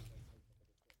out there.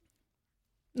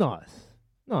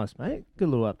 Nice, mate. Good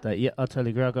little update. Yeah, I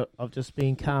totally agree. I've just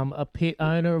become a pet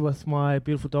owner with my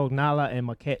beautiful dog Nala and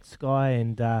my cat Sky,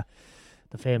 and the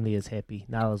family is happy.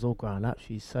 Nala's all grown up.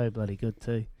 She's so bloody good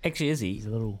too. Actually, is he? He's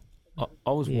a little.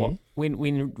 I was when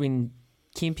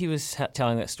Kempy was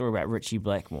telling that story about Richie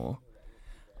Blackmore.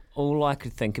 All I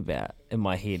could think about in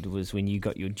my head was when you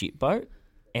got your jet boat,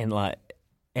 and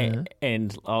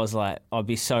And I was like, I'd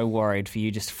be so worried for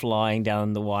you just flying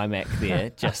down the Waimak there,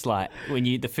 just like when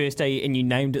the first day, and you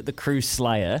named it the Cruise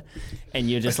Slayer, and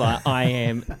you're just like, I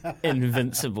am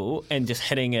invincible, and just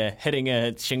hitting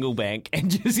a shingle bank and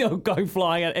just go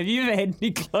flying out. Have you ever had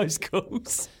any close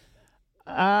calls?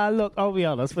 Look, I'll be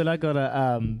honest. When I got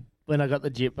the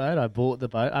jet boat, I bought the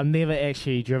boat. I've never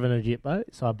actually driven a jet boat,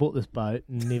 so I bought this boat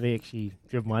and never actually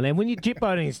driven one. And when you're jet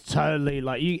boating, it's totally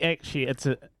like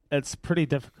it's pretty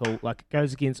difficult. Like, it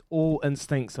goes against all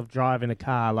instincts of driving a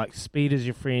car. Like, speed is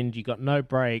your friend. You got no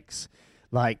brakes.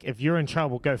 Like, if you're in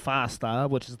trouble, go faster,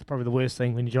 which is probably the worst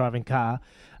thing when you're driving a car.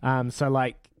 So,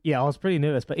 like, yeah, I was pretty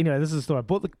nervous. But anyway, this is the story. I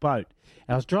bought the boat.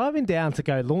 And I was driving down to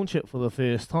go launch it for the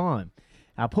first time.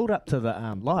 I pulled up to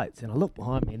the lights, and I looked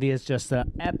behind me, and there's just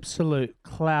an absolute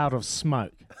cloud of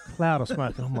smoke. And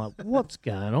I'm like, what's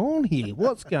going on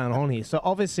here? So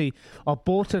obviously, I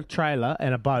bought a trailer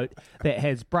and a boat that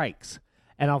has brakes,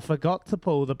 and I forgot to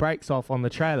pull the brakes off on the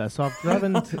trailer. So I've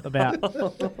driven about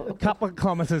a couple of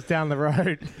kilometres down the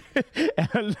road,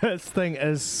 and this thing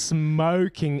is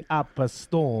smoking up a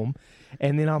storm.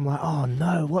 And then I'm like, oh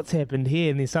no, what's happened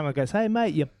here? And then someone goes, hey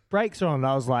mate, your brakes are on. And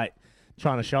I was like,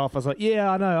 trying to show off. I was like,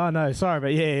 yeah, I know. Sorry,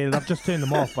 but yeah, I've just turned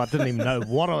them off. I didn't even know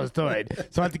what I was doing.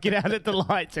 So I had to get out at the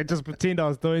lights and just pretend I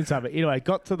was doing something. Anyway,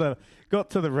 got to the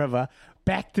river,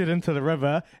 backed it into the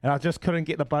river, and I just couldn't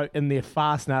get the boat in there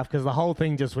fast enough because the whole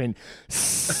thing just went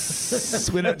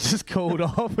when it just cooled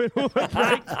off, and all the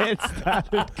brake pads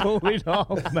started cooling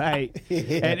off, mate.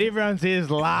 Yeah. And everyone's here's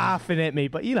laughing at me.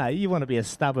 But, you want to be a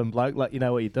stubborn bloke, like you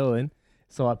know what you're doing.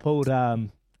 So I pulled,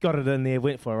 got it in there,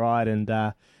 went for a ride,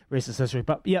 and rest is history.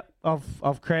 But yep,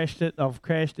 I've crashed it. I've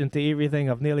crashed into everything.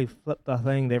 I've nearly flipped the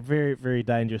thing. They're very, very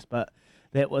dangerous. But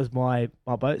that was my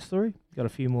boat story. Got a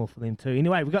few more for them too.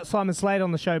 Anyway, we've got Simon Slade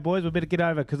on the show, boys. We better get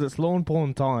over because it's lawn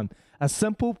porn time. A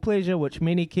simple pleasure which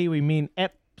many Kiwi men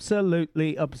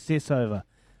absolutely obsess over.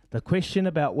 The question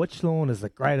about which lawn is the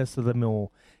greatest of them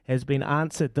all has been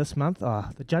answered this month.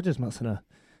 The judges mustn't have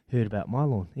heard about my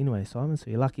lawn. Anyway, Simon, so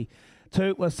you're lucky.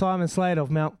 2 was Simon Slade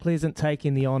of Mount Pleasant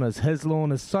taking the honours. His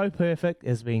lawn is so perfect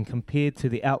as being compared to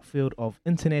the outfield of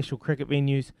international cricket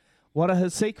venues. What are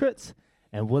his secrets,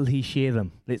 and will he share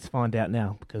them? Let's find out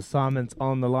now because Simon's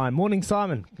on the line. Morning,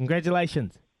 Simon.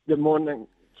 Congratulations. Good morning.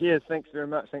 Cheers. Thanks very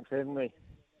much. Thanks for having me.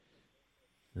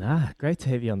 Great to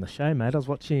have you on the show, mate. I was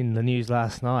watching the news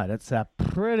last night. It's a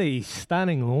pretty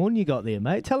stunning lawn you got there,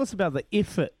 mate. Tell us about the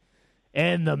effort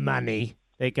and the money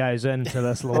that goes into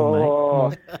this lawn,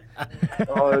 mate.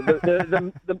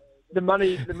 The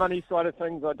money side of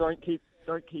things, I don't keep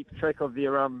track of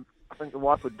their. I think the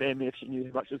wife would ban me if she knew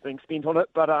how much was being spent on it.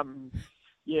 But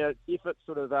effort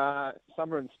sort of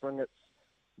summer and spring, it's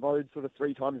mowed sort of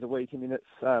 3 times a week, and then it's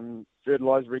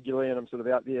fertilised regularly, and I'm sort of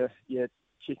out there,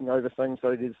 checking over things.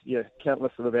 So there's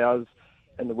countless sort of hours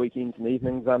in the weekends and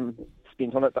evenings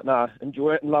spent on it. But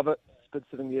enjoy it and love it. It's good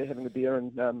sitting there having a beer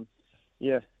and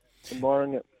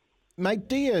admiring it. Mate,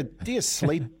 do you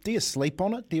sleep? Do you sleep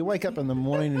on it? Do you wake up in the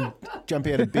morning and jump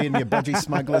out of bed in your budgie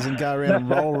smugglers and go around and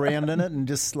roll around in it and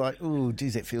just like, oh,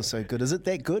 geez, that feels so good? Is it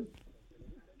that good?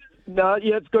 No,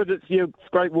 it's good. It's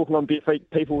great walking on bare feet.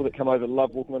 People that come over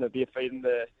love walking on a bare feet, and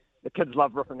the kids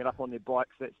love ripping it up on their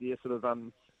bikes. That's their sort of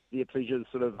their pleasures.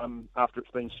 Sort of after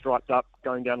it's been striped up,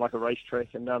 going down like a racetrack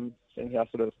and seeing how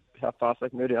fast they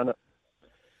can go down it.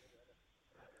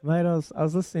 Mate, I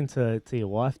was listening to your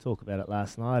wife talk about it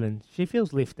last night, and she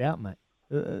feels left out, mate.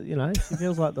 She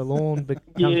feels like the lawn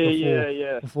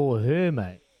comes before her,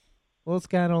 mate. What's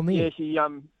going on there?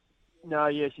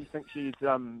 Yeah, she thinks she's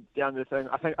down the thing.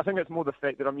 I think it's more the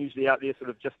fact that I'm usually out there sort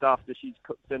of just after she's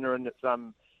cooked dinner and it's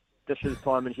dishes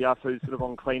time, and she asks who's sort of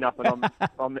on clean up, and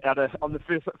I'm out on the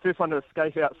first one to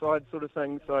escape outside sort of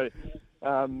thing. So.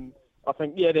 I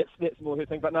think that's more her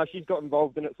thing, but no, she's got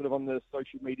involved in it sort of on the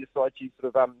social media side. She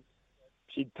sort of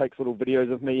she takes little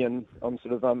videos of me, and I'm just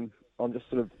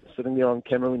sort of sitting there on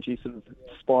camera when she's sort of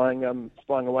spying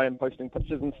away and posting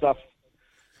pictures and stuff.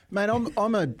 Mate,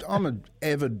 I'm an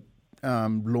avid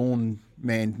lawn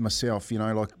man myself.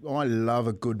 Like I love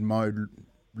a good mowed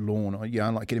lawn. I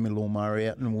like getting my lawnmower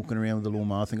out and walking around with the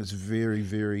lawnmower. I think it's very,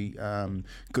 very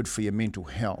good for your mental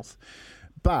health,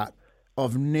 but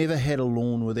I've never had a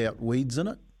lawn without weeds in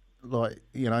it. Like,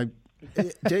 do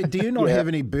you not have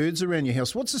any birds around your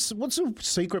house? What's the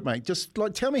secret, mate? Just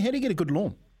like tell me, how do you get a good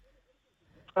lawn?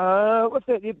 What's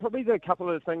that? Yeah, probably a couple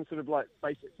of things, sort of like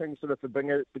basic things, sort of for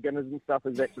beginners and stuff,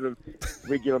 is that sort of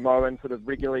regular mowing, sort of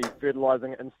regularly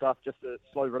fertilising it and stuff, just a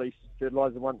slow release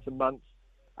fertiliser once a month.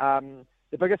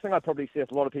 The biggest thing I probably see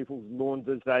with a lot of people's lawns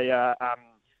is they are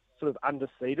sort of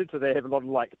underseeded, so they have a lot of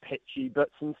like patchy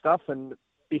bits and stuff, and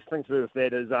best thing to do with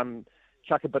that is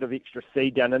chuck a bit of extra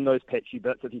seed down in those patchy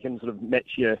bits if you can sort of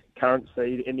match your current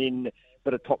seed, and then a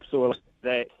bit of topsoil like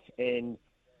that, and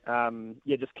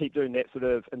just keep doing that sort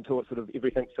of until it sort of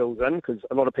everything fills in, because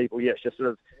a lot of people, it's just sort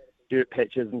of dirt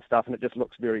patches and stuff, and it just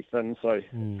looks very thin. So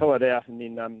fill it out, and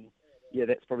then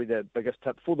that's probably the biggest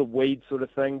tip for the weed sort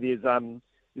of thing. There's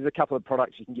a couple of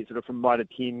products you can get sort of from Mitre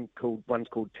 10 one's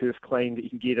called Turf Clean that you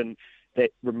can get, and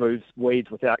that removes weeds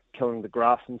without killing the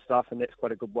grass and stuff, and that's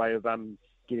quite a good way of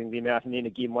getting them out. And then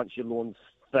again, once your lawn's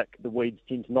thick, the weeds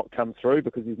tend to not come through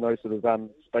because there's no sort of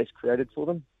space created for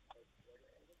them.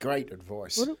 Great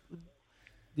advice.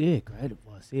 Great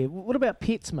advice. Yeah. What about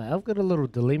pets, mate? I've got a little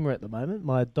dilemma at the moment.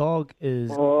 My dog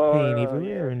is peeing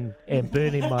everywhere and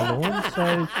burning my lawn.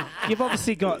 So you've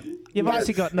obviously got no pets.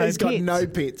 He's got no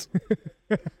pets.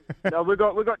 No, we've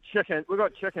got chickens. We've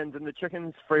got chickens, and the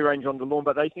chickens free range on the lawn,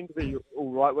 but they seem to be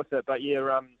all right with it. But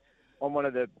on one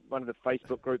of the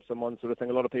Facebook groups I'm on, sort of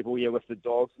thing, a lot of people with the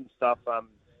dogs and stuff.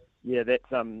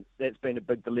 That's been a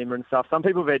big dilemma and stuff. Some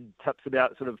people have had tips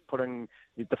about sort of putting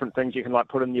different things you can like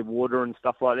put in their water and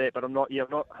stuff like that. But I'm not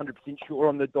 100% sure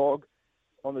on the dog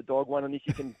one, unless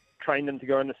you can train them to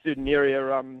go in a certain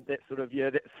area. That's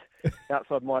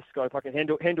outside my scope. I can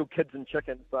handle kids and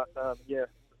chickens, but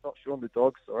not sure on the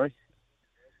dogs. Sorry.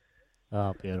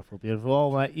 Oh, beautiful, beautiful.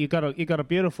 Oh, mate, you got a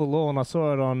beautiful lawn. I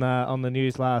saw it on the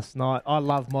news last night. I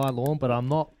love my lawn, but I'm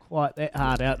not quite that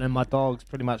hard out, and my dog's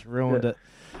pretty much ruined it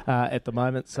at the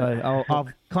moment. So I'll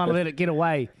kind of let it get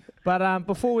away. But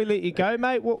before we let you go,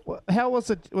 mate, how was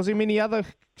it? Was there many other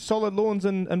solid lawns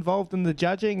involved in the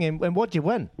judging, and what'd you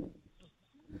win?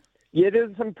 Yeah,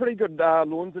 there's some pretty good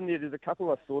lawns in there. There's a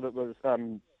couple I saw that was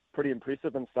pretty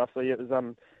impressive and stuff. So it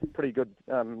was pretty good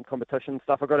competition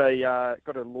stuff. I got a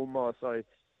lawnmower, so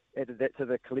added that to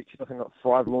the collection. I think I've got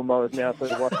 5 lawnmowers now. So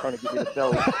the wife's trying to get me to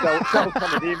sell some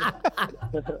of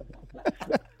them.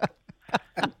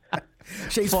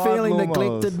 She's feeling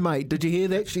neglected, mate. Did you hear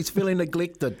that? She's feeling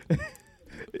neglected.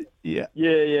 Yeah.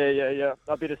 Yeah.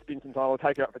 I better spend some time. I'll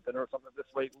take her out for dinner or something this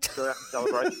week. We'll go out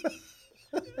and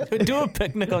celebrate. Do a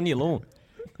picnic on your lawn.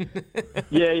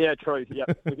 Yeah, true. Yeah,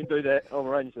 we can do that. I'll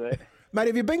arrange that. Mate,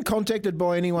 have you been contacted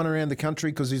by anyone around the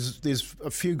country? Because there's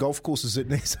a few golf courses that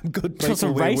need some good people.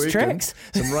 Some race tracks?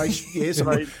 Some race,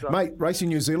 mate, Racing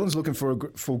New Zealand's looking for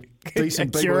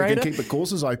decent people who can keep the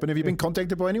courses open. Have you been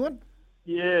contacted by anyone?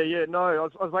 Yeah. No,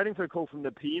 I was waiting for a call from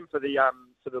the PM for the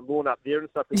lawn up there and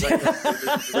stuff. Redo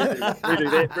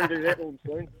that lawn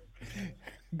soon.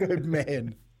 Good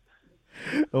man.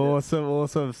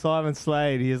 Awesome. Simon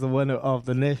Slade, he is the winner of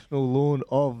the National Lawn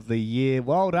of the Year.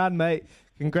 Well done, mate.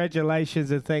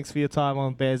 Congratulations, and thanks for your time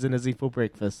on Baz and Izzy for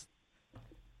breakfast.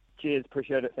 Cheers,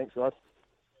 appreciate it. Thanks, guys.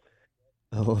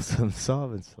 Awesome.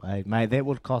 Simon Slade, mate, that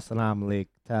would cost an arm and leg,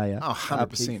 tell you. Oh,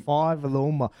 100%.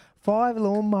 5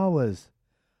 lawnmowers.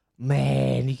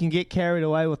 Man, you can get carried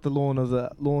away with the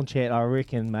lawn chat, I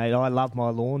reckon, mate. I love my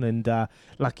lawn, and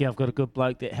lucky I've got a good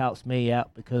bloke that helps me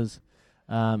out because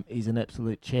he's an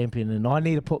absolute champion, and I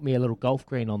need to put me a little golf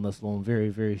green on this lawn very,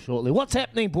 very shortly. What's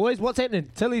happening, boys? What's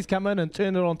happening? Tilly's come in and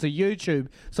turned it onto YouTube,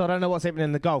 so I don't know what's happening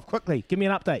in the golf. Quickly, give me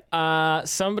an update.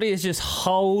 Somebody has just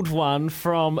holed one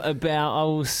from about, I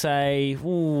will say,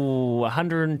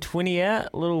 120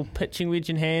 out, little pitching wedge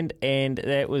in hand, and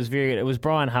that was very good. It was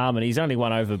Brian Harmon. He's only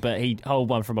one over, but he holed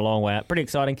one from a long way out. Pretty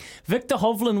exciting. Victor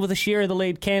Hovland with a share of the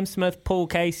lead. Cam Smith, Paul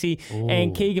Casey,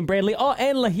 and Keegan Bradley. Oh,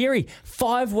 and Lahiri.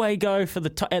 5-way go for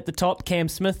at the top. Cam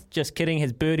Smith, just kidding,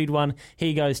 has birdied one.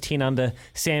 He goes 10 under.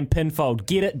 Sam Pinfold.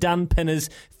 Get it done, pinners.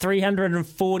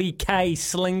 340k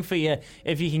sling for you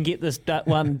if you can get this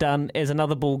one done as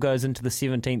another ball goes into the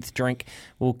 17th drink.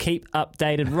 We'll keep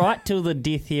updated right till the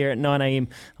death here at 9 a.m.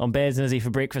 on Baz and Izzy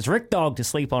for breakfast. Rick Dog to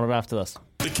sleep on it after this.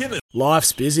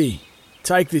 Life's busy.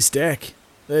 Take this deck.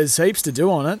 There's heaps to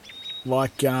do on it,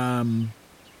 like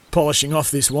polishing off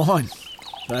this wine.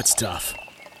 That's tough.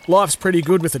 Life's pretty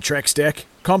good with a Trex deck.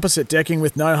 Composite decking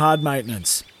with no hard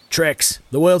maintenance. Trex,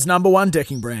 the world's #1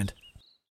 decking brand.